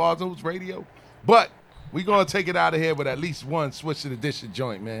called Bars and Hoops Radio. But we going to take it out of here with at least one Switch to the Dish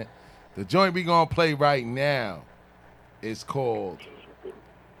joint, man. The joint we going to play right now is called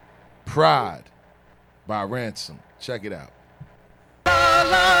Pride by Ransom. Check it out.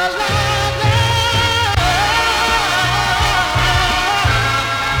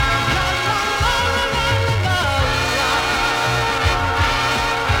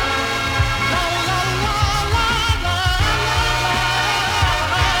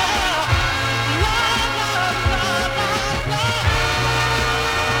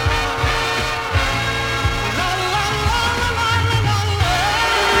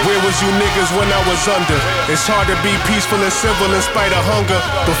 We're it was you niggas when I was under. It's hard to be peaceful and civil in spite of hunger.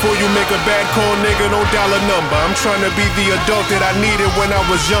 Before you make a bad call, nigga, don't dial a number. I'm trying to be the adult that I needed when I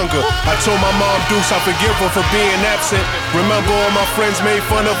was younger. I told my mom Deuce I forgive her for being absent. Remember all my friends made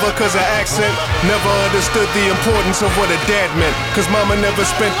fun of her cause her accent. Never understood the importance of what a dad meant, cause mama never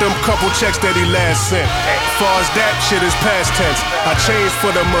spent them couple checks that he last sent. Far as that shit is past tense. I changed for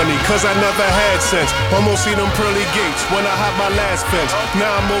the money cause I never had sense. Almost see them pearly gates when I hop my last fence.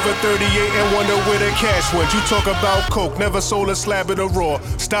 Now I'm over 38 and wonder where the cash went. You talk about coke, never sold a slab of the raw.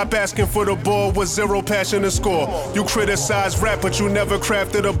 Stop asking for the ball with zero passion to score. You criticize rap but you never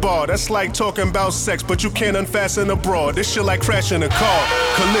crafted a bar. That's like talking about sex but you can't unfasten a bra. This shit like crashing a car.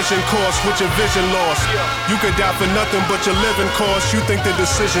 Collision course with your vision lost. You could die for nothing but your living cost. You think the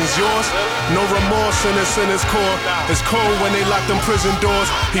decision's yours? No remorse in his core. It's cold when they lock them prison doors.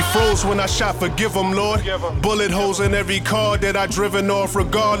 He froze when I shot, forgive him, Lord. Bullet holes in every car that I driven off.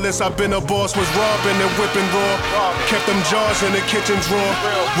 Regardless, I've been a boss, was robbing and whipping raw. Kept them jars in the kitchen drawer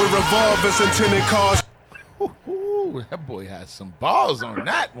with revolvers and tinted cars. Ooh, that boy had some balls on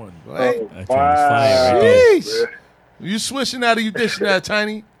that one, boy. Jeez. You swishing that or you dishing that,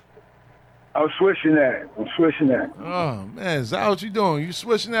 Tiny? I'm swishing that. Oh, man. Is that what you doing? You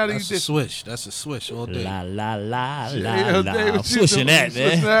swishing that or you dishing? That's a swish all day. I'm swishing that,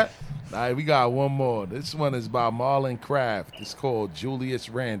 man. All right, we got one more. This one is by Marlon Craft. It's called Julius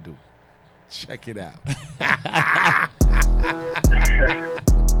Randle. Check it out.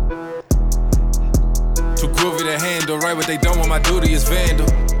 Too groovy to handle, right? What they don't want, my duty is vandal.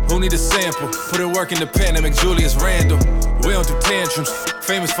 Who need a sample? Put in work in the pandemic, Julius Randle. We don't do tantrums.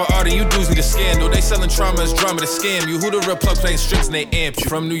 Famous for art and you dudes need a scandal. They selling trauma as drama to scam you. Who the real plug playing strips and they amp you?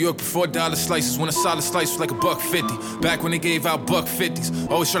 From New York before dollar slices, when a solid slice was like $1.50. Back when they gave out $1.50s.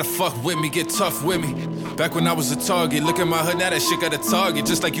 Always try to fuck with me, get tough with me. Back when I was a target, look at my hood, now that shit got a target.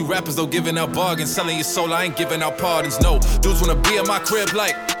 Just like you rappers, though, giving out bargains. Selling your soul, I ain't giving out pardons. No, dudes wanna be in my crib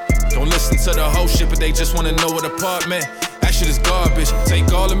like, don't listen to the whole shit, but they just wanna know what apartment. That shit is garbage.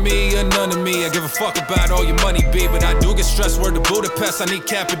 Take all of me or none of me. I give a fuck about all your money, B. But I do get stressed. Word to Budapest, I need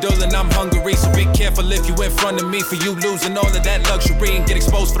capital and I'm hungry. So be careful if you in front of me, for you losing all of that luxury and get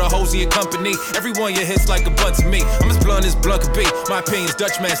exposed for the hoes in your company. Everyone you hit's like a bunt to me. I'm as blunt as blunt could be. My opinion's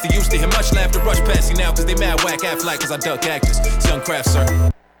Dutch master. Used to hear much laugh to rush past you now, cause they mad whack act like cause I duck actors. It's Young Craft, sir.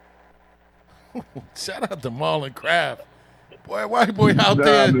 Shout out to Marlon Craft. Boy, white boy out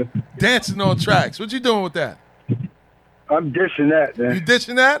there dancing on tracks. What you doing with that? I'm dishing that, man. You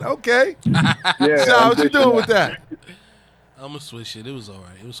dishing that? Okay. Yeah. So what you doing with that? I'm gonna swish it. It was all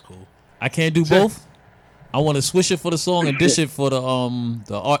right. It was cool. I can't do both. I want to swish it for the song and dish it for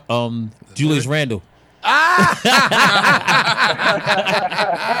the Julius Randle.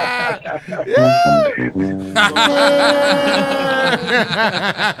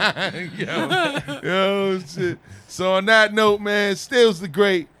 Yo, shit. So on that note, man, Stills the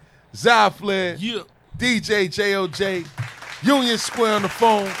Great, Zy Flair, DJ JOJ, Union Square on the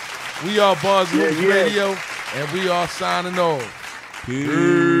phone. We are Bars and Hoops Radio, and we are signing off.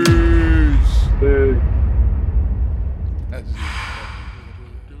 Peace.